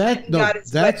Bill Clinton got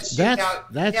his butt chewed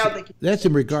out, that's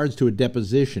in regards to a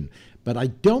deposition. But I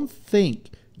don't think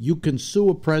you can sue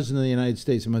a president of the United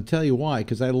States. I'm going to tell you why,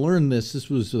 because I learned this. This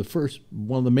was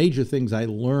one of the major things I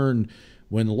learned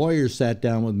when lawyers sat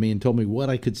down with me and told me what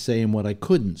I could say and what I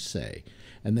couldn't say.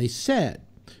 And they said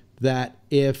that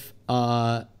if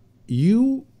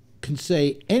you can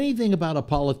say anything about a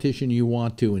politician you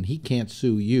want to and he can't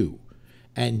sue you,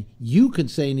 and you can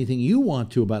say anything you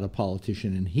want to about a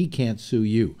politician and he can't sue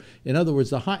you. In other words,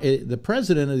 the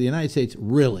president of the United States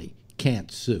really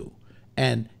can't sue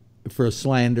and for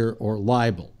slander or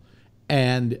libel,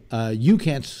 and you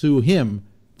can't sue him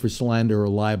for slander or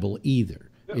libel either.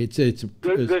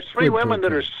 There's three women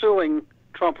that are suing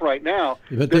Trump right now.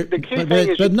 But the key thing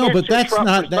is none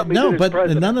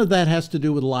of that has to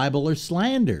do with libel or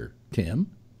slander, Tim.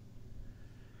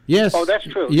 Yes. Oh, that's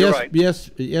true. Yes, You're right.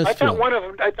 Yes. I thought one of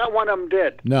them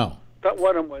did. No. I thought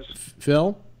one of them was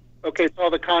Phil. Okay, it's all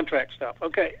the contract stuff.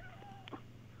 Okay.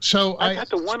 So I thought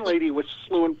the one lady was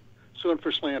suing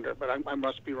for slander, but I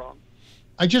must be wrong.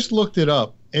 I just looked it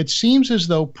up. It seems as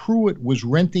though Pruitt was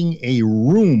renting a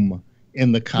room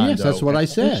in the condo. Yes, that's what I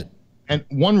said. And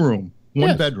one room,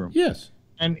 one bedroom. Yes.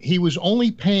 And he was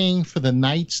only paying for the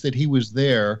nights that he was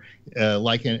there,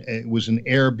 it was an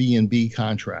Airbnb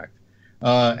contract.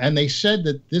 And they said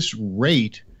that this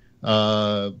rate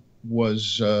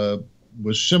was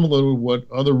similar to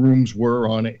what other rooms were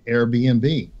on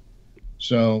Airbnb.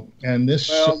 So, and this.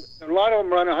 Well, a lot of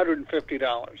them run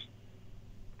 $150.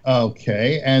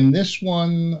 Okay, and this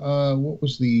one, what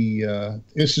was the?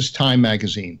 This is Time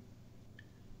Magazine.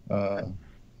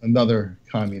 Another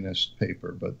communist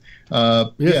paper, but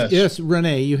yes,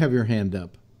 Renee, you have your hand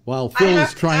up. While Phil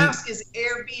is trying. I have to ask: is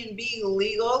Airbnb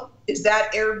legal? Is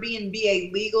that Airbnb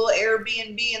a legal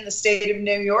Airbnb in the state of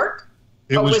New York?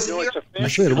 It was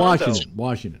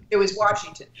Washington. It was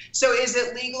Washington. So is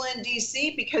it legal in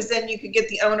D.C.? Because then you could get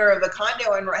the owner of the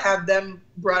condo and have them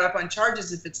brought up on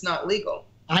charges if it's not legal.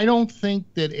 I don't think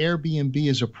that Airbnb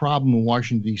is a problem in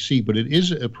Washington, D.C., but it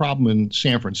is a problem in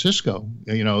San Francisco.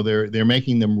 You know, they're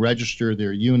making them register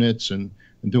their units and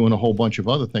doing a whole bunch of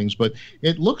other things. But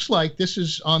it looks like this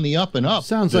is on the up and up.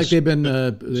 Sounds like they've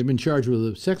been charged with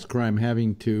a sex crime,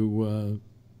 having to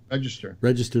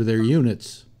register their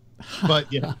units.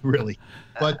 But yeah, really.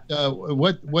 But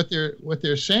what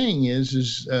they're saying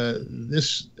is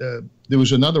this. There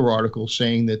was another article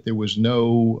saying that there was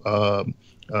no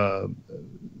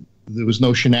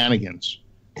shenanigans.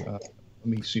 Let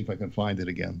me see if I can find it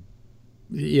again.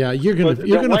 Yeah, you're gonna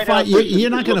find.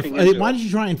 You're not gonna. Why don't you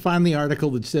try and find the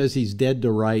article that says he's dead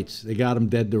to rights? They got him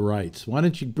dead to rights. Why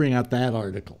don't you bring out that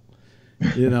article?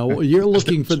 You know, you're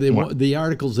looking for the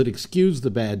articles that excuse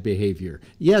the bad behavior.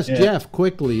 Yes, yeah. Jeff,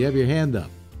 quickly, you have your hand up.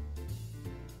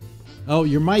 Oh,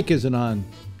 your mic isn't on.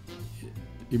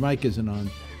 Your mic isn't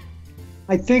on.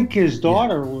 I think his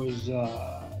daughter was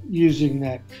using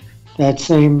that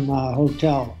same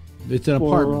hotel. It's an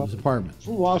apartment. It's an apartment.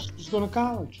 While she was going to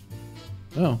college.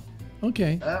 Oh,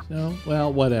 okay. So,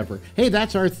 well, whatever. Hey,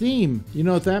 that's our theme. You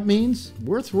know what that means?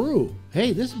 We're through.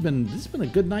 Hey, this has been a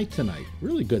good night tonight.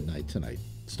 Really good night tonight.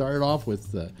 Started off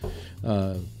with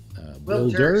Will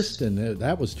Durst, and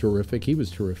that was terrific. He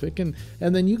was terrific, and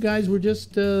then you guys were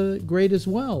just great as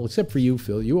well. Except for you,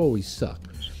 Phil. You always suck.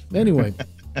 Anyway,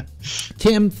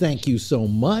 Tim, thank you so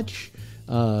much.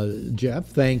 Jeff,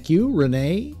 thank you.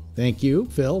 Renee, thank you.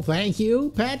 Phil, thank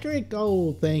you. Patrick,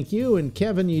 oh, thank you. And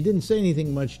Kevin, you didn't say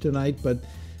anything much tonight, but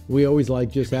we always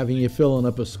like just having you filling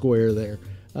up a square there.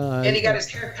 And he got his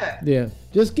hair cut. Yeah.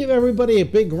 Just give everybody a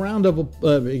big round of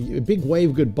a big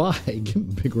wave goodbye. Give him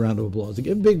a big round of applause.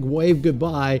 Give a big wave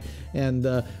goodbye, and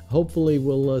hopefully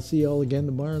we'll see you all again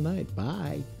tomorrow night.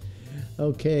 Bye.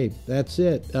 Okay, that's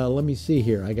it. Let me see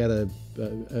here. I gotta.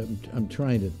 I'm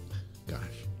trying to. Gosh,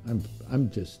 I'm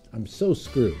so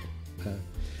screwed.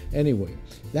 Anyway,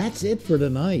 that's it for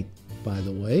tonight, by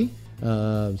the way.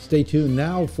 Stay tuned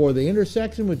now for The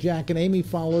Intersection with Jack and Amy,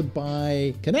 followed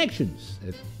by Connections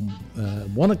at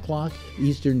 1 o'clock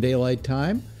Eastern Daylight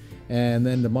Time. And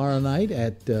then tomorrow night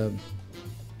at the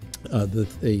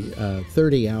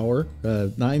 30 hour,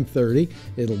 9:30,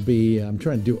 it'll be, I'm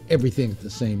trying to do everything at the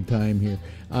same time here.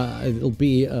 It'll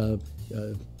be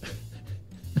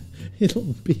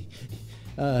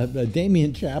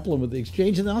Damian Chaplin with The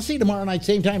Exchange. And I'll see you tomorrow night,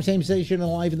 same time, same station,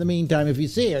 and live. In the meantime, if you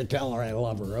see her, tell her I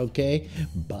love her, okay?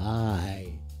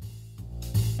 Bye.